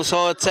it now,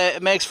 so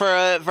it makes for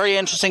a very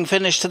interesting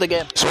finish to the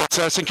game. So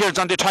it's St. Kieran's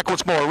on the attack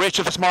once more.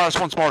 Rachel Fitzmaurice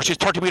once more. She's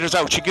 30 metres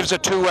out. She gives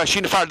it to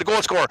Sheena Farrell, the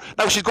goal scorer.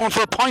 Now she's going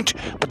for a point,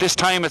 but this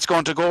time it's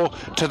going to go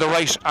to the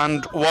right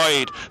and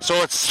wide. So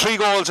it's 3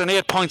 goals and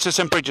 8 points to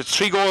St. Bridget's.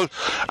 3 goals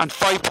and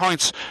 5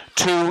 points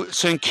to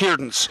St.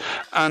 Kieran's.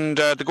 And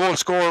the goal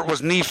scorer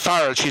was Niamh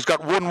Farrell. She's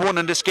got 1-1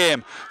 in this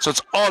game, so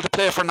it's all to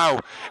play for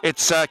now.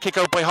 It's kick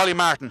out by Holly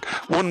Martin,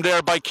 won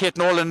there by Kate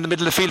Nolan in the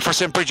middle of the field for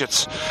St.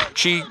 Bridget's.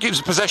 She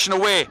gives possession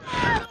away,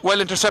 well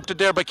intercepted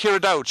there by Ciara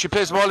Dowd. She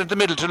plays the ball in the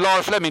middle to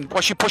Laura Fleming.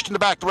 Was she pushed in the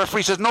back? The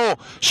referee says no.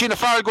 Sheena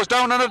Farrell goes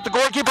down on it. The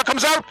goalkeeper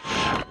comes out,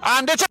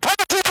 and it's a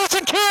penalty for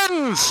St.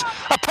 Kieran's.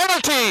 A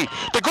penalty.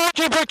 The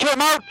goalkeeper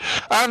came out,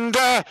 and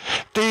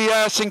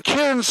the St.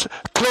 Kieran's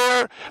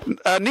player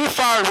Niamh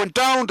Farrell went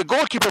down. The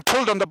goalkeeper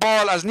pulled on the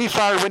ball as Niamh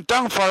Farrell went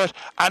down for it,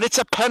 and it's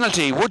a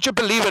penalty. Would you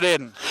believe it,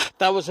 Aidan?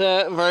 That was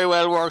very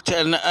well worked,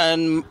 and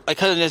I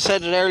kind of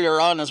said it earlier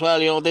on as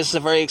well. You know, this is a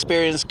very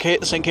experienced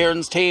St.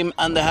 Kieran's team,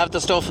 and they have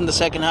the stuff in the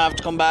second half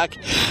to come back.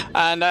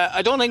 And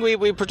I don't think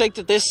we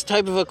predicted this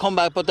type of a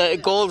comeback, but the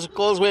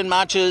goals win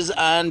matches,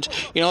 and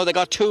you know they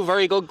got 2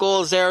 very good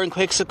goals there in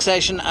quick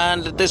succession,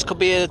 and this could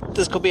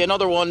be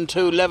another one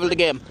to level the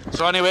game.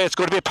 So anyway, it's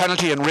going to be a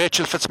penalty, and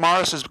Rachel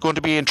Fitzmaurice is going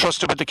to be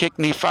entrusted with the kick.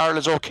 Niamh Farrell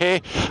is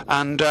okay,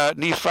 and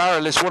Niamh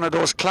Farrell is one of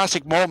those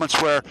classic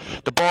moments where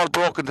the ball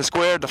broke in the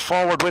square, the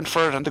forward went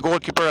for it and the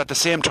goalkeeper at the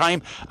same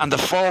time, and the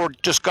forward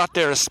just got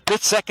there a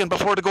split second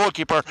before the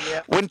goalkeeper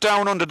went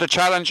down under the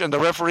challenge, and the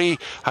referee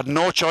had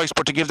no choice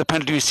but to give the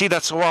penalty. You see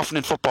that so often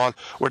in football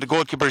where the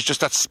goalkeeper is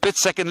just that split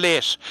second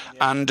late,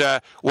 and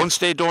once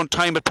they don't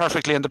time it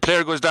perfectly and the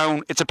player goes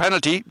down, it's a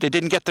penalty. They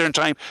didn't get there in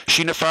time.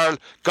 Sheena Farrell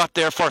got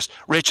there first.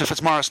 Rachel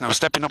Fitzmaurice now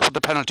stepping up with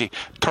the penalty,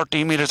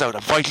 13 metres out, a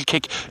vital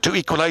kick to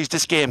equalise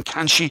this game.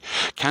 Can she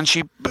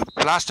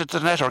blast it to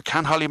the net, or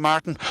can Holly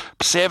Martin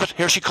save it?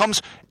 Here she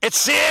comes. It's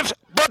saved,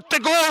 but the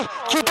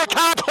goalkeeper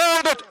can't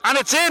hold it, and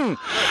it's in.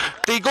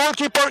 The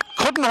goalkeeper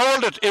couldn't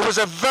hold it. It was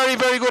a very,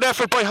 very good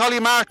effort by Holly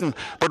Martin,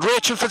 but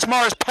Rachel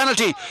Fitzmaurice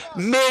penalty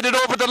made it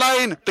over the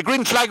line. The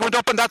green flag went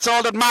up, and that's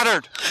all that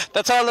mattered.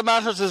 That's all that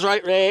matters, is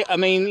right, Ray. I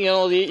mean, you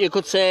know, you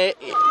could say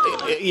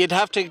you'd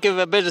have to give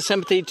a bit of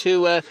sympathy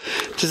to the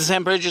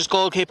St. Bridget's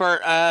goalkeeper.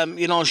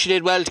 You know, she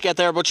did well to get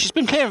there, but she's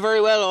been playing very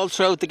well all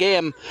throughout the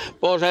game.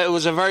 But it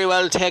was a very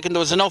well taken.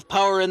 There was enough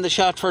power in the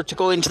shot for it to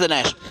go into the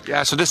net.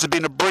 Yeah, so this has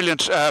been a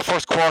brilliant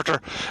first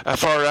quarter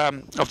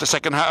of the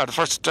second half, the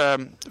first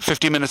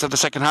 15 minutes of the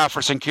second half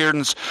for St.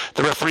 Kieran's.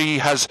 The referee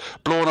has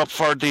blown up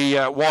for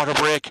the water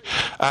break,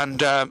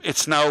 and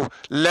it's now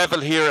level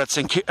here at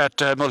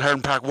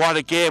Mulherron Park. What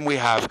a game we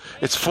have.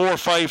 It's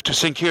 4-5 to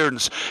St.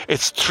 Kieran's.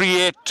 It's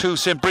 3-8 to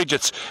St.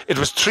 Bridget's. It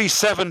was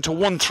 3-7 to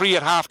 1-3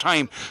 at half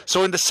time.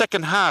 So in the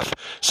second half,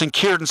 St.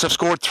 Kieran's have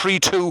scored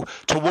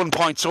 3-2 to 1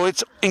 point. So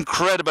it's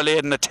incredible,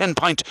 Aidan, a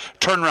 10-point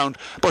turnaround.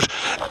 But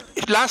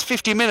last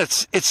 50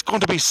 minutes, it's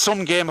going to be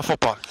some game of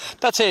football.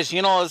 That's it.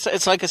 You know,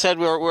 it's like I said,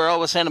 we're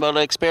always saying about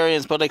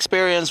experience, but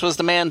experience was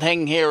the main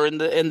thing here in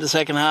the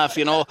second half.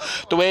 You know,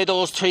 the way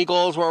those 3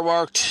 goals were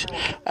worked,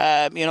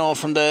 you know,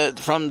 from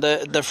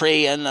the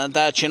free and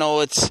that, you know,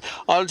 it's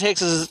all it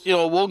takes is, you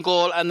know, 1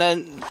 goal, and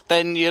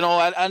then you know,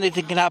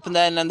 anything can happen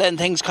then, and then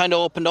things kind of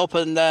opened up,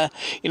 and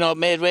you know,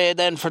 made way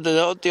then for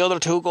the other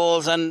 2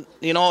 goals, and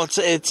you know,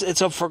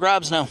 it's up for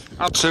grabs now.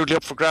 Absolutely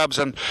up for grabs,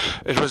 and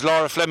it was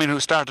Laura Fleming who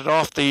started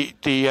off the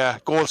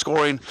goal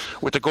scoring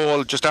with the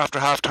goal just after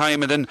half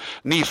time, and then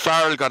Niamh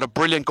Farrell got a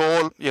brilliant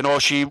goal. You know,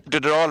 she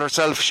did it all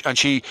herself, and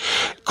she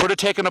could have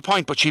taken a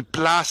point, but she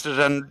blasted,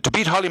 and to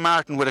beat Holly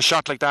Martin with a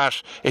shot like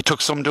that, it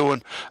took some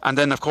doing. And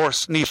then of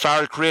course Niamh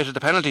Farrell created the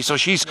penalty, so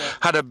she's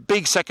had a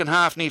big second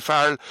half. Niamh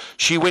Farrell,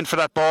 she went for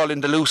that ball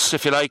in the loose,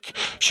 if you like.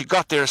 She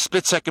got there a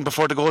split second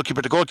before the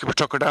goalkeeper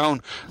took her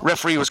down.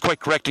 Referee was quite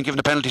correct in giving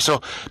the penalty,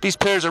 so these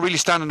players are really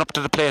standing up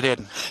to the plate,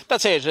 Aidan.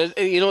 That's it.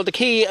 You know, the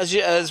key,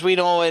 as we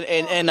know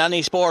in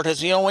any sport,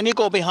 is, you know, when you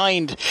go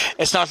behind,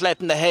 it's not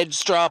letting the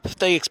heads drop.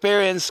 The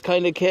experience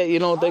kind of, you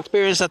know, the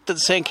experience that the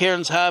St.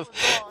 Kieran's have,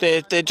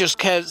 they just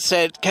kept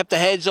the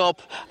heads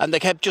up, and they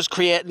kept just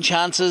creating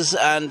chances,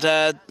 and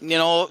you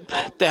know,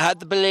 they had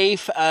the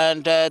belief,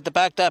 and they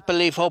backed that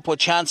belief up with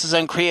chances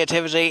and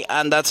creativity,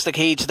 and that's the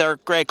key to their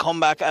great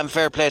comeback, and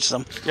fair play to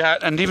them. Yeah,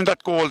 and even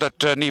that goal that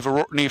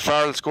Niamh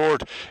Farrell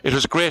scored, it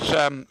was a great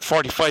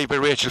 45 by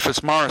Rachel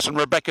Fitzmaurice, and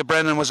Rebecca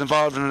Brennan was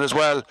involved in it as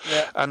well.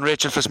 Yeah. And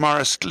Rachel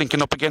Fitzmaurice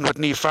linking up again with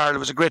Niamh Farrell. It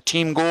was a great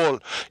team goal.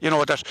 You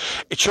know, that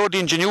it showed the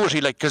ingenuity,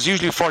 like, because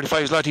usually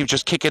 45s, a lot of teams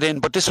just kick it in,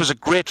 but this was a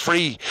great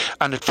free,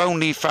 and it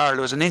found Niamh Farrell.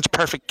 It was an inch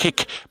perfect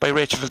kick by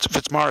Rachel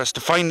Fitzmaurice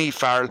to find Niamh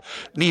Farrell.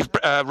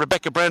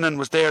 Rebecca Brennan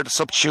was there to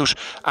substitute,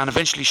 and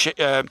eventually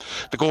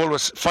the goal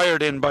was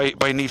fired in by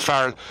Niamh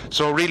Farrell.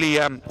 So really,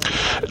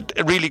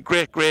 really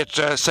great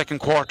second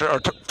quarter or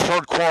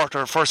third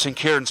quarter for St.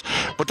 Kieran's.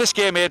 But this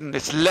game, Aidan,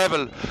 it's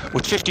level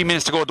with 50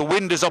 minutes to go. The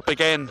wind is up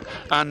again,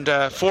 and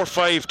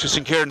 4-5 to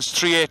St. Kieran's,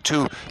 3-8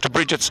 to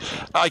Bridget's.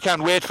 I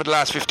can't wait for the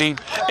last 15.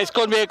 It's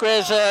going to be a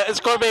great.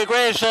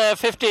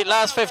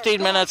 Last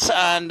 15 minutes,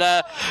 and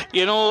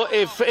you know,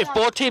 if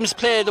both teams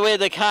play the way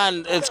they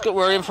can,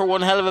 we're in for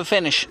one hell of a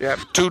finish. Yeah,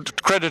 to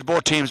credit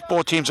both teams.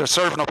 Both teams are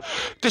serving up.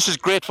 This is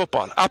great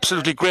football.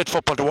 Absolutely great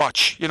football to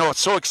watch. You know, it's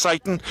so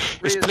exciting.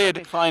 It's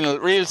played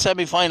real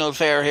semi-final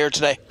affair here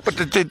today. But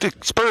the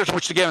spirit in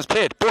which the game is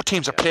played, both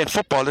teams are playing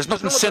football. There's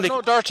nothing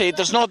cynical.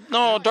 There's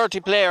no dirty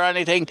play or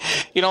anything.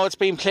 You know, it's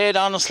been played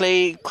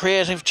honestly,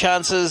 creative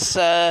chances.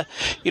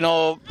 You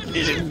know,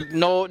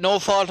 no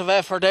fault of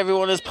effort.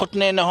 Everyone is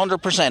putting in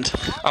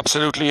 100%.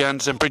 Absolutely,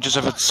 and St. Bridget's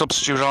have a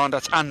substitute on.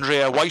 That's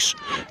Andrea White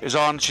is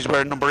on. She's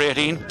wearing number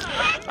 18,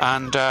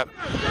 and I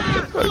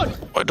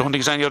don't think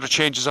there's any other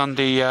changes on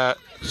the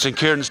St.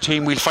 Kieran's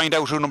team. We'll find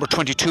out who number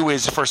 22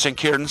 is for St.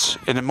 Kieran's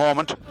in a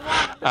moment.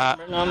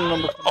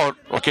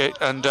 Okay,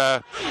 and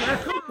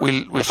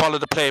we'll follow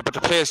the play, but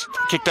the play is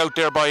kicked out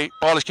there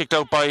ball is kicked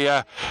out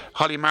by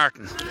Holly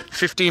Martin.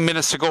 15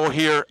 minutes to go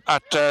here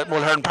at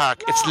Mulhern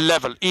Park. It's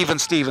level, even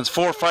Stevens,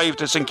 4-5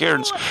 to St.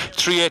 Kieran's,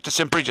 3-8 to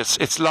St. Bridget's.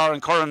 It's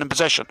Lauren Curran in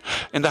possession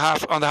on the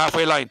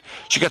halfway line.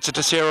 She gets it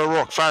to Sarah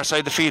O'Rourke, far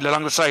side the field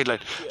along the sideline.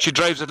 She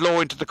drives it low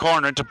into the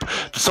corner into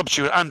the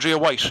substitute Andrea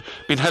White,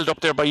 being held up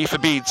there by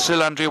Aoife Bede.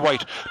 Still Andrea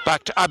White,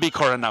 back to Abby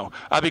Curran now.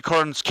 Abby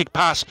Curran's kick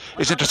pass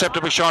is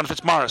intercepted by Sean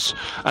Fitzmaurice,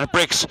 and it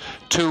breaks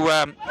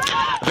to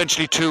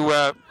eventually to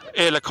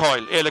Ayla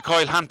Coyle. Ayla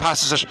Coyle hand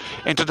passes it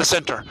into the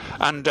centre,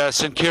 and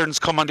St. Kieran's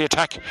come on the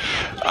attack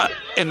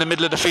in the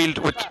middle of the field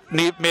with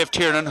Maeve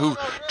Tiernan, who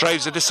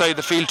drives it this side of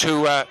the field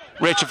to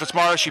Rachel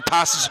Fitzmaurice. She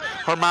passes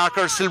her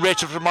marker, still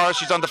Rachel Fitzmaurice.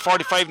 She's on the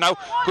 45 now.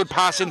 Good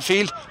pass in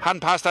field,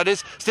 hand pass that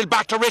is. Still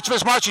back to Rachel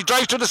Fitzmaurice. She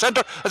drives to the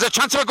centre. There's a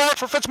chance of a goal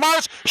for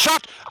Fitzmaurice.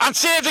 Shot and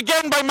saved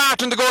again by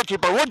Martin, the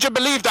goalkeeper. Would you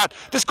believe that?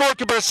 This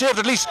goalkeeper has saved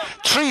at least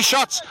 3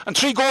 shots and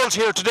 3 goals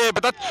here today,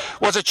 but that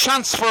was a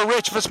chance for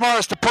Rachel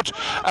Fitzmaurice to put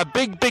a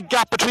big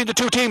gap between the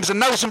two teams. And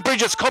now St.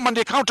 Bridget's come on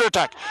the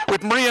counter-attack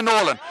with Maria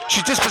Nolan.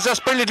 She's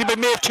dispossessed brilliantly by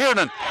Maeve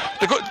Tiernan,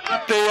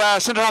 the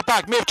centre half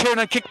back. Maeve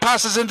Tiernan kick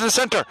passes into the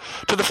centre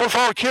to the full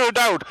forward Ciara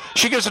Dowd.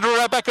 She gives it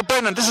to Rebecca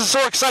Brennan. This is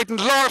so exciting.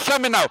 Laura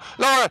Fleming now.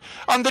 Laura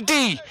on the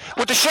D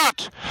with the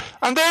shot,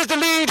 and there's the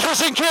lead for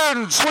St.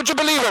 Kieran's. Would you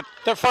believe it?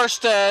 Their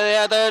first,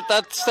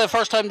 that's the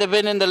first time they've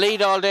been in the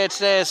lead all day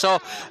today. So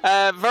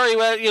very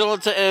well, you know,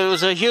 it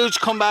was a huge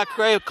comeback,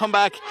 great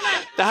comeback.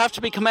 They have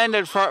to be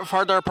commended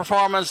for their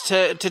performance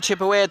to chip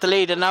away at the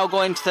lead, and now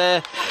going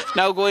to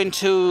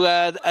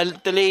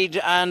the lead.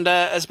 And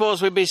I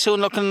suppose we'll be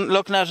soon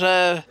looking at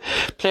a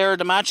player of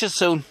the matches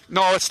soon.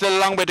 No, it's still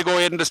a long way to go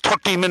in. There's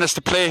 13 minutes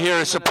to play here.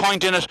 It's a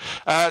point in it.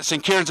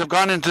 St. Kieran's have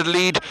gone into the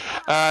lead,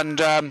 and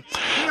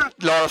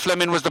Laura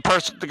Fleming was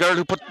the girl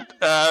who put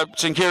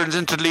St. Kieran's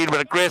into the lead with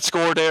a great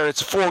score there.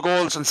 It's 4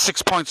 goals and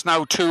 6 points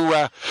now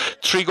to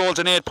 3 goals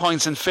and 8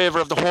 points in favour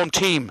of the home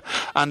team.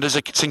 And there's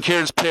a St.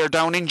 Kieran's player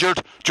down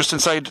injured just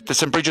inside the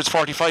St. Bridget's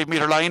 45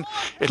 metre line.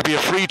 It'll be a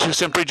free to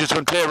St. Bridget's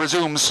when play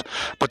resumes,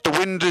 but the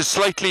wind is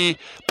slightly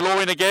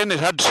blowing again. It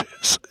had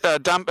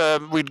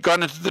we'd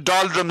gone into the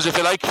doldrums, if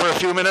you like, for a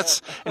few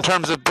minutes in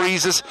terms of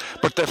breezes,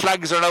 but the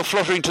flags are now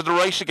fluttering to the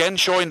right again,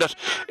 showing that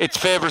it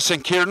favours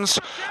St. Kieran's.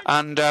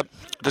 And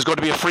there's going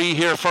to be a free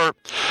here for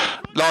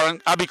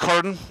Abby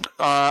Curran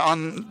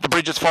on the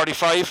Bridget's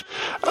 45,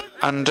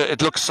 and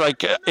it looks like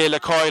Ayla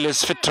Coyle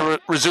is fit to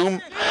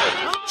resume.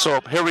 So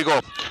here we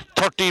go,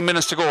 13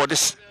 minutes to go.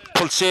 This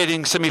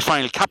pulsating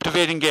semi-final,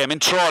 captivating game,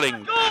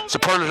 enthralling,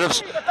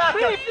 superlatives.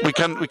 We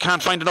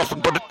can't find enough.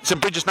 But St.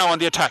 Bridget's now on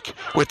the attack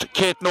with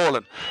Kate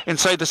Nolan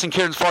inside the St.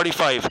 Kieran's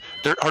 45.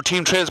 Her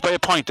team trails by a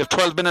point. They've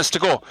 12 minutes to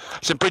go.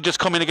 St. Bridget's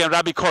coming again.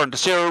 Rabbi Curran to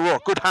Sarah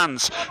O'Rourke. Good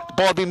hands. The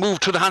ball being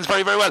moved through the hands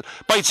very, very well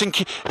by St.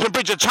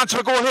 Bridget's. Chance of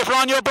a goal here for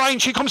Anya O'Brien.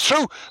 She comes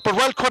through, but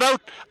well cut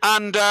out.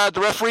 And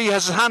the referee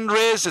has his hand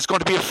raised. It's going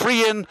to be a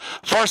free in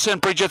for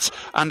St. Bridget's,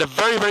 and a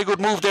very, very good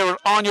move there with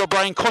Anya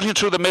O'Brien cutting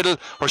through the middle.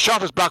 Her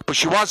shot was blocked, but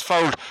she was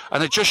fouled,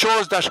 and it just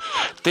shows that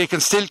they can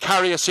still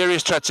carry a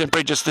serious threat, St.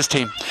 Bridget's, this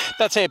team.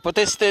 That's it. But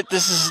this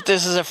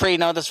is a free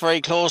now that's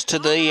very close to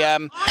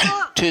the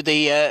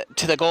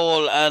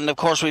goal, and of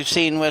course we've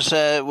seen with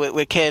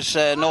Kate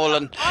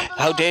Nolan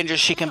how dangerous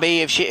she can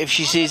be if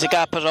she sees a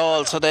gap at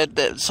all. So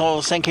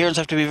St. Kieran's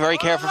have to be very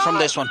careful from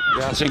this one.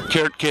 Yeah, I think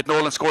Kate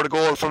Nolan scored a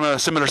goal from a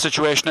similar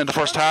situation in the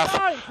first half,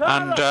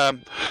 and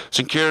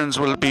St. Kieran's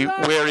will be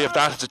wary of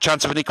that. It's a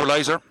chance of an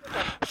equaliser.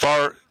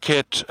 for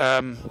Kate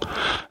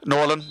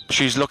Nolan.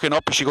 She's looking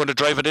up. Is she going to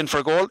drive it in for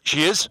a goal?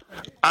 She is.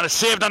 And it's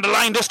saved on the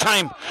line this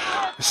time.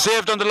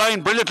 Saved on the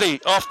line brilliantly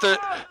off the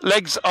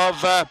legs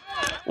of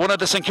one of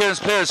the St. Kieran's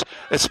players.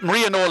 It's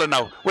Maria Nolan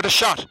now with a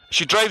shot.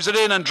 She drives it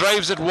in and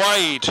drives it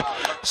wide.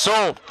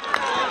 So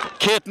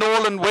Kate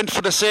Nolan went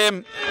for the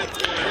same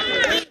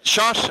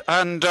shot,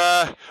 and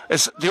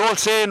it's the old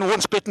saying,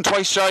 once bitten,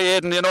 twice shy,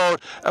 Aidan, you know,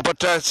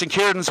 but St.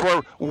 Kieran's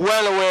were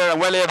well aware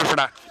and well able for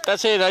that.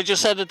 That's it. I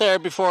just said it there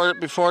before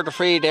the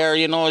free there.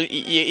 You know,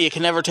 you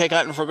can never take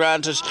anything for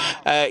granted.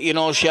 You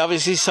know, she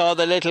obviously saw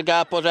the little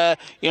gap, but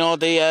you know,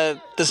 the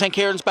St.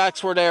 Kieran's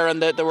backs were there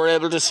and they were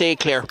able to see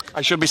clear.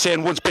 I should be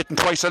saying once bitten,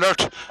 twice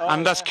alert,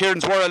 and that's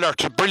Kieran's were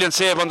alert. Brilliant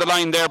save on the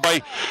line there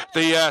by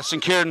the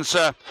St. Kieran's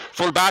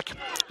full back,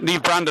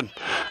 Niamh Brandon,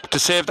 to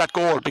save that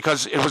goal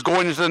because it was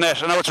going into the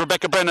net. And now it's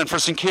Rebecca Brennan for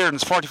St.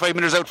 Kieran's, 45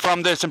 metres out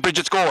from the St.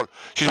 Bridget's goal.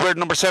 She's wearing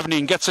number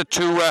 17, gets it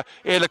to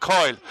Ayla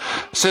Coyle.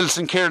 Still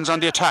St. Kieran's on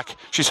the attack.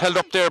 She's held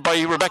up there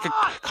by Rebecca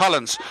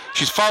Collins.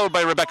 She's fouled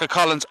by Rebecca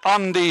Collins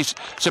on the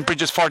St.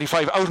 Bridget's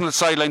 45, out on the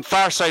sideline,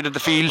 far side of the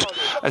field.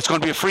 It's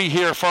going to be a free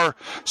here for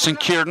St.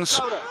 Kieran's,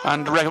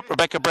 and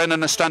Rebecca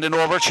Brennan is standing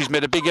over. She's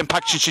made a big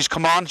impact since she's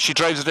come on. She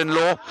drives it in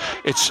low.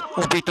 It's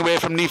beaten away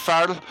from Niamh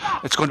Farrell.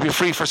 It's going to be a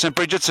free for St.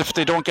 Bridget's if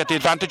they don't get the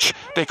advantage.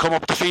 They come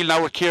up the field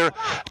now with Claire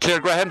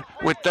Graham,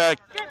 with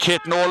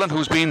Kate Nolan,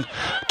 who's been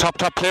top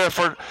player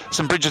for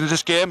St. Bridget's in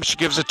this game. She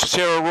gives it to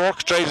Sarah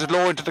O'Rourke, drives it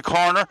low into the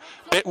corner,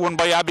 won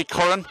by Abby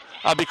Curran.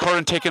 Abby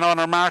Curran taking on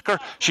her marker.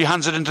 She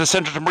hands it into the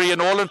centre to Maria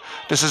Nolan.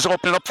 This is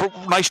opening up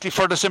nicely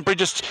for the St.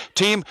 Bridget's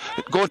team.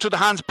 Going through the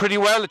hands pretty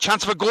well. A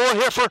chance of a goal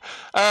here for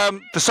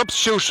the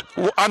substitute,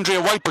 Andrea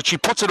White, but she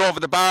puts it over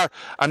the bar,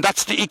 and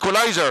that's the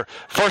equaliser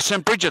for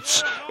St.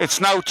 Bridget's.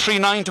 It's now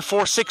 3-9 to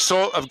 4-6,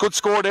 so a good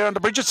score there on the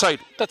Bridget side.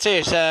 That's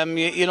it.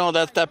 You know,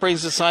 that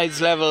brings the sides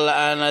level,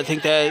 and I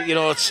think that, you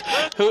know, it's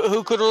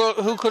who could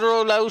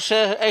roll out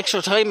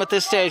extra time at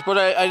this stage. But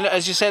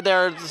as you said,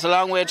 there's a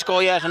long way to go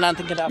yet, and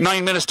anything can happen.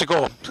 9 minutes to go.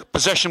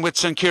 Possession with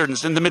St.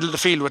 Kieran's in the middle of the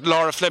field with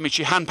Laura Fleming.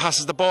 She hand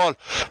passes the ball,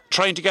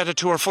 trying to get it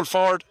to her full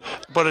forward,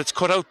 but it's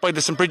cut out by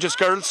the St. Bridget's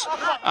girls.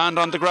 And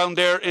on the ground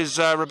there is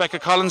Rebecca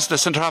Collins, the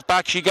centre half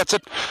back. She gets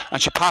it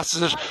and she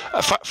passes it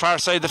far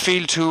side of the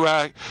field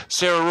to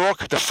Sarah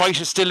O'Rourke. The fight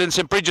is still in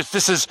St. Bridget's.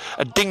 This is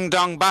a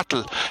ding-dong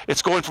battle.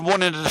 It's going from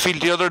one end of the field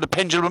to the other. The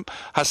pendulum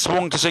has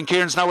swung to St.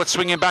 Kieran's. Now it's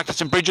swinging back to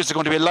St. Bridget's. It's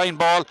going to be a line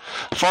ball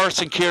for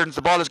St. Kieran's.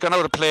 The ball has gone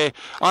out of play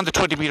on the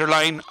 20-metre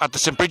line at the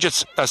St.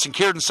 Bridget's, St.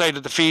 Kieran's side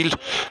of the field.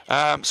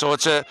 So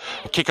it's a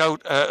kick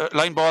out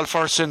line ball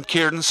for St.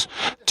 Kieran's,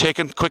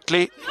 taken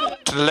quickly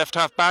to the left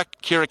half back,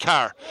 Ciara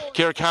Carr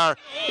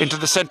into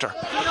the centre.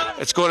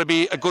 It's going to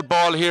be a good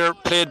ball here,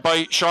 played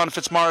by Sean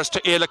Fitzmaurice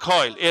to Ayla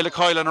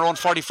Coyle on her own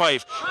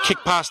 45, kick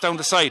pass down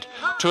the side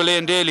to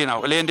Elaine Daly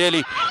now. Elaine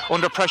Daly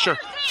under pressure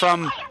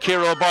from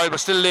Ciara O'Boyle, but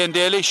still Elaine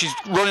Daly. She's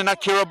running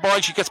at Ciara O'Boyle.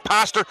 She gets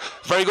past her.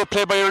 Very good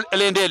play by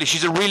Elaine Daly.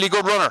 She's a really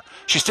good runner.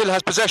 She still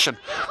has possession.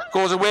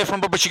 Goes away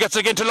from her, but she gets it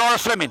again to Laura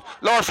Fleming.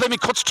 Laura Fleming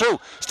cuts through.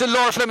 Still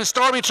Laura Fleming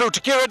storming through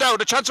to Ciara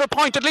Dowd. A chance for a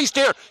point at least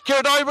here.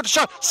 Ciara Dowd with a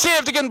shot.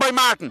 Saved again by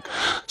Martin.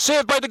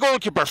 Saved by the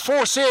goalkeeper.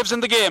 4 saves in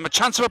the game. A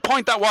chance of a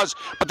point that was,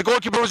 but the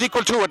goalkeeper was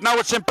equal to it. Now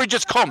it's St.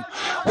 Bridget's come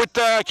with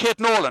Kate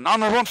Nolan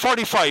on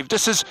 145.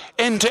 This is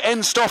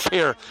end-to-end stuff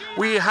here.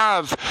 We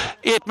have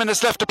 8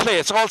 minutes left to play.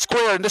 It's all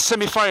square in this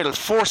semi-final.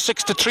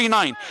 4-6 to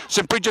 3-9.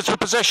 St. Bridget's with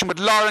possession with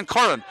Lauren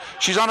Curran.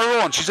 She's on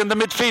her own. She's in the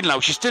midfield now.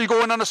 She's still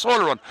going on a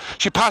solo run.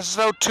 She passes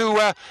out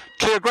to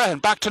Claire Graham.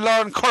 Back to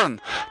Lauren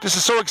Curran. This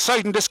is so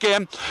exciting, this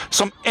game.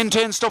 Some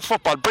end-to-end stuff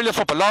football. Brilliant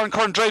football. Lauren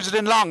Curran drives it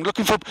in long,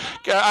 looking for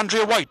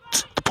Andrea White.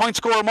 The point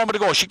scorer a moment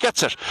ago. She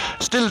gets it.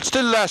 Still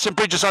St.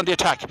 Bridget's on the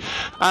attack.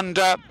 And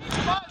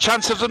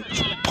chance of the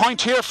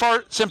point here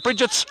for St.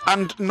 Bridget's,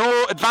 and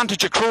no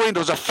advantage accruing.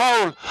 There was a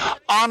foul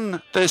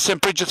on the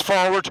St. Bridget's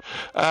forward,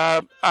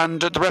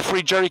 and the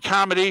referee Jerry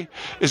Carmody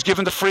is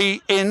given the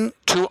free in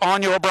to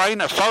Anya O'Brien.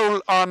 A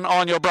foul on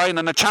Anya O'Brien,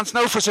 and a chance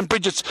now for St.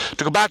 Bridget's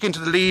to go back into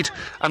the lead,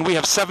 and we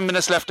have 7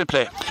 minutes left in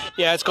play.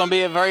 Yeah, it's going to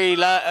be a very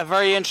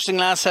interesting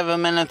last 7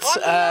 minutes.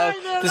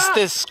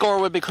 This score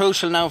will be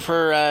crucial now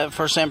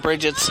for St.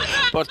 Bridget's,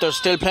 but there's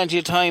still plenty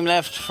of time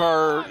left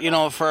for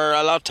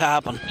a lot to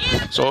happen.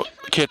 So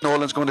Kate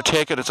Nolan's going to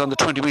take it. It's on the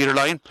 20-metre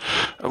line.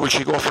 Will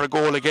she go for a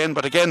goal again?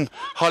 But again,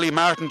 Holly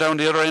Martin down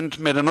the other end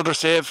made another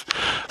save,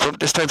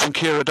 this time from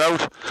Ciara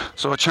Dowd.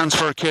 So a chance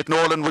for Kate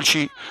Nolan. Will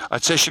she?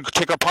 I'd say she'll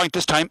take her point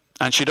this time,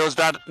 and she does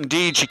that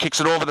indeed. She kicks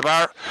it over the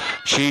bar.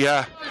 She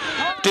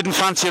didn't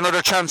fancy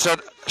another chance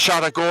at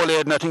shot at goal,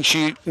 Aidan. I think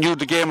she knew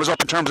the game was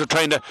up in terms of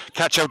trying to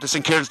catch out the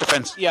St. Kieran's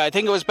defence. Yeah, I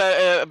think it was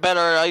a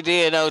better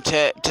idea now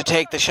to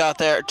take the shot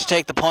there, to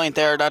take the point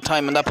there that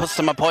time, and that puts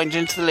them a point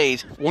into the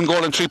lead. 1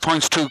 goal and 3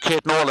 points to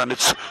Kate Nolan.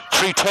 It's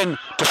 3-10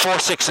 to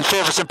 4-6 in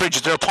favour of St.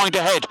 Bridget's. They're a point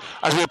ahead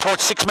as we approach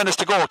 6 minutes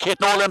to go. Kate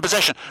Nolan in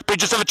possession.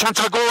 Bridget's have a chance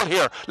of a goal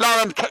here.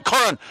 Lauren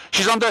Curran,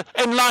 she's on the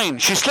end line.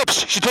 She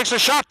slips. She takes her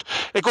shot.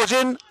 It goes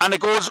in and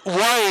it goes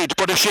wide.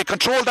 But if she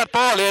controlled that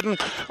ball, Aidan,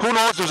 who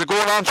knows? There's a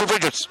goal on for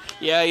Bridget's.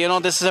 Yeah,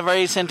 this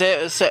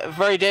this is a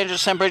very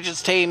dangerous St.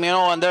 Bridget's team, you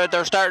know, and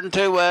they're starting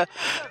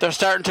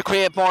to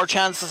create more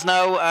chances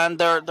now, and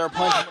they're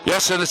pointing.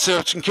 Yes, and it's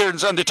St.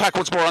 Kieran's on the attack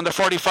once more on the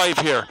 45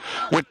 here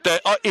with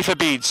Aoife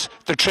Beads.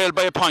 They're trailed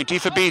by a point.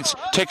 Aoife Beads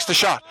takes the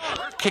shot,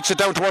 kicks it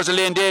down towards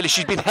Elaine Daly.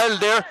 She's been held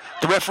there.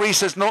 The referee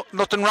says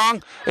nothing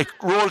wrong. It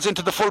rolls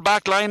into the full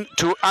back line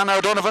to Anna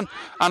O'Donovan.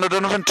 Anna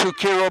O'Donovan to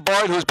Ciara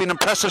O'Boyle, who's been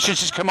impressive since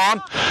she's come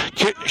on.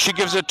 She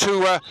gives it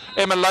to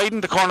Emma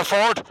Lydon, the corner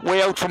forward,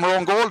 way out from her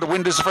own goal. The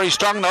wind is very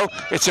strong now.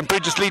 It's St.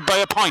 Bridget's lead by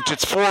a point.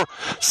 It's 4-6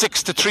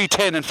 to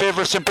 3-10 in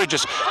favour of St.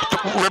 Bridget's.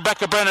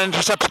 Rebecca Brennan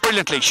intercepts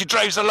brilliantly. She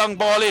drives the long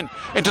ball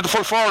into the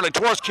full forward line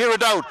towards Ciara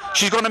Dowd.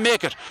 She's going to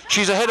make it.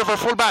 She's ahead of her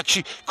full back.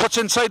 She cuts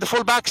inside the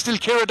full back. Still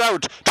Ciara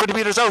Dowd, 20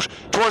 metres out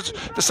towards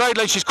the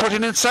sideline. She's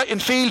cutting inside in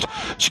field.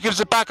 She gives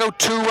it back out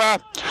to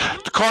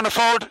the corner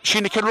forward,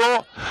 Sheena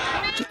Kilroe.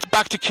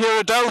 Back to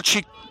Ciara Dowd.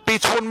 She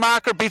beats one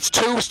marker, beats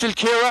two. Still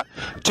Ciara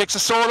takes a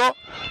solo.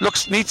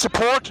 Needs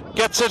support,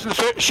 gets it in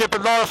the shape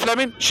of Laura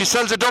Fleming. She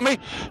sells a dummy.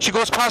 She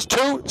goes past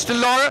two. Still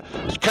Laura.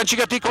 Can she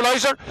get the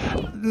equaliser?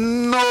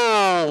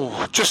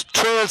 No. Just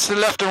trails to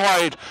the left and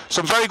wide.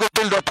 Some very good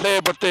build-up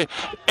play, but the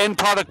end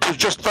product was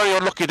just very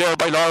unlucky there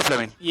by Laura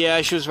Fleming.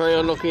 Yeah, she was very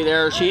unlucky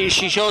there. She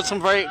showed some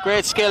very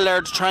great skill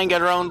there to try and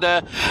get around,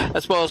 I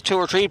suppose, 2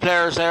 or 3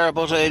 players there,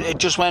 but it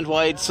just went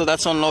wide, so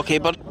that's unlucky.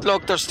 But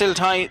look, there's still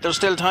time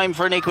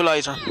for an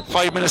equaliser.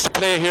 5 minutes to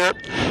play here.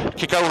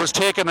 Kick out was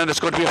taken, and it's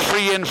going to be a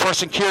free in for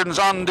St. Kieran's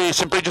on the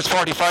St. Bridget's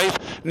 45.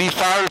 Niamh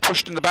Farrell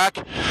pushed in the back.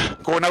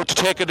 Going out to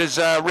take it is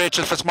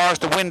Rachel Fitzmaurice.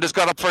 The wind has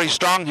got up very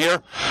strong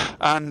here,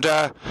 and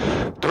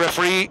the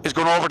referee is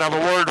going over to have a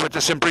word with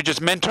the St.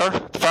 Bridget's mentor,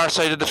 the far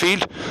side of the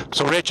field.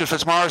 So Rachel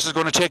Fitzmaurice is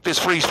going to take this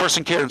free for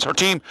St. Kieran's. Her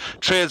team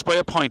trails by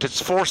a point.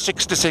 It's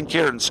 4-6 to St.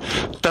 Kieran's.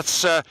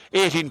 That's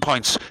 18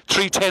 points.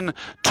 3-10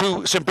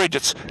 to St.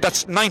 Bridget's.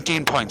 That's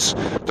 19 points.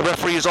 The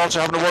referee is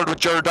also having a word with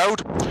Ger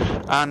Dowd,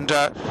 and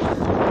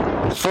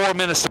 4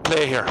 minutes to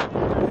play here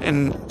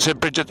in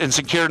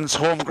St. Kieran's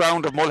home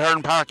ground of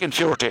Mulherron Park in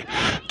Fiorty.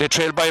 They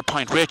trail by a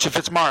point. Rachel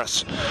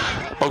Fitzmaurice,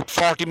 about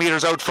 40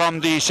 metres out from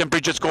the St.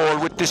 Bridget's goal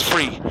with this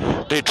free.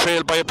 They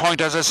trail by a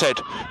point, as I said.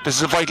 This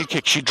is a vital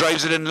kick. She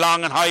drives it in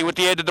long and high with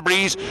the head of the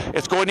breeze.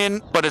 It's going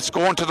in, but it's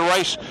going to the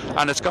right,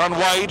 and it's gone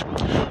wide.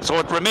 So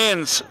it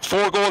remains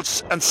 4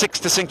 goals and 6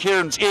 to St.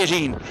 Kieran's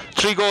 18.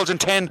 3 goals and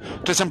 10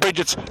 to St.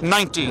 Bridget's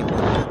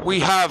 19.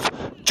 We have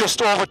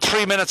just over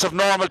 3 minutes of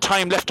normal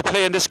time left to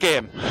play in this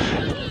game.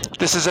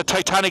 This is a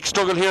titanic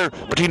struggle here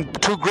between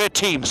 2 great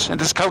teams in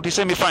this county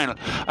semi-final,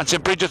 and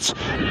St. Bridget's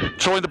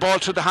throwing the ball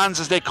through the hands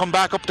as they come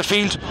back up the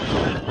field,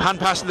 hand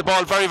passing the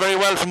ball very, very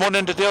well from one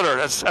end to the other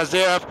as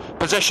they have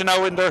possession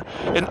now in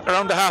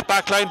around the half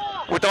back line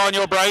with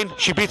Anya O'Brien.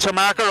 She beats her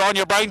marker,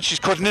 Anya O'Brien. She's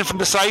cutting in from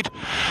the side.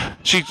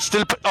 She's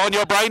still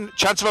Anya O'Brien.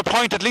 Chance of a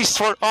point at least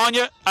for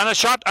Anya, and a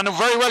shot, and a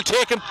very well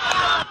taken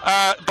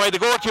by the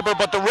goalkeeper,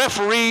 but the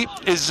referee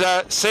is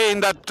saying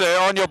that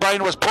Anya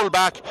O'Brien was pulled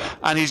back,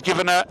 and he's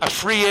given a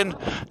free in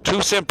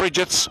to St.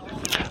 Bridget's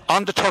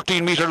on the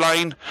 13-metre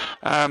line.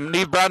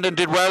 Niamh Brandon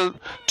did well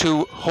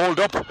to hold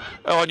up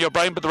Anya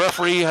O'Brien, but the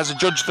referee has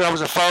adjudged that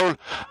was a foul,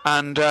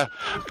 and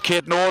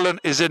Kate Nolan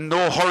is in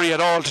no hurry at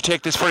all to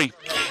take this free.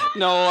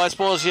 No, I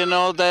suppose, you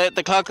know,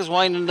 the clock is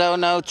winding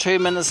down now. 3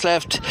 minutes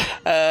left.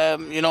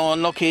 You know,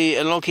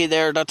 unlucky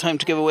there that time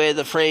to give away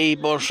the free,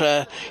 but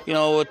you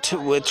know,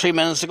 with 3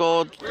 minutes to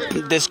go,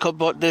 this could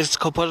put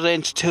it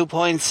into 2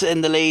 points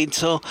in the lead.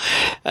 So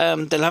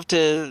they'll have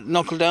to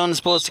knuckle down, I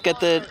suppose, to get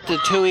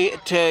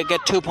the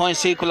 2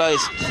 points to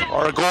equalise,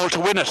 or a goal to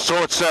win it.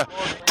 So it's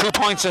 2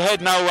 points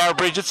ahead now. Our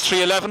Bridget's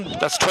 3-11.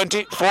 That's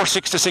 20.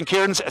 4-6 to St.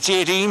 Kieran's. It's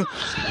 18.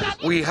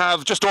 We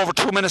have just over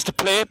 2 minutes to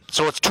play,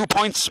 so it's 2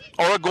 points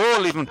or a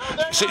goal even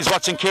is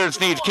what St. Kieran's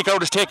need. Kick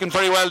out is taken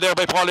very well there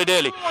by Paula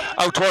Daly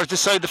out towards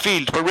this side of the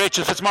field where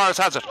Rachel Fitzmaurice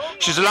has it.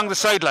 She's along the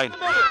sideline.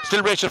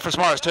 Still Rachel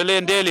Fitzmaurice to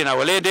Elaine Daly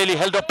now. Elaine Daly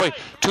held up by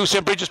 2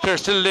 St. Bridget's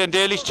players. Still Elaine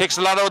Daly. She takes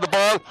a lot out of the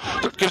ball,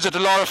 gives it to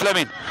Laura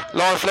Fleming.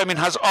 Laura Fleming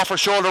has off her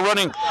shoulder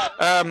running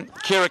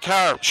Ciara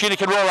Carr. Sheena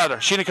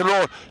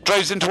Kilroe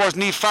drives in towards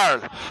Niamh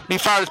Farrell. Niamh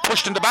Farrell is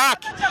pushed in the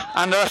back,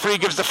 and the referee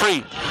gives the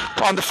free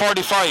on the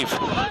 45.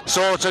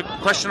 So it's a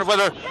question of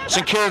whether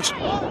St. Kieran's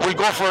will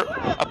go for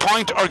a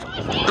point or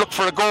look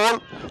for a goal.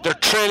 They're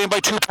trailing by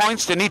 2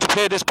 points. They need to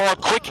play this ball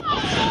quick.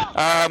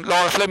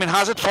 Laura Fleming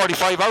has it,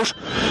 45 out.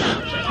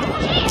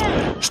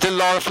 Still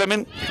Laura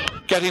Fleming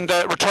getting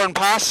the return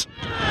pass.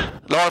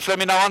 Laura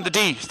Fleming now on the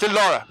D. Still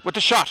Laura with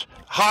the shot.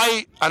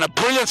 High, and a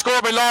brilliant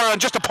score by Laura,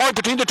 and just a point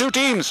between the 2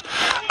 teams.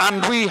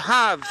 And we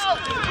have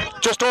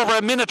just over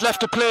a minute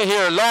left to play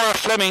here. Laura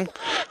Fleming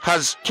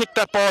has kicked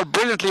that ball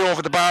brilliantly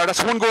over the bar.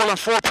 That's 1 goal and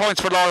 4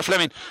 points for Laura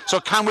Fleming. So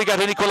can we get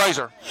an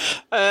equaliser?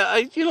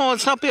 You know,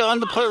 it's not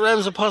beyond the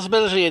realms of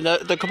possibility.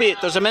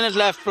 There's a minute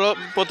left,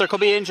 but there could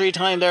be injury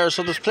time there,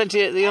 so there's plenty.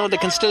 You know, they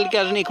can still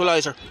get an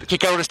equaliser. The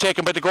kick out is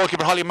taken by the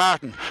goalkeeper Holly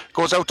Martin.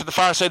 Goes out to the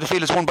far side of the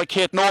field. It's won by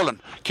Kate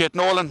Nolan. Kate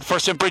Nolan for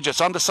St.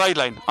 Bridget's on the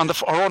sideline on her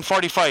own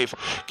 45.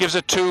 Gives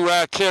it to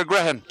Claire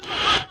Grehan.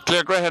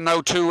 Claire Grehan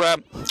now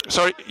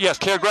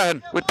Claire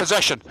Grehan with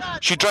possession.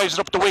 She drives it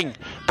up the wing,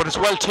 but it's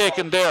well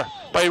taken there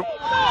by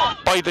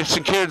the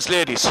St. Kieran's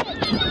ladies.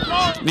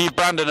 Niamh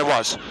Brandon it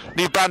was.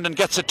 Niamh Brandon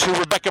gets it to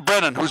Rebecca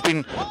Brennan, who's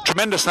been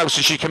tremendous now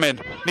since she came in.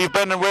 Niamh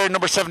Brandon wearing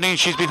number 17,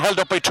 she's been held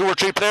up by 2 or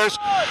 3 players.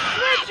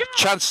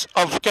 Chance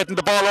of getting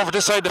the ball over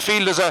this side of the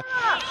field. There's a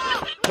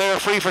player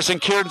free for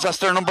St. Kieran's, that's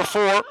their number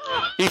 4,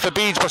 Aoife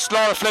Beads, but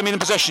Laura Fleming in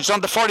possession. She's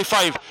on the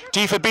 45 to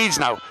Aoife Beads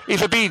now.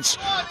 Aoife Beads,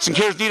 St.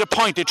 Kieran's need a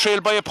point, they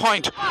trail by a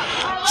point.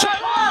 So,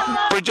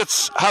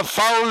 Bridget's have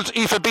fouled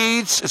Aoife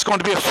Beads. It's going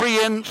to be a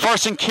free in for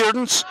St.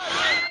 Kieran's,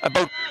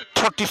 about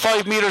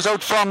 35 metres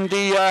out from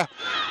the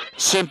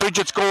St.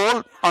 Bridget's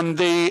goal on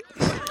the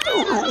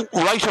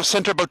right of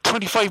centre, about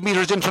 25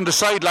 metres in from the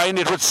sideline.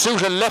 It would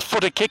suit a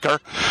left-footed kicker,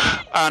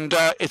 and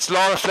it's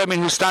Laura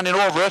Fleming who's standing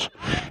over it.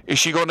 Is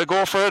she going to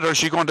go for it, or is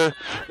she going to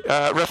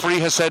referee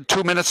has said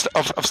 2 minutes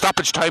of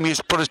stoppage time.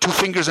 He's put his 2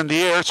 fingers in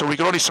the air, so we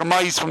can only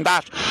surmise from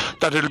that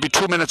it'll be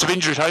 2 minutes of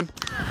injury time.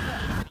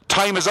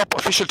 Time is up,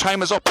 official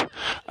time is up,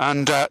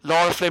 and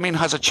Laura Fleming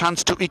has a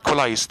chance to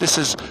equalise. This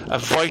is a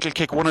vital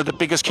kick, one of the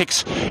biggest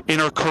kicks in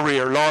her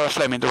career. Laura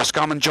Fleming, the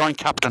Roscommon joint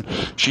captain,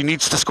 she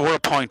needs to score a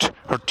point.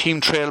 Her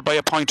team trail by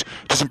a point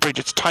to St.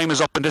 Bridget's. Time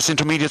is up in this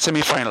intermediate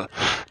semi-final.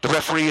 The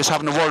referee is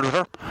having a word with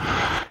her.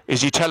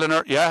 Is he telling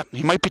her? Yeah,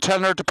 he might be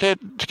telling her to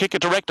kick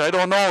it direct. I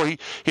don't know. He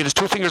had his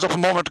 2 fingers up a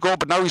moment ago,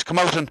 but now he's come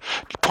out and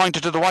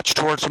pointed to the watch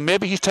tower. So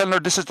maybe he's telling her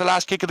this is the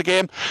last kick of the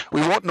game.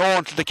 We won't know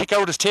until the kick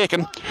out is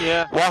taken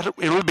what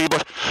it will be.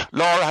 But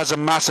Laura has a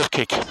massive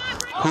kick.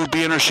 Who'll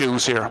be in her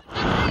shoes here?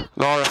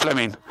 Laura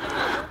Fleming,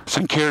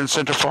 St. Kieran's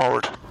centre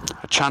forward.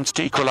 A chance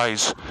to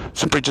equalise.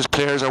 St. Bridget's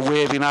players are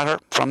waving at her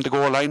from the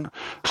goal line.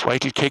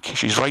 Vital kick.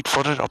 She's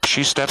right-footed. Up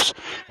she steps.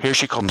 Here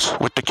she comes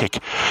with the kick.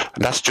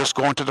 And that's just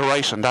going to the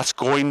right, and that's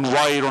going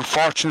wide,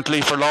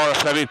 unfortunately, for Laura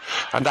Fleming.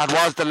 And that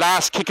was the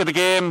last kick of the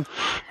game.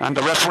 And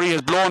the referee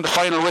has blown the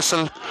final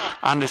whistle.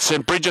 And it's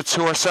St. Bridget's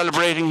who are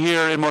celebrating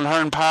here in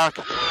Mulhern Park.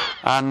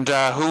 And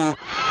who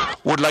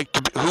would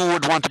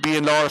want to be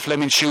in Laura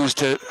Fleming's shoes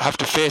to have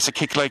to face a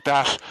kick like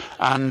that.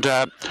 And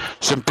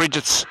St.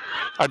 Bridget's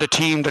are the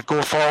team that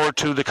go forward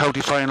to the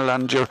county final,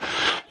 and you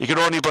can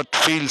only but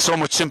feel so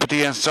much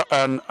sympathy, and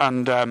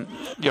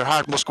your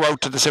heart must go out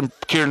to the St.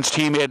 Kieran's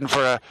team, Aidan,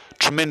 for a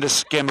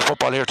tremendous game of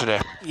football here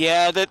today.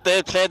 Yeah,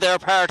 they played their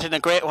part in a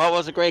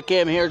great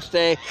game here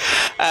today.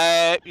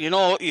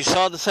 You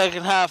saw the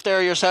second half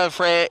there yourself,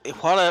 Ray.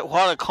 What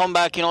a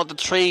comeback! The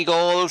 3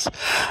 goals.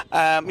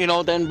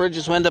 Then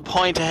Bridges went a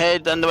point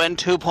ahead, then they went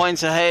 2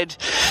 points ahead.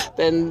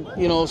 Then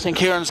St.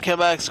 Kieran's came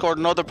back, scored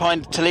another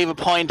point to leave a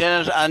point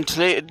in it, and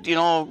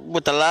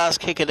with the last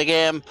kick of the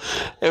game,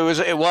 it was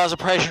a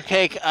pressure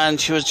kick, and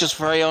she was just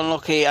very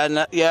unlucky.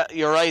 And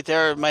you're right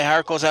there. My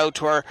heart goes out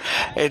to her.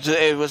 It's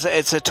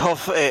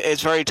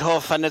very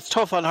tough, and it's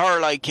tough on her,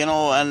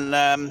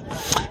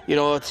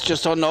 it's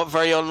just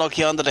very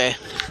unlucky on the day.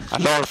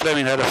 And Laura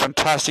Fleming had a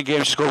fantastic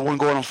game. She scored 1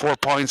 goal and 4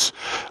 points,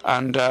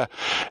 and that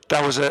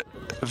was a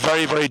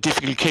very, very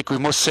difficult kick, we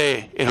must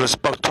say. It was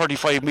about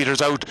 35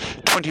 metres out,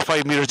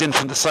 25 metres in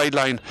from the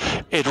sideline.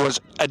 It was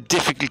a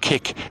difficult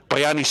kick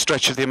by any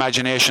stretch of the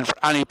imagination for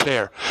any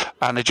player,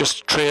 and it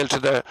just trailed to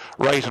the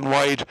right and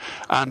wide,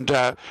 and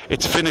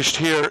it's finished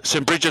here.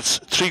 St. Bridget's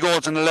 3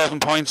 goals and 11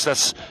 points,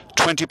 that's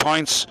 20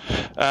 points.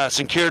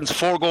 St. Kieran's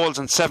 4 goals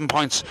and 7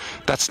 points,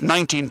 that's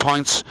 19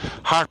 points.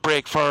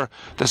 Heartbreak for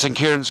the St.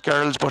 Kieran's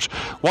girls, but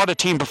what a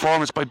team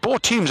performance by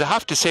both teams, I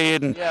have to say,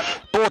 Aidan.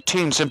 Both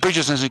teams, St.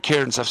 Bridget's and St.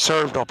 Kieran's, have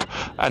served up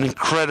an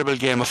incredible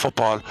game of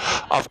football,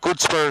 of good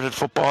spirited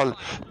football,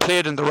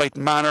 played in the right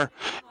manner,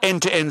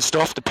 end to end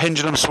stuff. The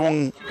pendulum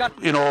swung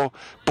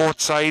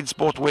both sides,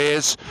 both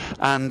ways,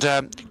 and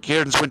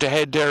Kieran's went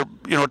ahead there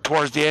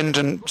towards the end,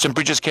 and St.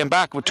 Bridget's came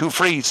back with 2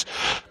 frees.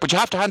 But you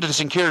have to hand it to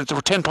St. Kieran's. They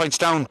were 10 points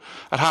down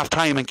at half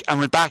time and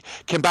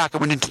came back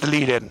and went into the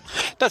lead in.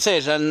 That's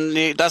it,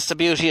 and that's the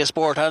beauty of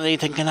sport.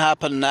 Anything can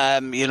happen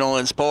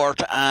in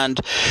sport, and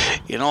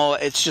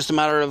it's just a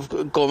matter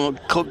of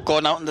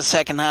going out in the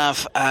second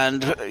half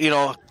and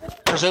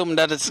presuming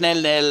that it's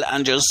 0-0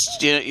 and just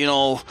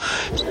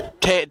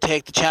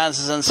take the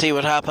chances and see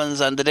what happens.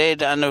 And they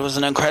did, and it was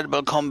an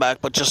incredible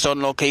comeback, but just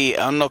unlucky,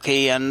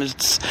 and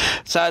it's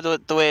sad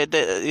the way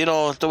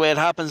it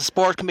happens.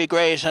 Sport can be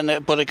great,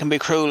 but it can be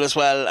cruel as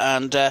well.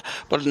 And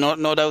but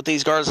no doubt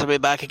these girls will be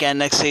back again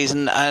next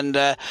season, and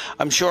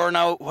I'm sure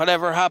now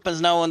whatever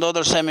happens now in the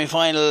other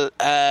semi-final,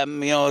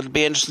 it'll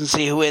be interesting to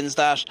see who wins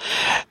that.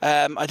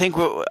 I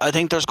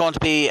think there's going to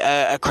be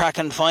a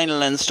cracking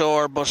final in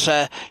store, but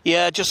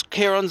just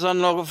Kieran's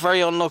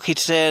very unlucky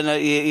today,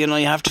 and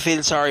you have to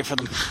feel sorry for for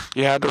them.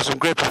 Yeah, there were some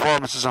great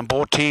performances on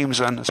both teams,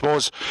 and I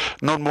suppose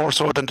none more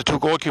so than the two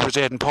goalkeepers,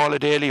 Aidan Paula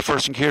Daly for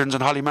St Kieran's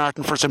and Holly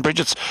Martin for St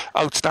Bridget's.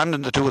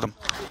 Outstanding, the two of them.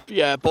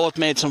 Yeah, both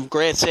made some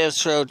great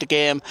saves throughout the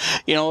game.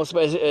 You know, I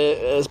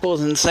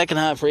suppose in the second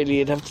half, really,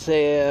 you'd have to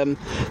say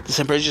the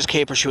St Bridget's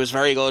keeper, she was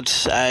very good.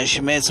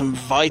 She made some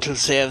vital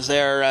saves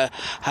there.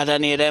 Had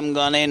any of them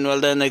gone in, well,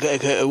 then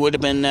it would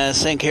have been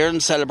St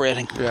Kieran's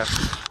celebrating. Yeah,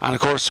 and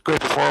of course,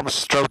 great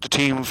performances throughout the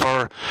team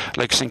for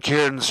like St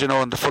Kieran's, you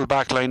know, in the full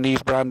back line.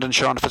 Niamh Brandon,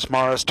 Sean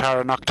Fitzmaurice,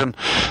 Tara Nocton,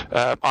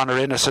 Honor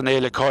Innes and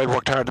Ayla Coyle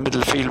worked hard in the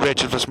middle of the field.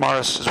 Rachel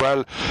Fitzmaurice as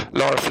well.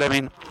 Laura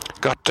Fleming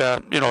got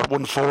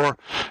 1-4.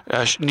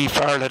 Niamh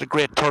Farrell had a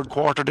great third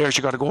quarter there.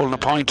 She got a goal and a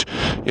point.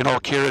 You know,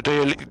 Ciara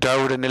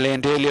Dowd and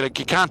Elaine Daly, like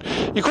you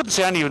couldn't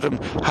say any of them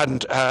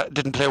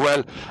didn't play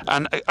well.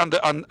 And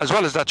as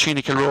well as that,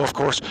 Sheena Kilroe, of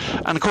course,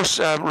 and of course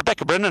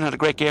Rebecca Brennan had a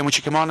great game when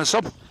she came on as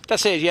sub.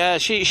 That's it. Yeah,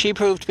 she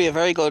proved to be a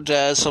very good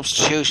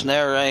substitution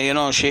there. You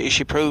know,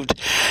 she proved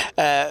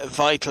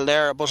vital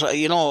there. But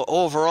you know,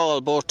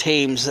 overall, both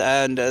teams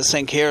and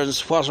St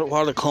Kieran's,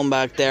 what a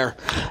comeback there.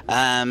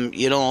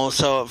 You know,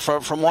 so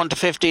from 1 to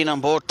 15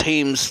 on both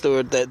teams,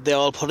 they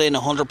all put in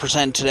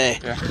 100% today.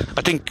 Yeah.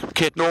 I think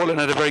Kate Nolan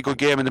had a very good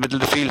game in the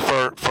middle of the field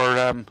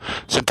for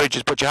St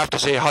Bridget's, but you have to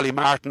say Holly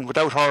Martin,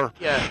 without her,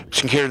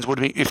 St Kieran's would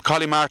have been, if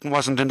Holly Martin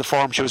wasn't in the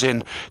form she was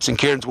in, St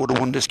Kieran's would have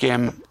won this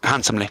game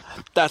handsomely.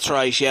 That's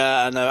right,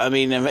 yeah, and I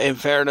mean, in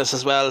fairness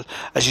as well,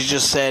 as you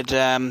just said,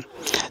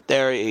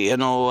 there, you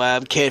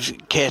know,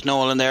 Kate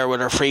Nolan there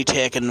with her free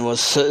taking was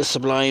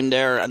sublime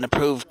there, and it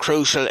proved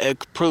crucial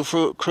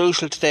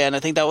today, and I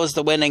think that was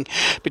the winning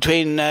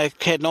between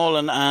Kate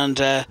Nolan and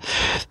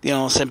you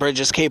know, St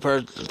Bridget's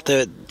keeper.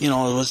 You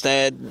know, it was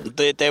they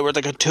were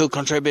the two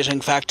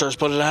contributing factors,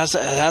 but it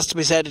has to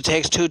be said, it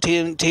takes two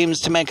teams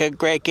to make a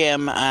great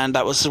game, and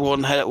that was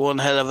one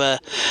hell of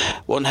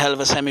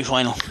a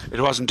semi-final.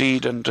 It was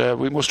indeed, and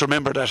we must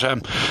remember that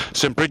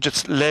St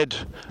Bridget's led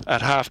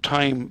at half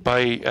time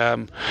by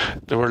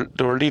they were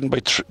leading by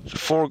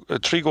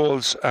 3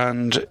 goals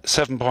and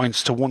 7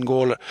 points to 1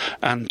 goal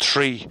and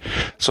 3,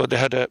 so they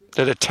had a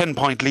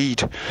 10-point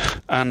lead,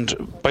 and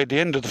by the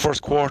end of the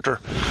first quarter,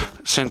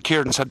 St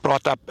Kieran's had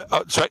brought that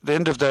the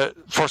end of the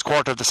first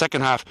quarter of the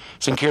second half,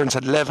 St Kieran's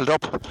had levelled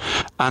up,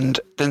 and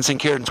then St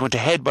Kieran's went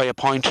ahead by a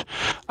point,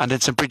 and then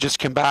St Bridget's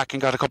came back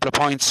and got a couple of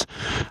points,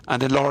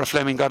 and then Laura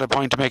Fleming got a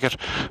point to make it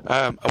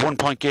a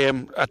 1-point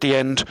game at the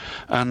end,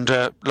 and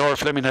Laura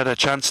Fleming had a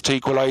chance to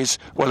equalise.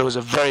 Well, it was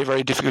a very,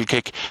 very difficult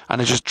kick,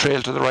 and it just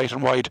trailed to the right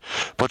and wide.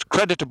 But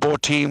credit to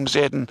both teams,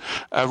 Aidan.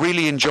 A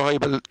really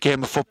enjoyable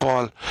game of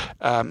football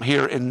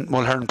here in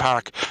Mulhern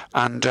Park,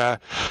 and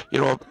you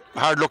know,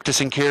 hard luck to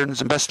St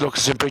Kieran's and best luck to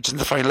St Bridget's in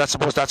the final. I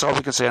suppose that's all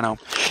we can say now.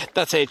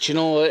 That's it. You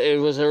know,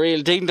 it was a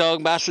real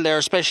ding-dong battle there,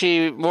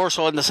 especially more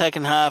so in the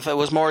second half. It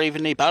was more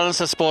evenly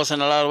balanced, I suppose, in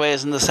a lot of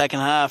ways in the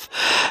second half.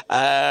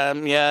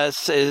 Yeah,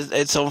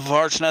 it's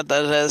unfortunate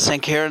that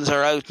St Kieran's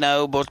are out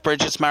now, but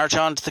Bridget's march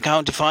on to the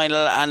county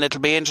final, and it'll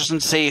be interesting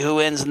to see who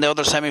wins in the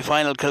other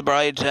semi-final.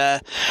 Kilbride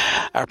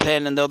are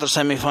playing in the other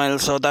semi-final,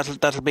 so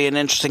that'll be an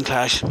interesting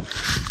clash.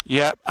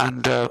 Yeah,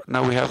 and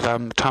now we have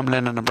Tom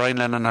Lennon and Brian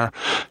Lennon are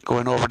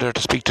going over there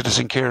to speak to the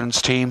St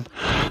Kieran's team,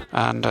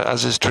 and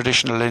as is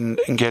traditional in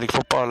Gaelic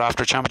football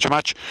after a championship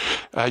match,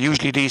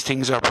 usually these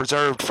things are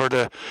preserved for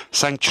the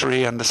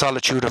sanctuary and the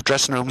solitude of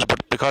dressing rooms,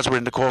 but because we're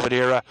in the COVID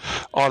era,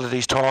 all of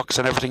these talks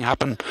and everything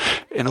happen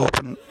in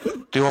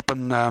the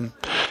open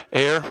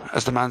air,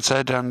 as the man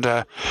said, and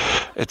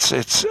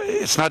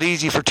it's not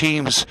easy for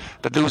teams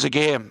that lose a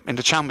game in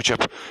the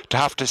championship to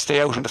have to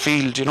stay out in the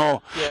field, you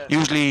know.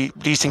 Usually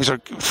these things are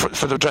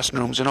for the dressing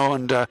rooms, you know,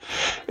 and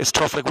it's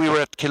tough. Like we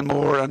were at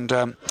Kilmore and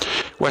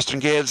Western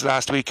Gales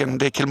last week,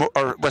 and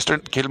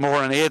Western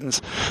Kilmore and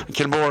Aidan's, and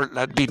Kilmore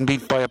had been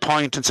beat by a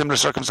point in similar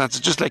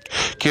circumstances, just like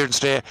Kieran's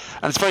today,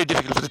 and it's very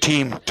difficult for the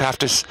team to have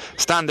to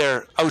stand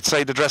there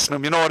outside the dressing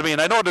room, you know what I mean.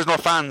 I know there's no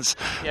fans,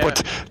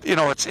 but you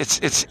know,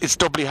 it's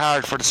doubly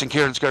hard for the St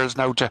Kieran's girls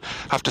now to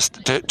have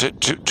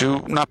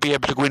to not be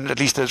able to go in at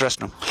least to the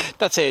dressing room.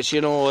 That's it. You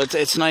know,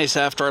 it's nice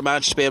after a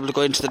match to be able to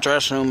go into the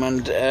dressing room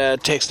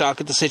and take stock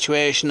of the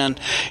situation, and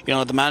you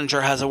know, the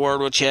manager has a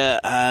word with you,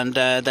 and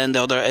then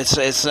the other.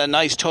 It's a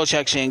nice touch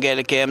actually in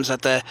Gaelic games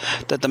that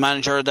the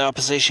manager of the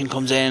opposition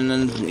comes in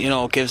and, you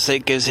know, gives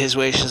his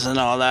wishes and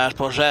all that.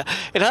 But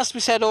it has to be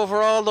said,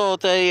 overall though,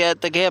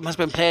 the game has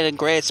been played in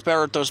great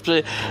spirit.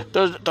 There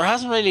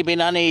hasn't really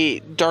been any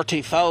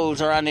dirty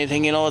fouls or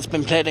anything. You know, it's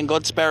been played in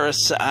good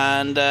spirits,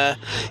 and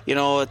you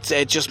know,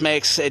 it just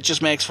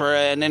makes for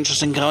an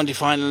interesting county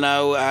final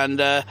now. And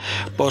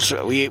but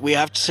we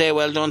have to say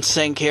well done to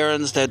St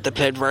Kieran's. They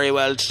played very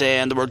well today,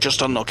 and they were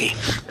just unlucky.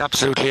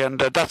 Absolutely, and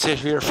that's it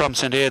here from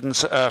St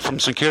Aidan's, from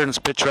St Kieran's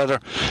pitch rather.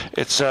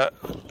 It's at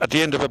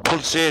the end of a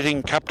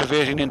pulsating,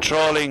 captivating,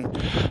 enthralling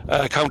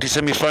county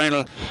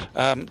semi-final.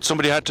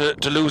 Somebody had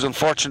to lose,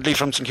 unfortunately,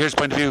 from St Kieran's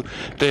point of view.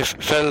 They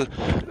fell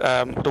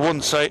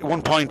the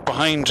 1 point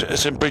behind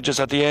St Bridget's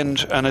at the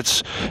end, and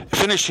it's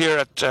finished finished here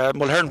at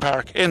Mulhern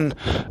Park in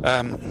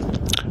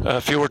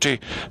Fewerty.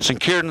 St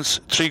Kieran's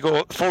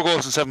 4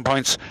 goals and 7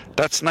 points.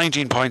 That's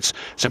 19 points.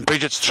 St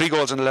Bridget's 3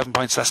 goals and 11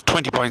 points. That's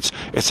 20 points.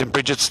 It's St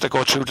Bridget's that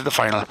go through to the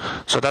final.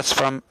 So that's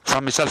from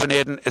myself and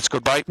Aidan. It's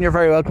goodbye. You're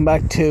very welcome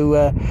back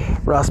to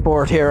Ross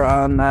Sport here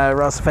on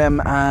Ross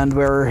FM, and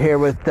we're here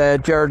with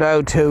Ger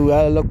Dowd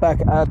to look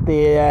back at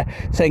the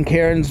St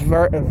Kieran's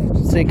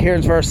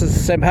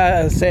versus St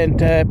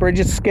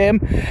Bridget's game.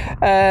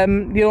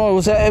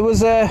 It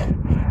was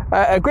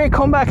a great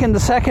comeback in the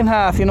second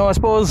half. I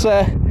suppose.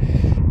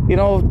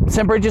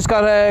 St Bridget's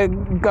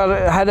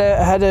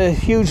had a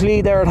huge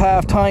lead there at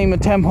half time, a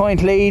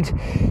 10-point lead.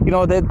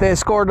 They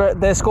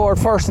scored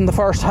first in the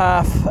first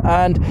half,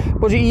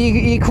 but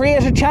you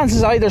created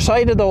chances either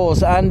side of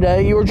those, and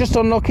you were just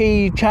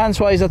unlucky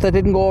chance-wise that they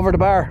didn't go over the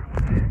bar.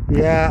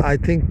 Yeah, I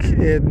think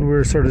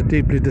we're sort of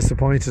deeply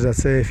disappointed. I'd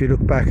say if you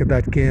look back at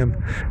that game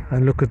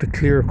and look at the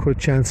clear-cut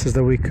chances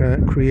that we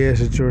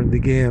created during the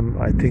game,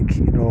 I think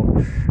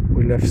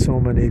we left so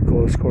many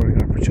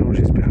goal-scoring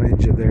opportunities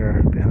behind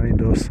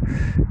us,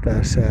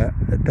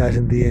 that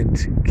in the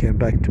end came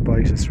back to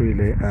bite us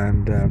really.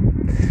 And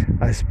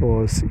I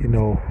suppose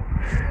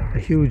a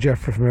huge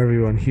effort from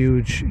everyone,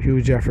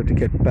 huge effort to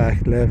get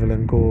back level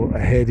and go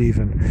ahead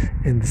even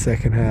in the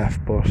second half.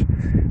 But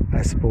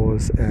I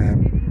suppose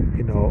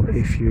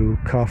if you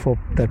cough up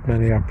that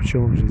many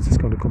opportunities, it's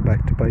going to come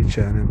back to bite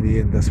you, and in the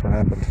end that's what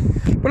happened.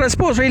 But I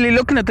suppose really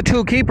looking at the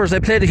two keepers, they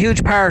played a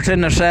huge part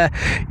in it.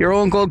 Your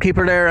own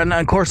goalkeeper there and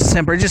of course the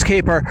St Bridget's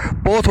keeper,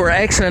 both were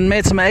excellent,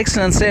 made some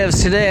excellent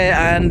saves today.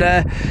 And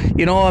if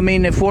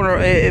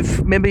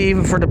maybe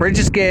even for the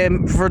Bridget's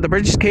game, for the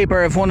Bridget's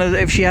keeper,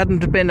 if she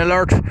hadn't been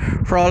alert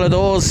for all of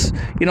those,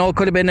 it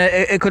could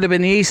have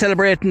been he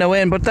celebrating the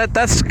win. But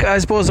that's I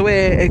suppose the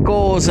way it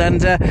goes.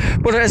 And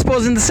but I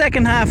suppose in the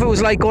second half it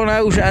was like going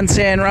out and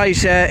saying, right,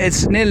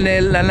 it's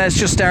 0-0 and let's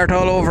just start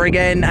all over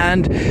again.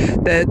 And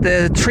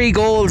the 3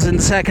 goals in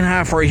the second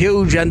half were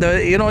huge, and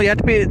you had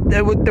to be.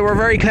 They were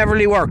very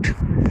cleverly worked.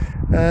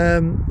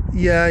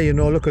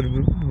 Look,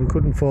 we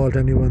couldn't fault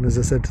anyone. As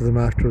I said to them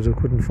afterwards, we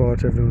couldn't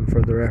fault everyone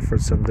for their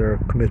efforts and their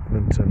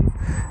commitment, and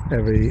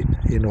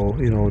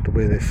the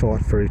way they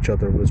fought for each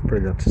other was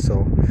brilliant.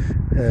 So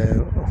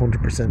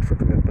 100% for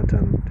commitment,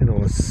 and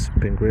it's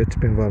been great to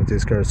be involved with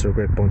these girls. They're a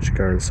great bunch of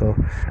girls. So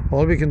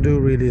all we can do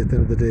really at the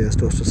end of the day is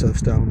dust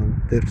ourselves down,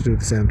 and they have to do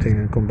the same thing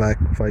and come back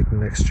fighting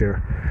next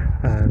year.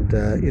 And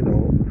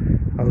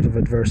out of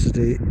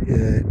adversity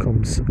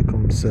comes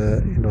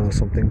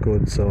something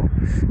good. So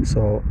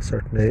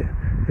certainly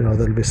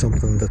that'll be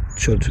something that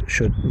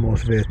should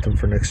motivate them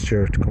for next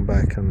year to come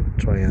back and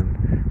try and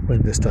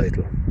win this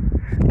title.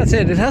 That's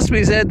it. It has to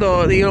be said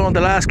though,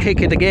 the last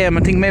kick of the game,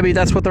 I think maybe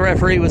that's what the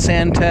referee was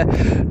saying to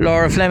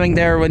Laura Fleming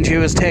there when she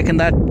was taking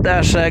that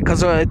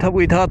because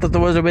we thought that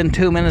there would have been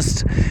 2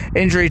 minutes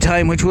injury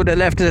time, which would have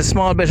left a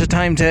small bit of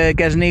time to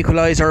get an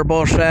equaliser.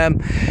 But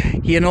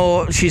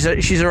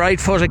she's a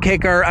right-footed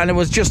kicker, and it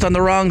was just on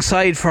the wrong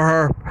side for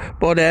her.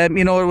 But it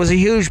was a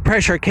huge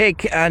pressure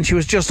kick, and she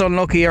was just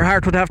unlucky. Your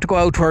heart would have to go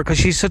out to her because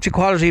she's such a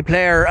quality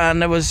player,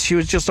 and she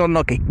was just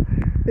unlucky.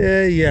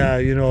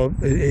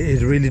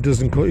 It really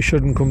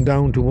shouldn't come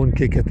down to one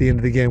kick at the end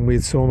of the game. We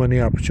had so many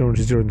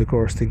opportunities during the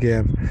course of the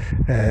game.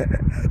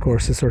 Of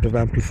course, it's sort of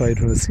amplified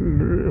when it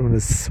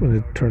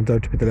turned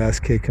out to be the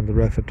last kick, and the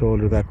ref had told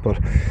her that. But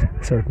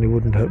certainly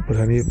wouldn't have put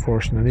any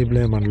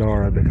blame on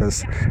Laura,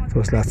 because there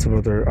was lots of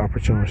other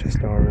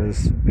opportunities. Laura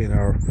has been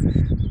our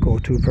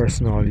go-to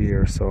person all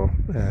year, so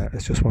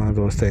it's just one of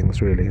those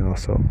things, really.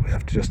 So we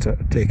have to just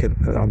take it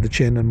on the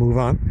chin and move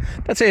on.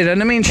 That's it.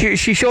 And I mean,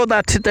 she showed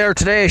that there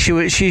today.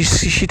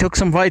 She took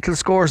some vital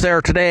scores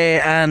there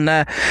today,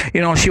 and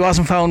she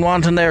wasn't found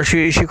wanting there.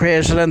 She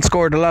created and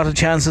scored a lot of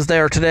chances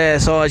there today.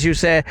 So as you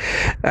say,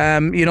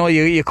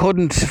 you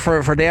couldn't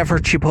for the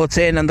effort she puts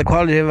in and the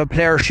quality of a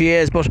player she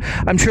is. But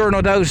I'm sure,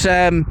 no doubt,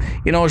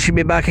 she'll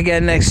be back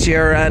again next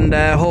year, and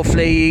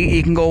hopefully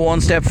you can go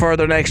one step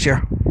further next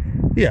year.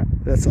 Yeah,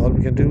 that's all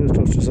we can do is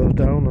dust ourselves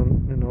down,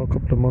 and a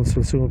couple of months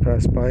will soon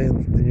pass by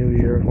in the new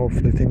year, and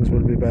hopefully things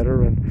will be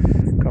better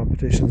and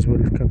competitions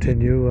will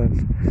continue,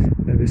 and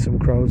maybe some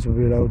crowds will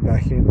be allowed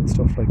back in and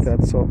stuff like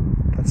that. So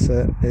that's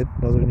it,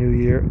 another new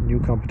year, new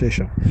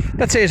competition.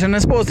 That's it. And I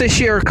suppose this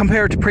year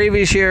compared to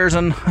previous years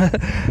and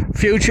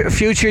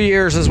future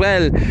years as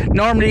well,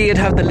 normally you'd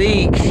have a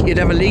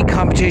league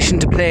competition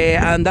to play,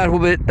 and that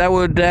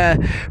would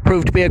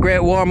prove to be a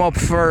great warm up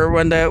for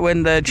when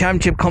the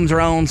championship comes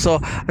around.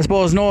 So I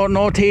suppose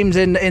no teams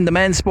in the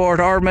men's sport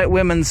or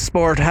women's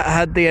sport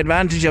had the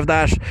advantage of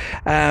that,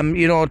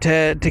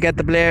 to get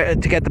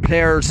the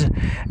players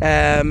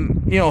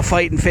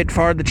fighting fit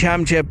for the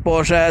championship.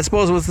 But I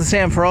suppose it was the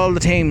same for all the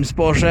teams.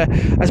 But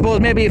I suppose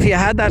maybe if you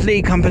had that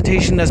league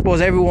competition, I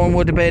suppose everyone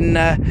would have been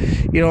the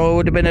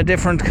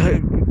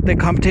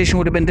competition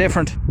would have been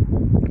different.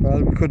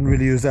 Well, we couldn't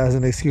really use that as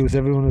an excuse.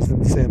 Everyone was in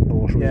the same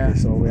boat, really. Yeah.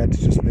 So we had to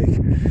just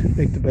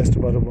make the best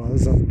of what it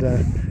was, and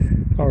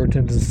our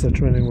attendance at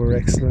training were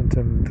excellent,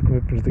 and the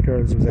commitment of the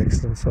girls was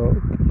excellent. So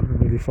couldn't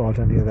really really fault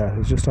any of that. It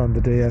was just on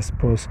the day, I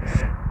suppose,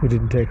 we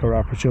didn't take our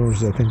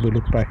opportunities. I think we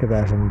look back at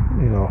that, and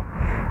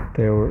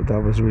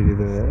that was really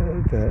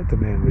the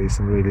main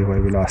reason really why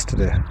we lost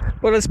today.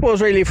 But I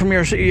suppose really from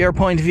your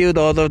point of view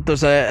though,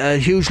 there's a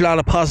huge lot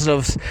of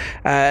positives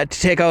to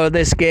take out of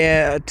this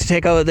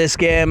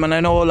game, and I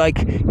know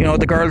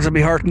the girls will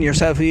be hurting,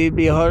 yourself you'd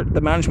be hurt,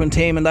 the management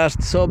team and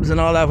that, subs and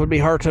all that would be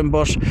hurting,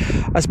 but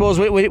I suppose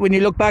when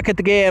you look back at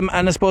the game,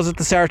 and I suppose at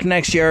the start of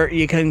next year,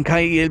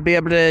 you'll be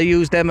able to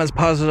use them as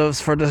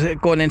positives for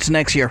going into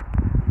next year.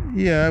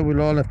 Yeah,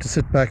 we'll all have to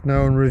sit back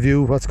now and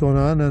review what's going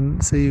on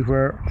and see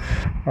where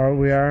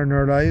we are in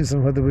our lives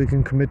and whether we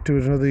can commit to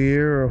it another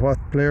year, or what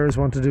players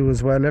want to do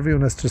as well.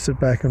 Everyone has to sit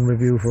back and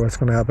review for what's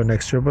going to happen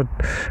next year, but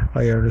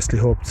I earnestly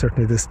hope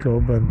certainly this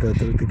club and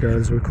the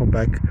girls will come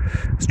back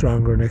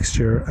stronger next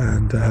year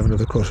and have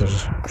another cut at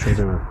it. I'm sure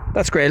they will.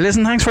 That's great.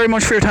 Listen, thanks very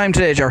much for your time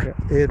today, Ger.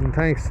 Yeah, Aidan,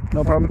 thanks.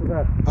 No problem.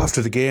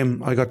 After the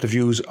game, I got the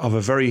views of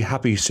a very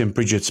happy St.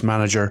 Bridget's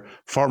manager,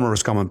 former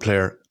Roscommon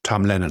player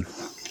Tom Lennon.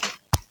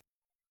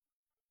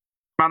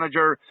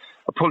 Manager,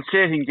 a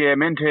pulsating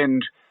game, end to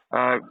end,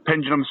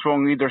 pendulum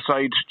swung either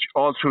side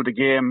all through the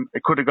game.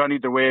 It could have gone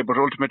either way, but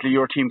ultimately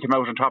your team came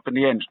out on top in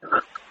the end.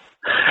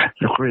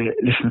 Look, Ray,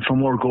 listen,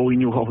 from our goal, we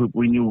knew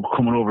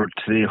coming over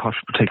today what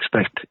to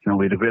expect.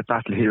 We had a great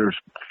battle here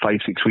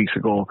 5-6 weeks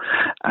ago,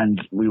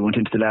 and we went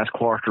into the last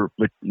quarter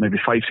with maybe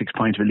 5-6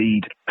 points of a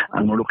lead,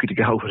 and we're lucky to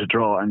get out with a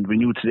draw. And we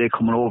knew today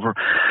coming over,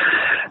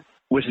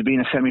 with it being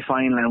a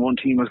semi-final and one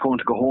team was going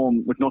to go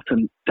home with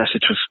nothing, that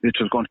it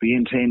was going to be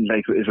in-10,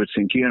 like it was with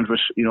St. Kieran's,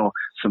 with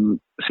some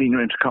senior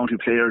inter-county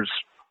players,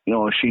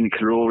 Sheena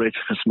Kilroe,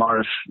 Rachel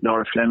Fitzmaurice,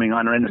 Laura Fleming,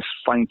 Honor Ennis,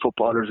 fine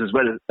footballers, as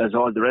well as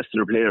all the rest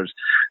of the players.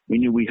 We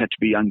knew we had to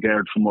be on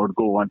guard from where to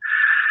go, and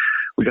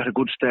we got a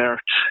good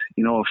start,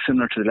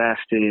 similar to the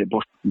last day,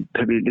 but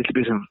maybe a little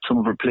bit of some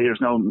of our players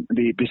now,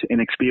 maybe a bit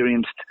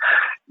inexperienced,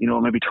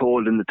 maybe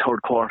told in the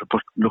third quarter,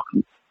 but look,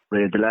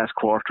 Ray, the last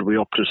quarter we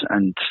upped it,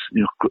 and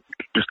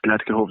just glad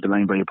to get over the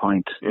line by a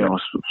point. Yeah.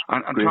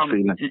 And Tom,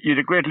 you had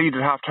a great lead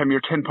at half time.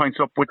 You're 10 points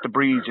up with the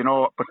breeze,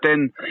 but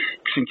then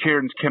St.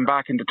 Kieran's came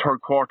back in the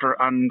third quarter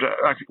and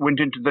went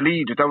into the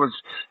lead. That was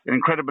an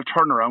incredible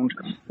turnaround.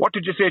 What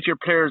did you say to your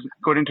players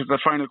going into the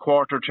final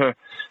quarter to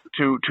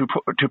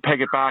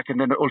peg it back and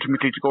then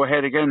ultimately to go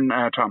ahead again,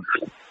 Tom?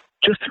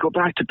 Just to go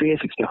back to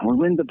basics, when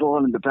we win the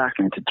ball in the back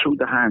line, to through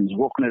the hands,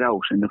 walking it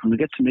out, and when we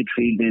get to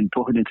midfield, then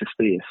put it into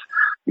space.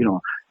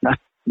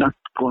 Not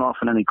going off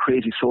on any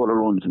crazy solo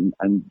runs,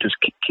 and just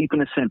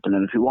keeping it simple.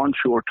 And if you want,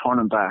 sure,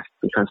 turning back,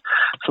 because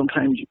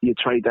sometimes you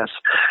try that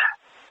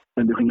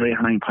when you're 8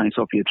 or 9 points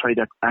up, you try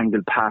that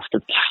angle pass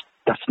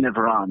that's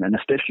never on, and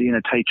especially in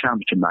a tight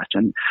championship match.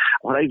 And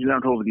what I've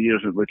learned over the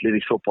years with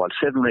ladies football,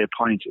 7 or 8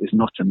 points is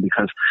nothing,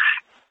 because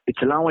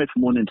it's a long way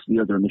from one end to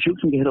the other, and if you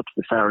can get up to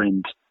the far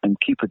end and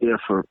keep it there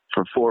for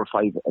 4 or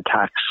 5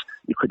 attacks,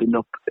 you could end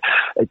up.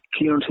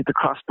 Kieran's hit the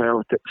crossbar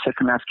with the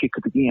second last kick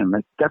of the game.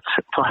 That's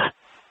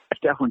if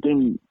that went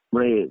in,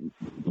 Ray,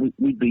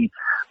 we'd be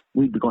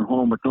going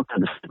home with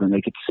nothing.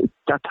 It's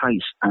that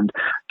tight. And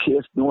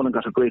Case Nolan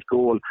got a great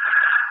goal.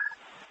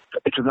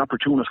 It was an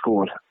opportunist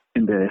goal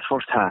in the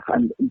first half,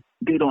 and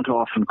they don't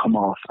often come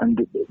off,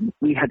 and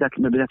we had that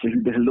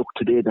little look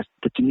today that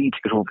you need to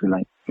get over the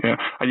line. Yeah,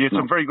 and you had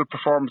some very good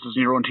performances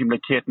in your own team,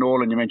 like Kate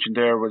Nolan, you mentioned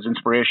there, was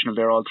inspirational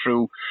there all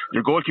through.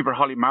 Your goalkeeper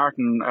Holly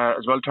Martin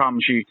as well, Tom,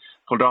 she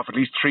pulled off at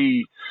least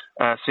 3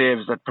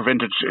 saves that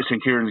prevented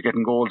St. Kieran's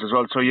getting goals as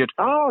well, so you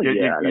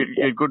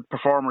had good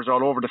performers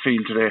all over the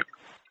field today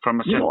from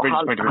a St.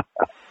 Bridget's point of view.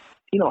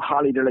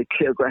 Holly, they're like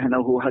Claire Graham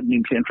now, who hadn't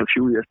been playing for a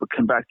few years but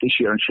came back this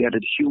year, and she had a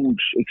huge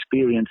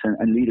experience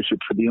and leadership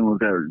for the younger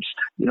girls.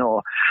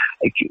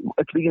 At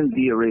the beginning of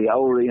the year,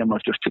 our aim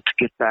was just to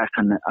get back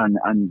and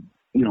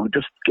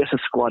just get a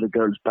squad of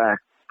girls back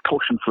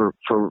pushing for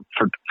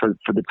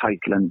the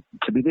title, and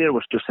to be there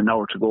was just an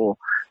hour to go.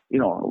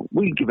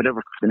 We'll give it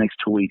everything for the next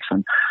 2 weeks,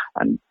 and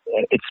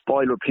it's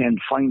spoiled. We're playing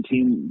fine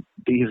team,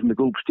 these in the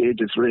group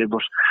stages, Ray,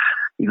 but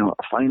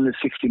a final is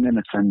 60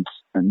 minutes, and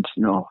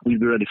we'll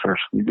be ready for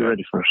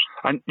it.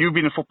 And you've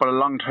been in football a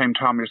long time,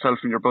 Tom, yourself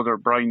and your brother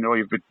Brian.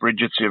 You've been with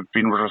Bridget's, you've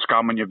been with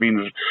Roscommon, you've been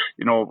with,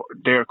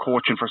 their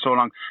coaching for so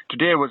long.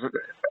 Today was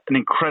an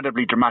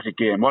incredibly dramatic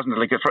game, wasn't it?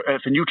 Like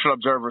if a neutral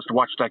observer was to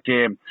watch that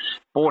game,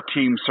 both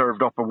teams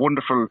served up a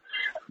wonderful,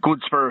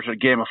 good-spirited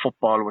game of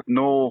football with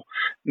no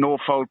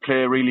foul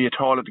play really at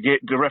all.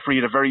 The referee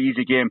had a very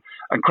easy game,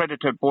 and credit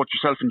to both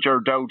yourself and Ger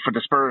Dowd for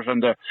the spirit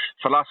and the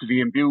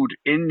philosophy imbued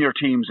in your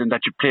teams, and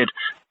that you played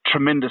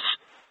tremendous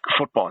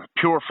football,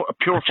 pure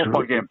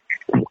football game.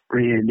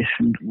 Ray,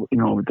 listen,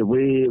 the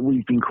way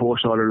we've been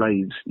coached all our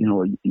lives,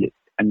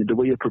 and the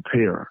way you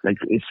prepare,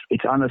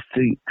 it's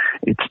honestly,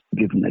 it's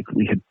given.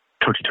 We had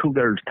 32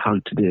 girls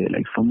tagged today,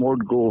 from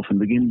word go from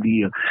the beginning of the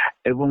year,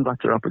 everyone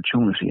got their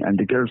opportunity, and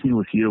the girls knew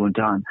as the year went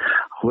on,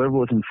 whoever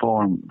was in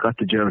form got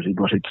the jersey,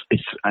 but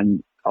it's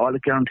and all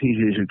it guarantees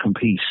is you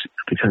compete,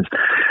 because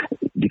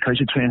because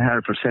you train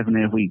hard for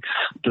 7-8 weeks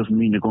doesn't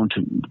mean you're going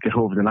to get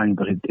over the line,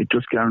 but it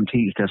just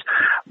guarantees that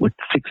with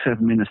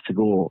 6-7 minutes to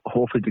go,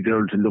 hopefully the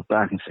girls will look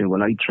back and say,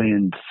 well, I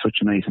trained such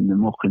a night in the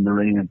muck in the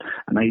rain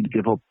and I'd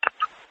give up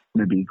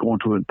maybe going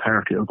to a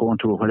party or going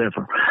to a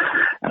whatever.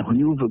 And when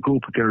you have a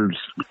group of girls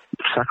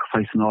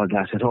sacrificing all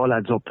that, it all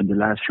adds up in the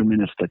last few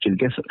minutes that you'll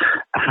get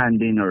a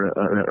hand in or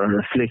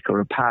a flick or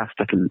a pass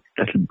that'll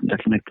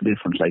make the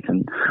difference. Like,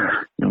 and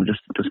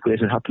just great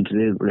it happened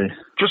today, Ray.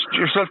 Just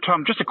yourself,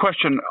 Tom. Just a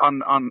question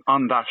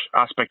on that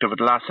aspect of it.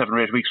 The last 7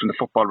 or 8 weeks when the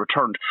football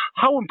returned,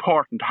 how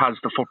important has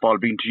the football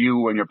been to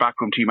you and your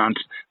backroom team, and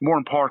more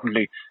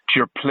importantly to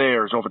your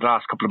players over the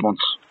last couple of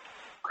months?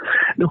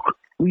 Look,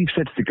 we've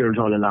said to the girls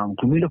all along,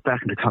 when we look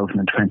back in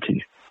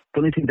 2020, the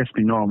only thing that's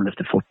been normal is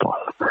the football.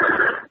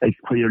 Like,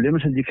 where you're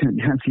limited, you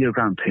can't see your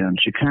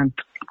grandparents, you can't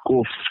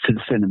go to the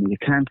cinema, you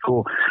can't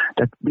go.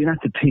 That being at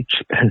the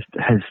pitch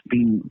has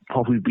been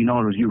what we've been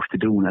always used to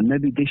doing, and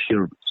maybe this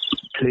year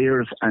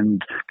players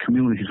and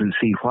communities will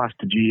see what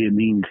the GA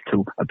means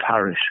to a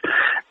parish.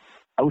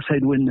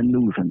 Outside winning and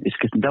losing, it's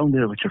getting down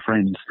there with your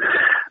friends,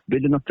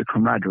 building up the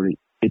camaraderie.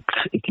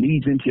 It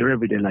leads into your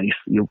everyday life.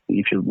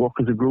 If you work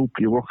as a group,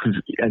 you work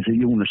as a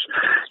unit.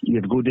 You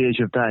have good days,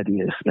 you have bad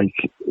days. Like,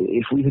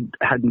 if we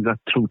hadn't got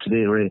through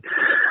today, Ray,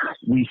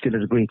 we still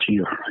had a great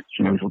year.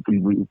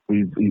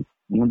 We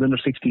won the under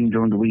 16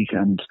 during the week,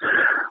 and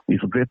we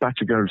have a great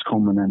batch of girls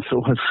coming, and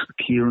so has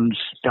Kieran's,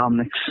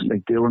 Dominic's.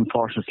 Like, they were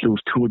unfortunate to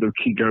lose two of their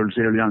key girls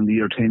early on in the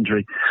year to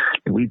injury.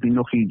 We've been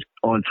lucky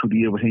all through the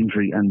year with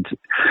injury, and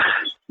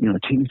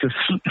things just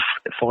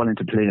fall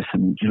into place.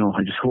 And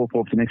I just hope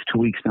over the next 2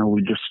 weeks now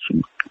we'll just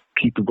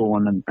keep it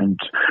going and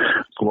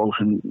go out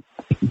and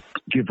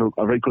give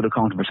a very good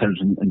account of ourselves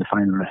in the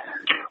final.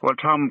 Well,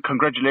 Tom,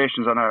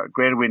 congratulations on a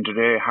great win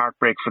today.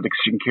 Heartbreak for the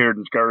St.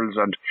 Kieran's girls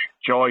and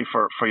joy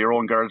for your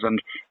own girls,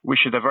 and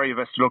wish you the very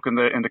best of luck in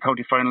the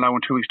county final now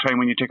in 2 weeks' time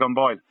when you take on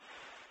Boyle.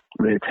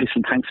 Ray,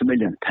 thanks a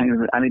million.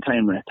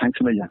 Anytime, Ray. Thanks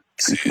a million.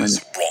 This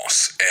is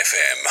Ross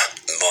FM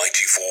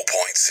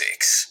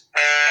 94.6.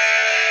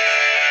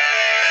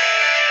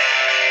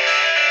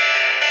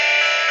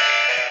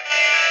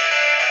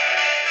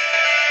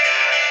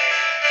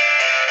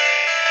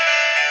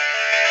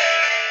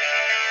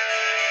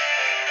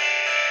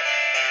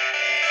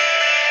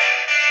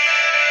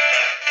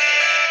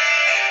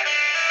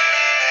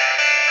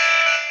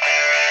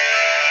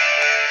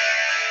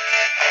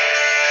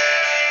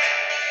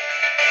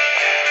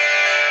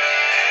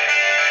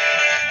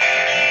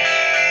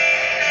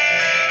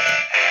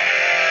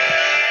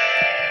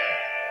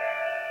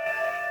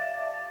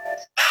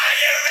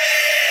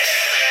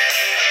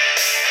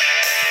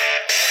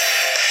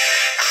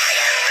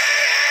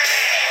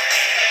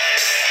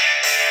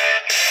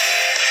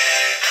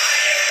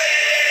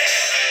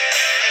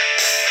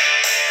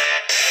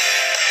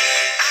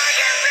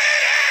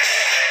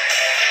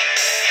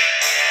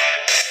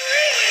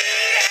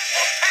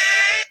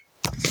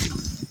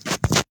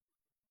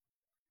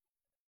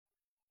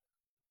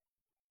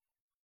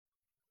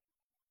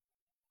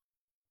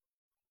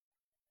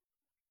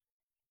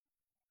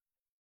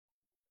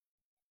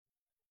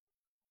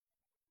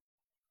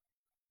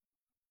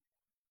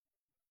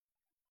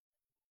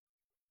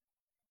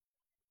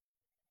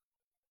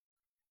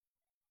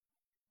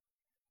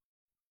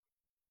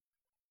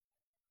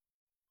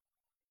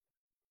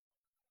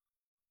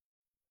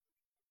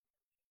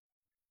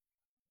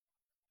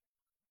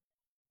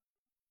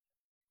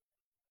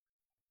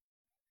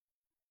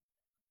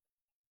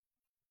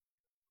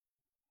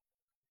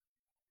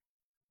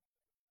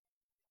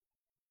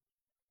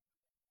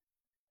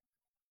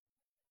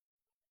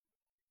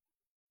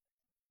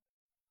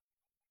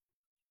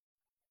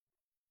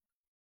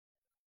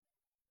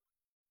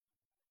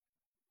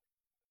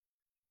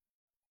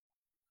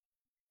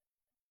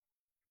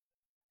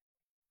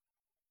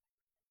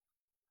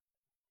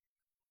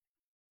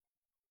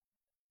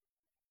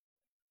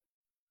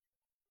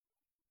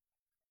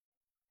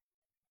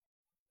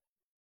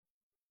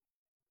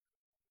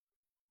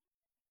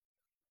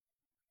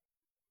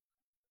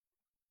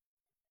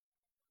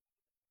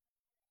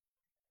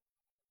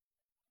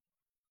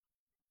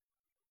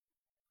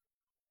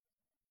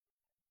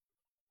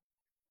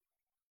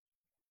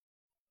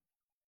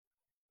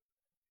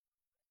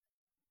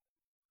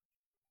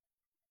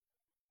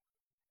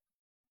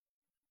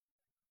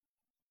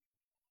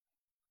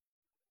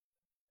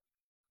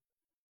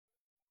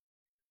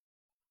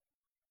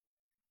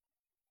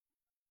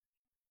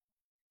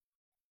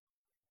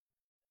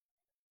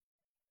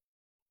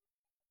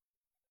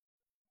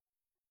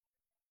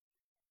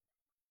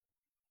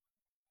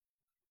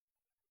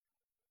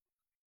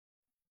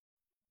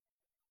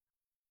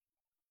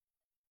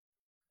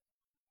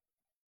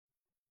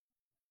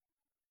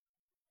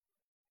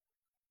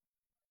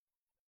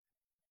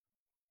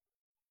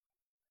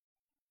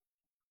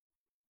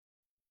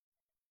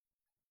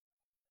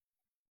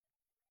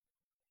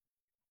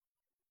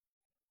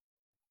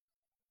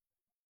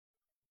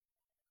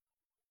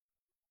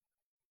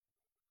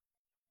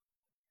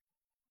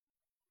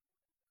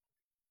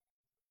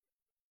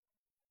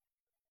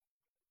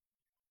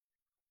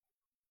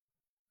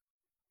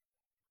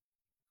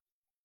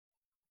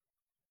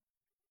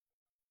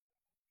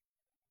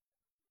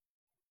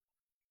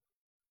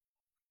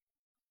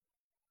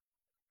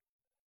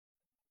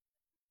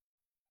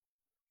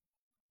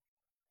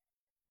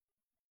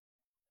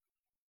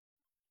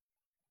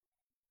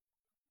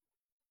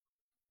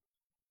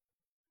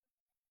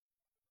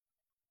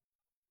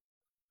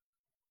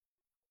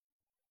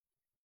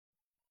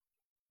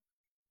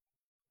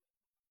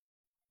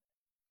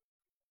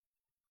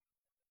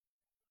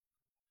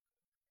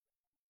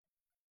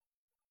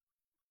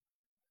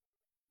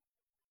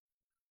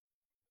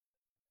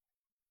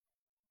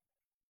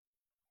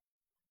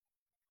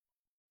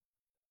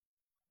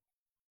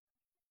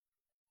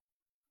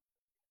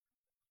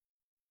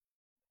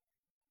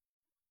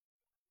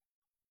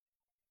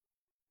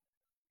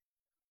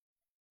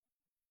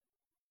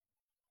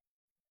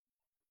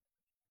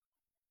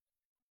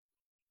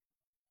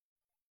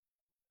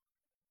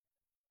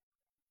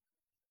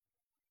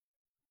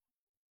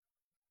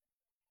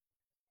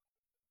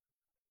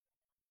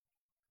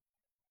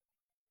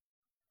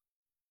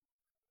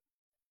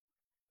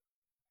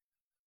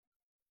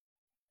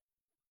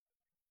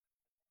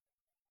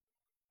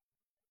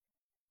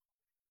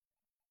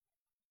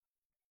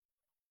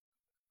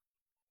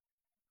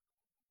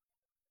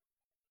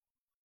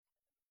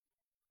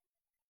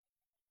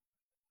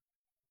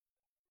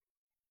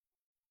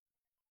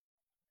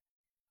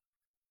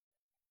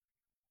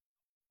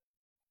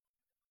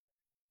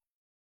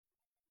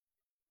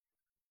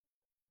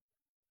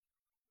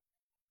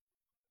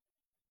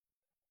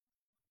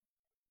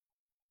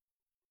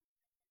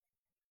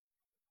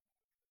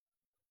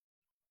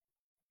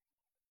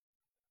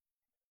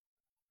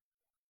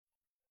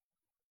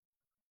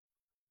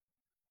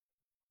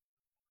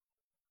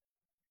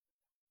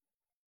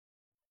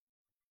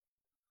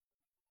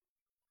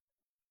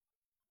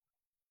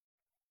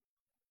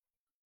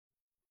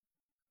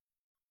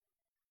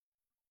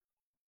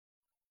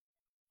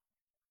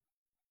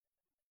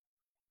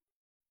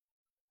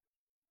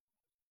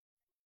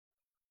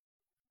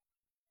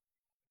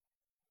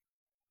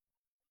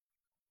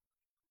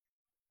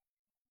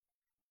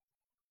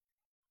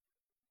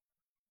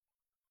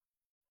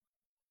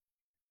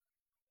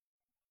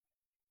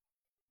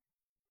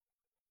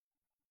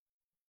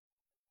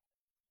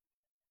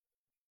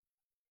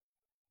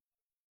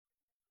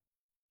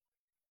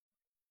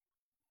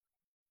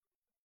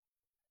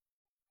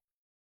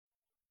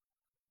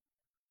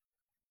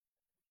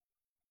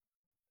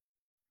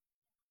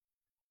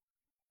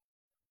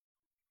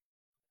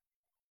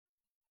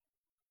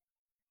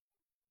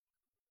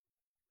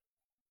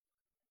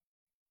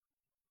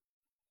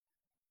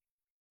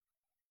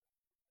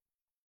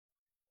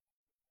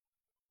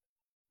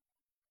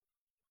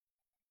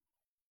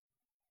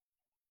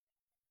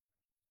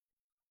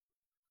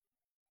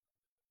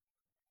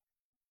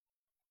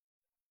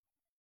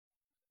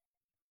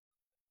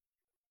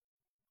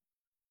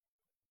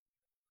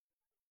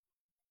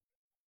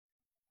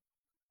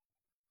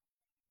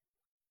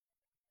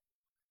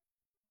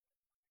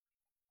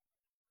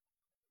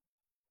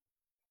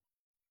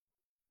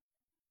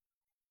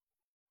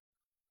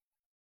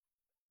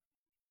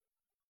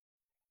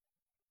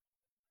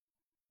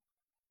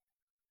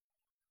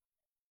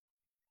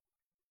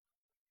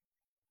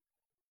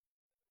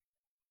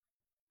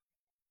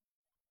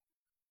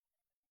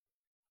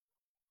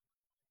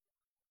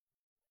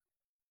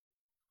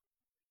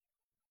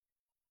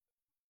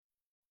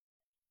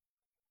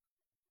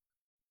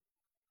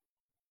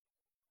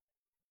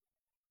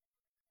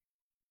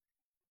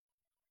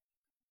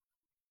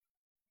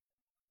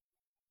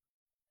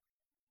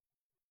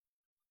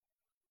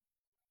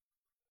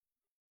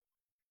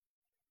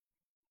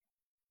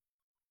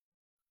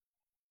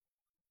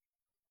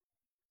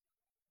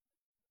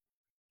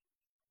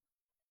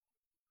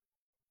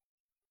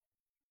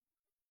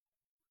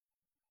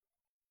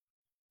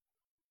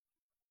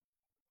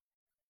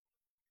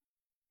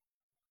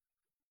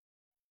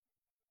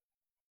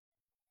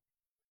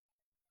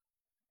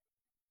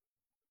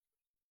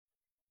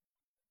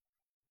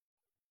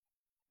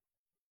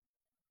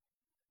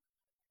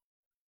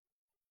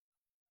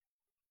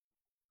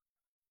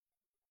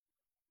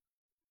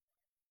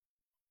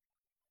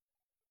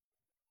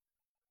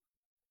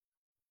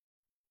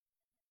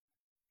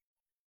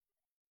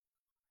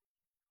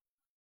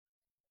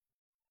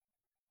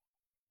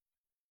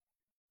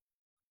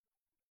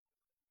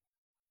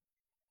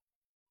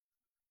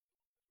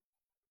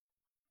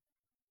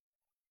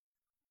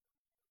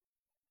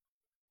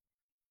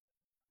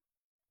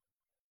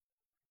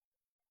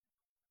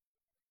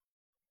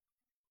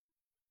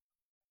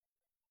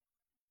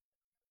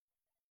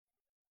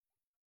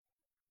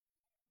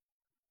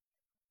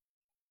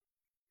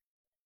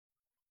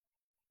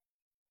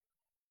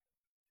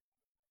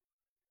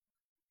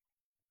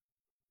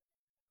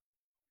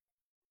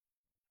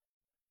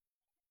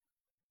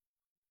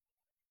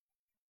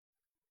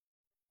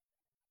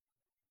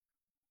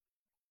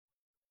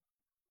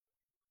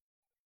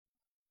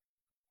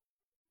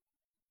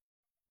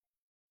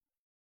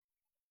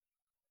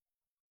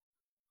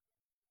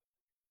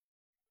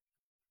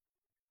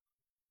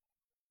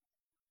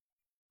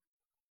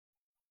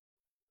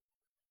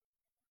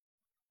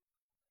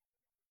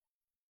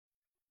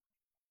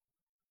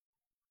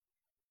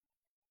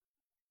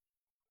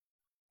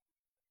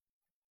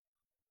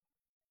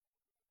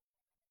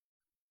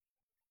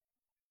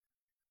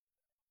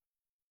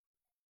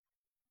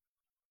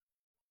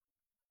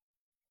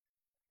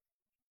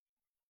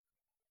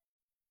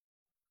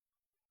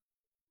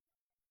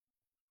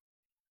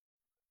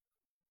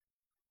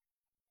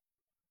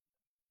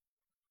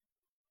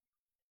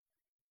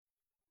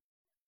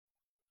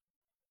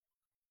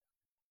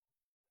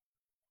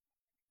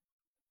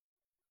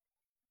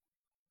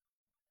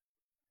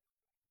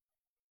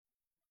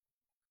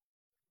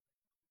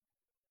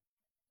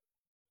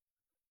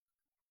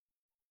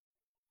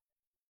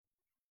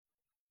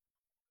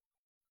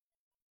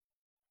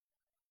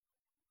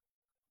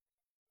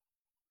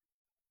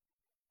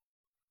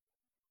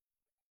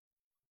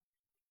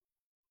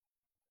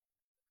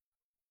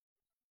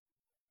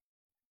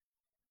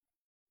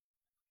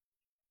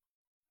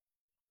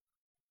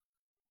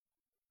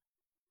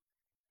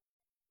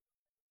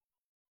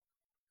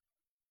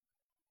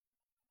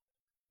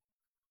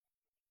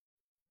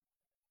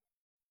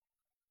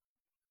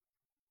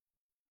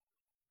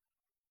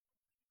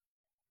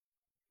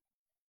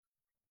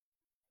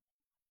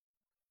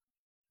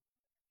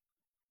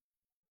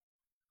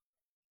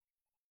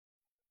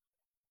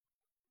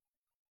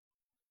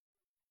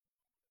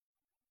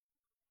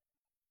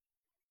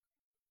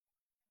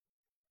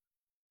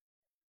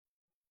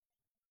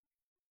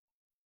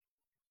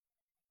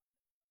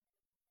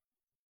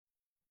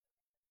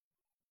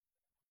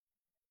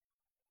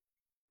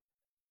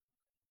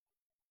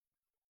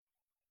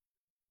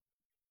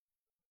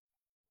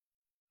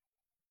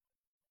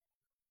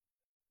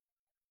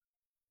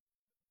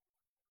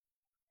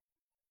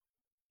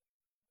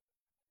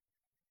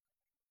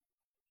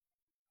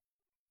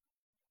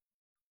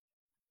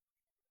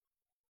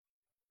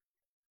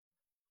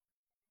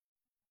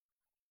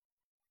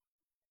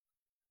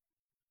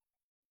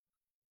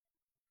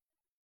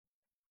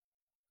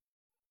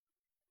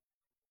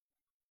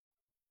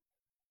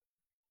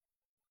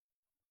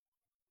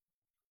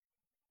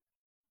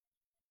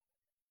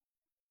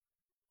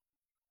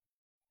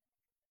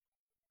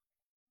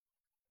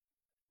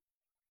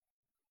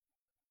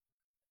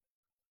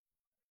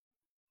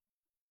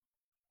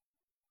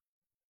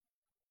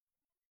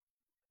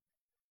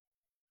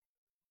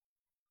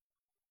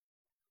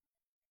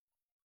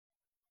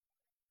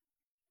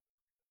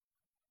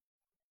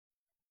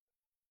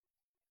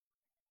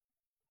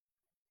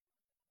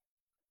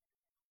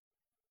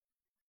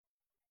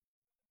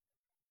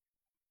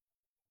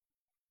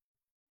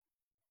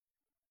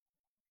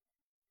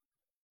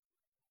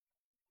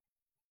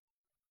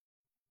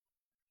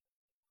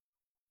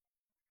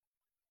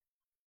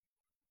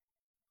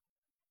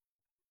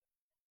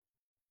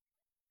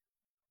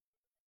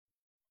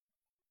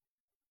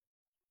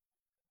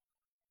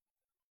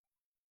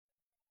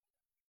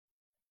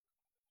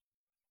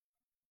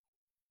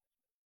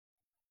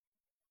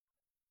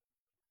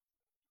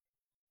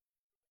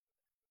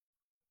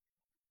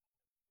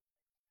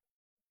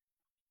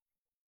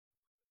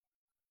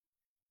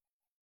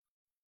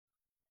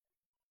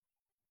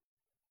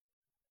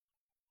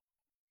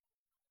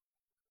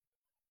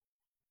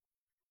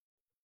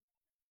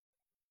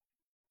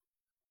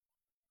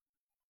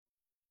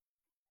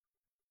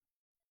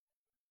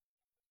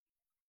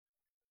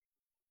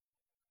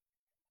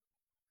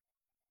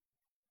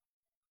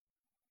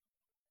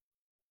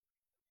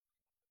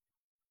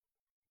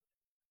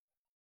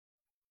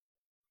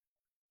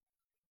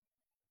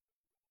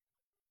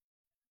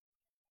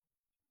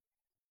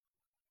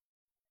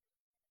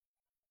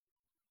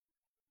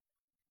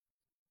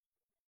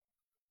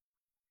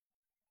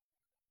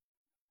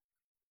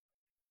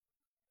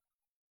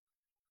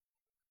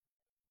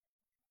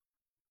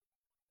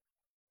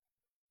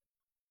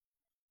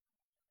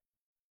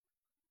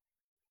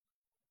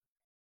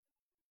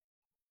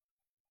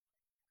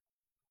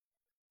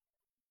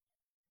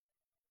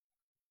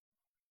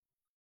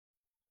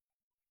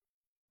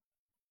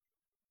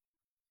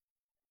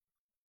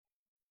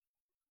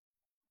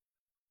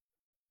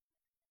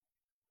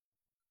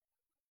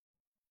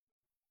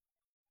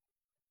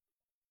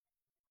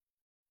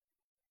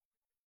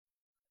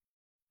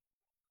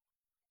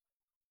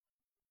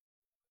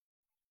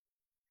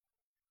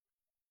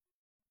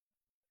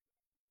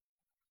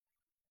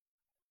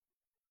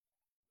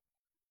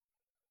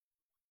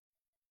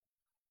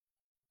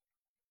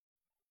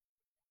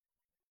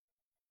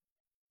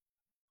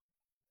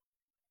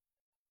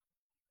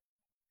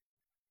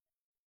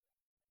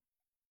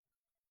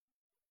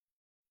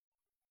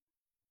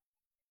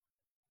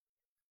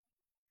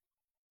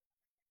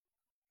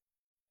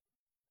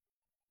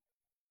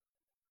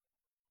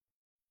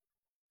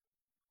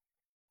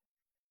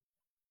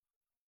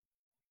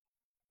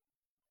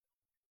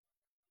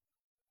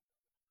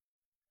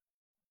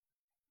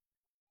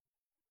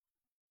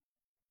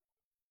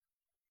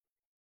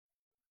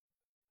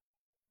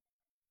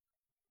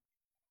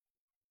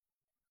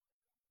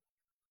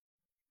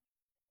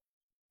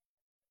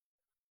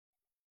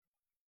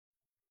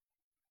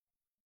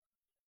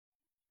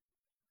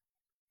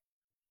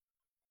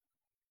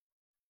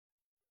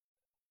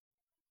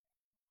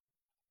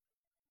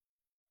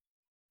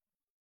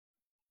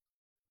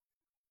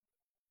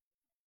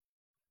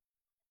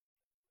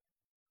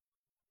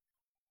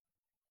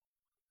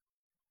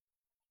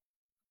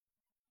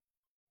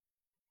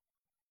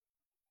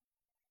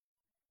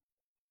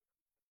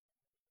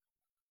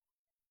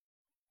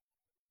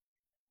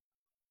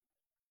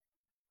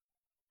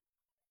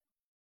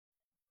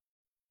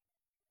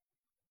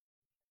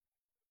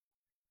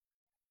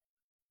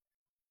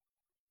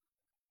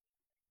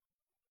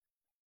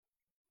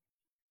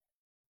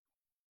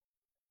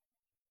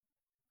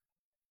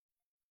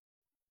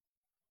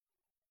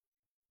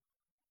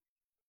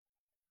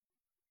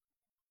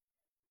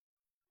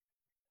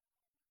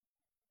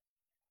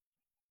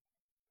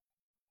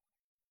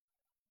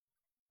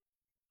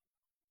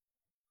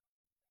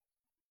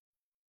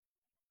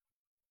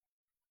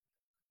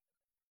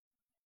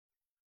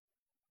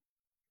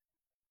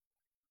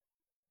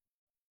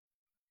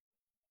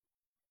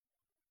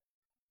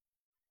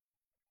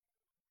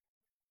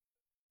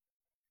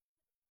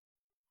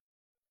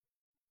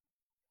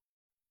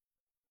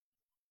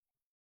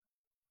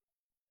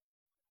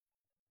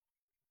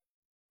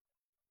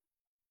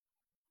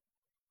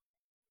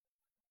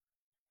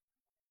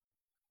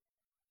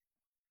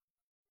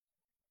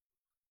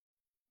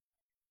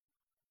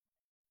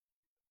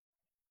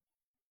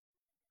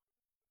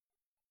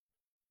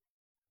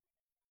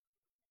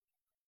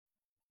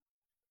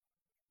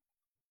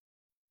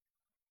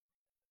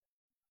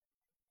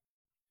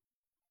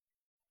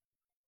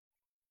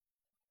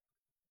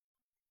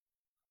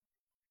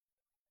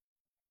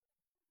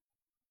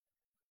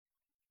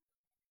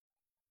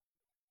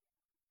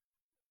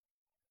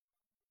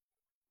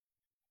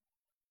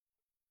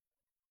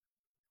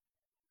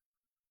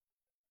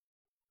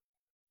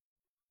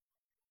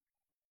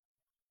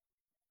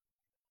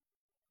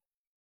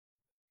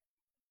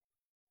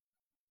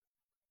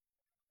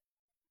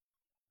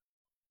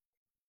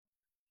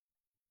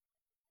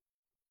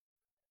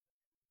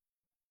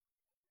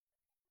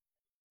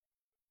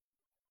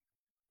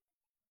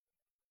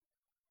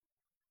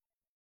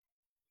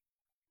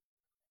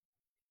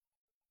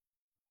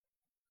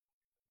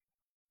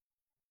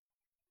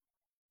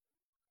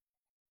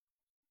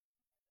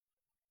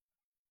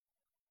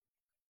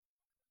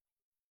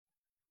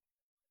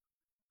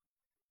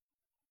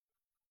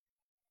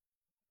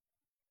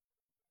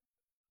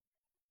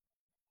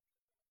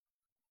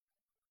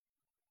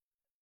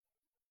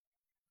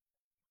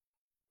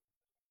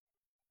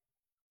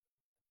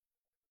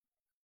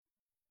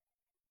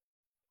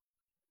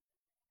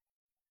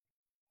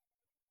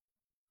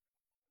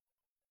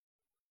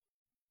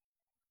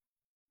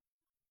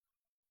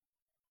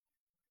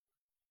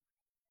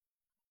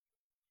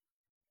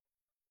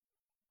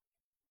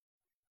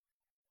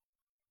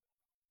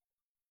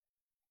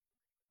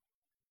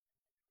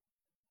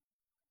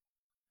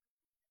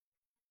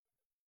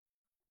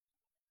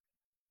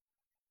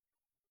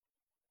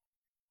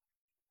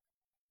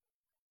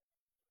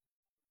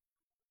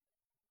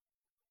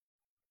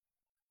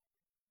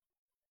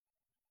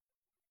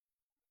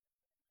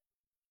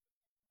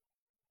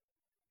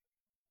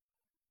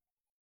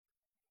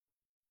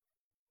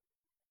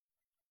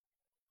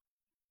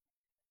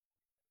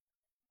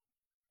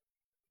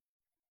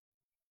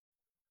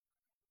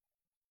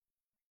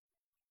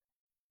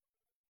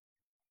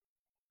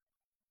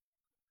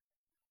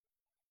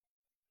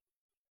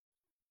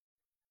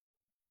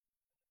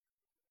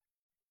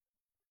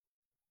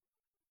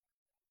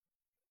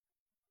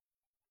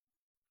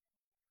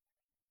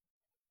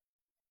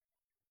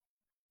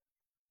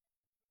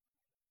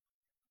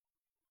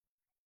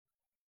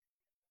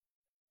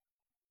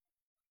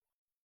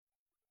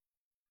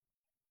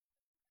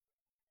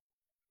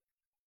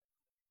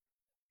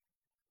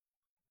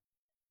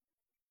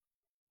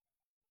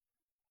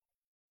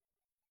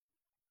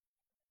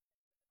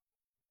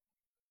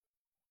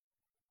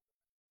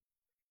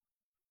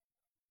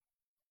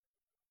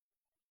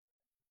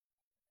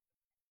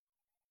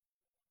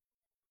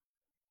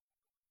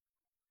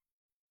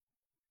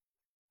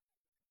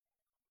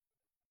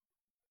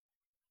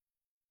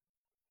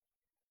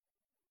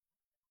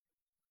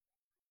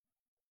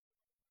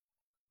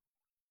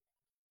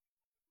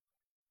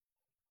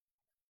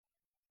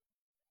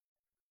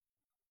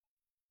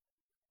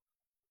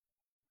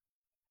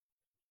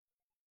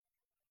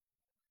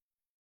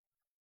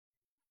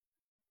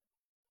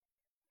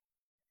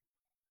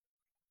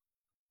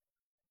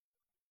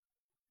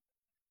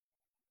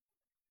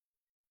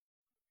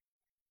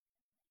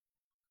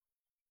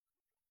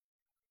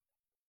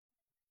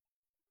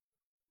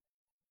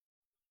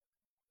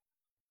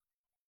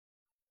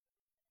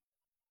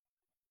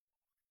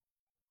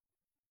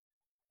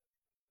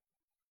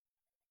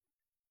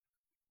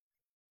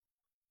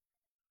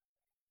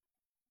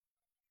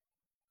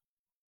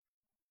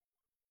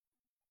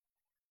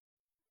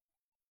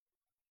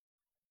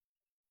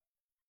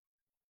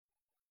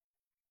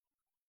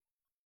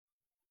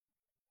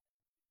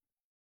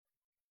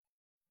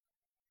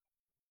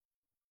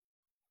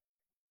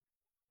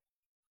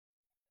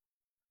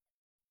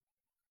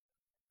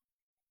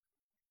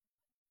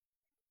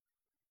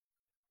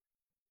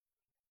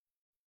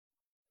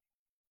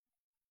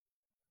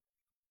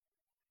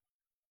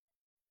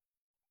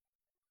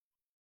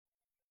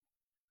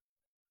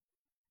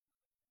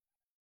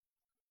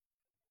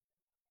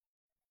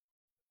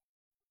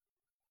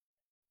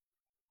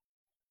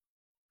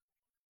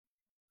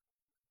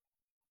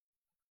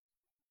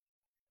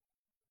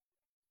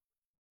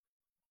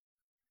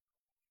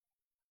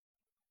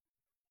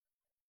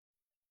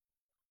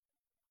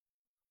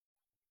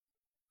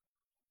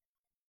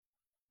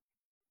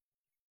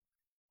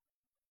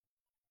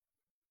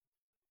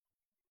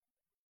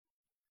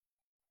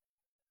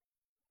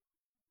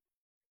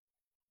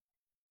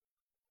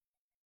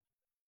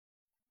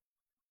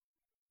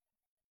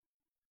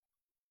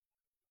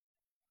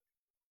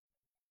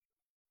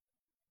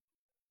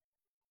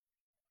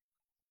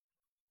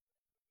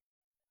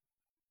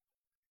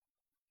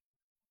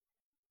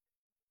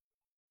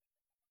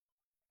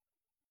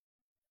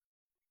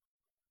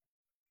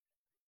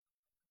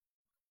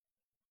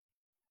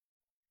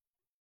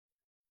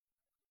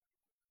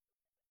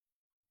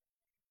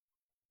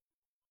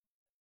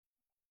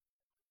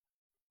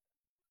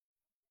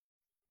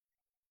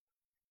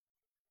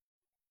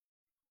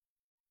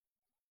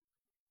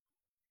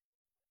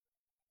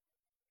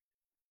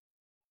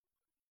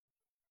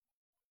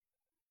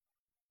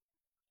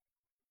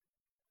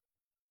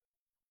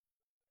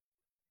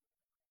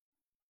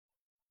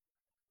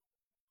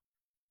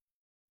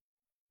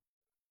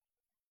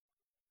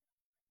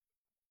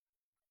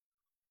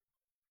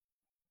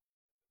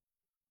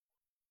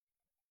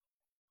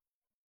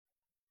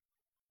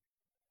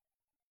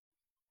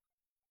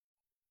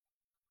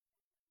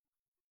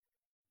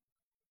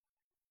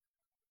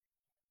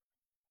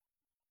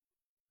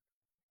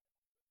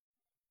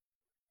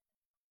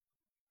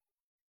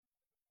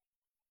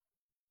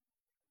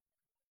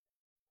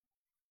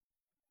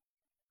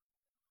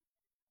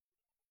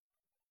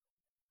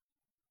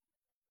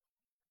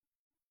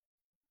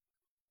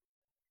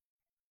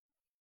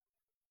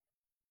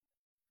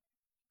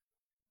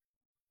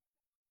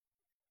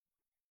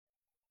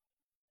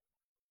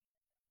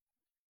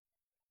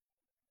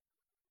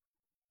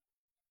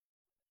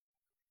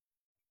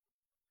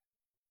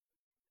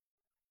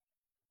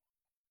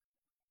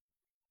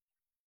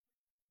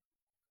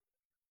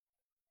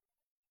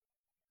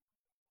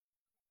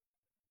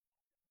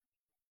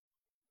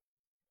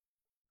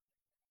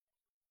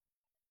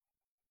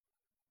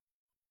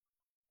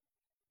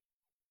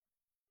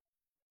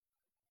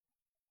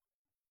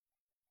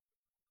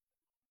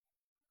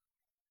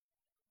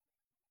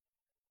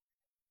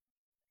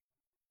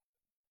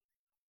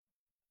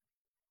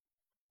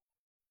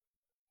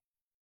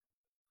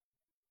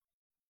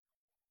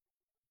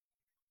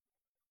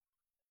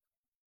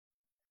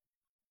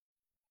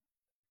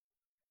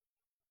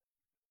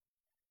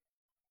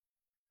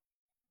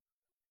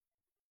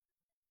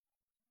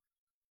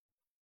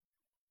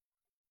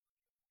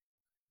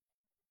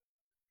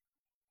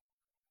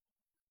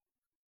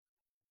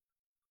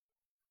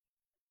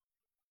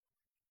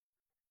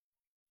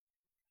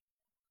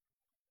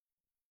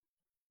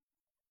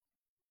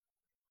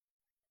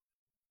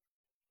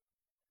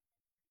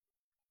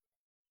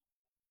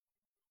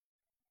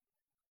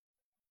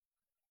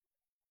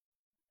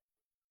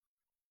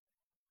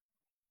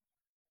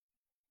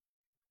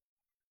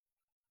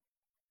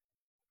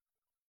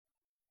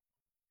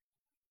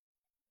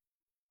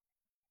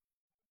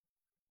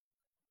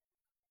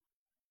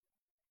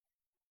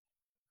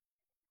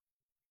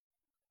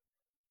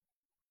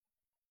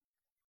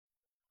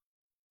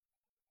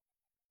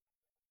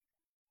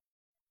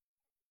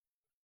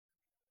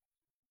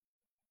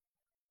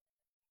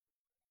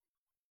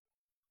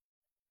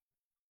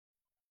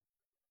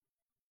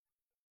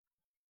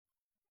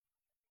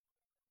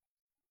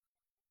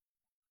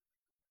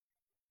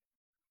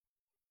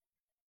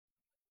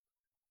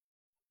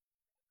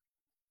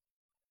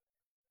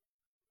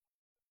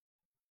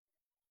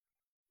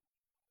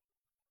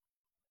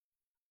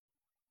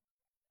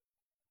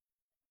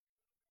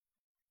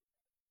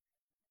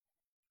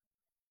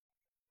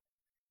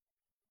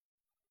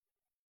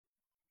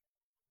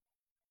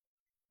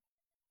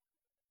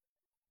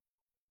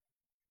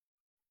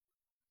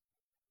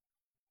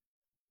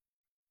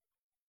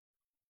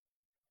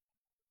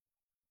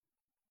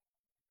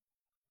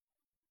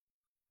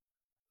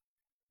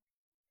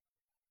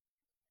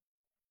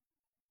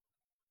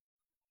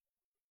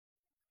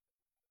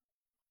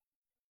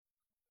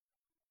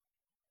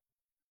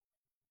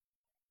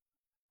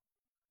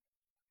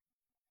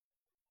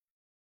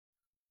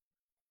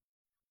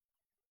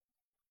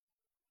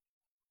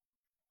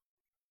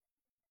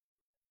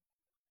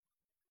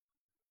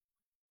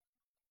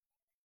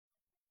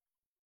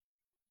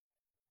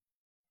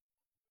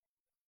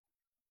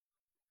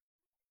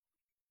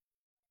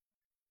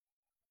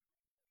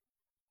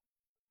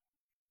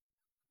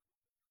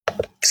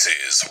 This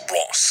is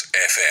Ross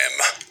FM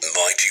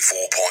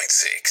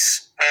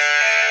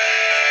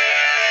 94.6.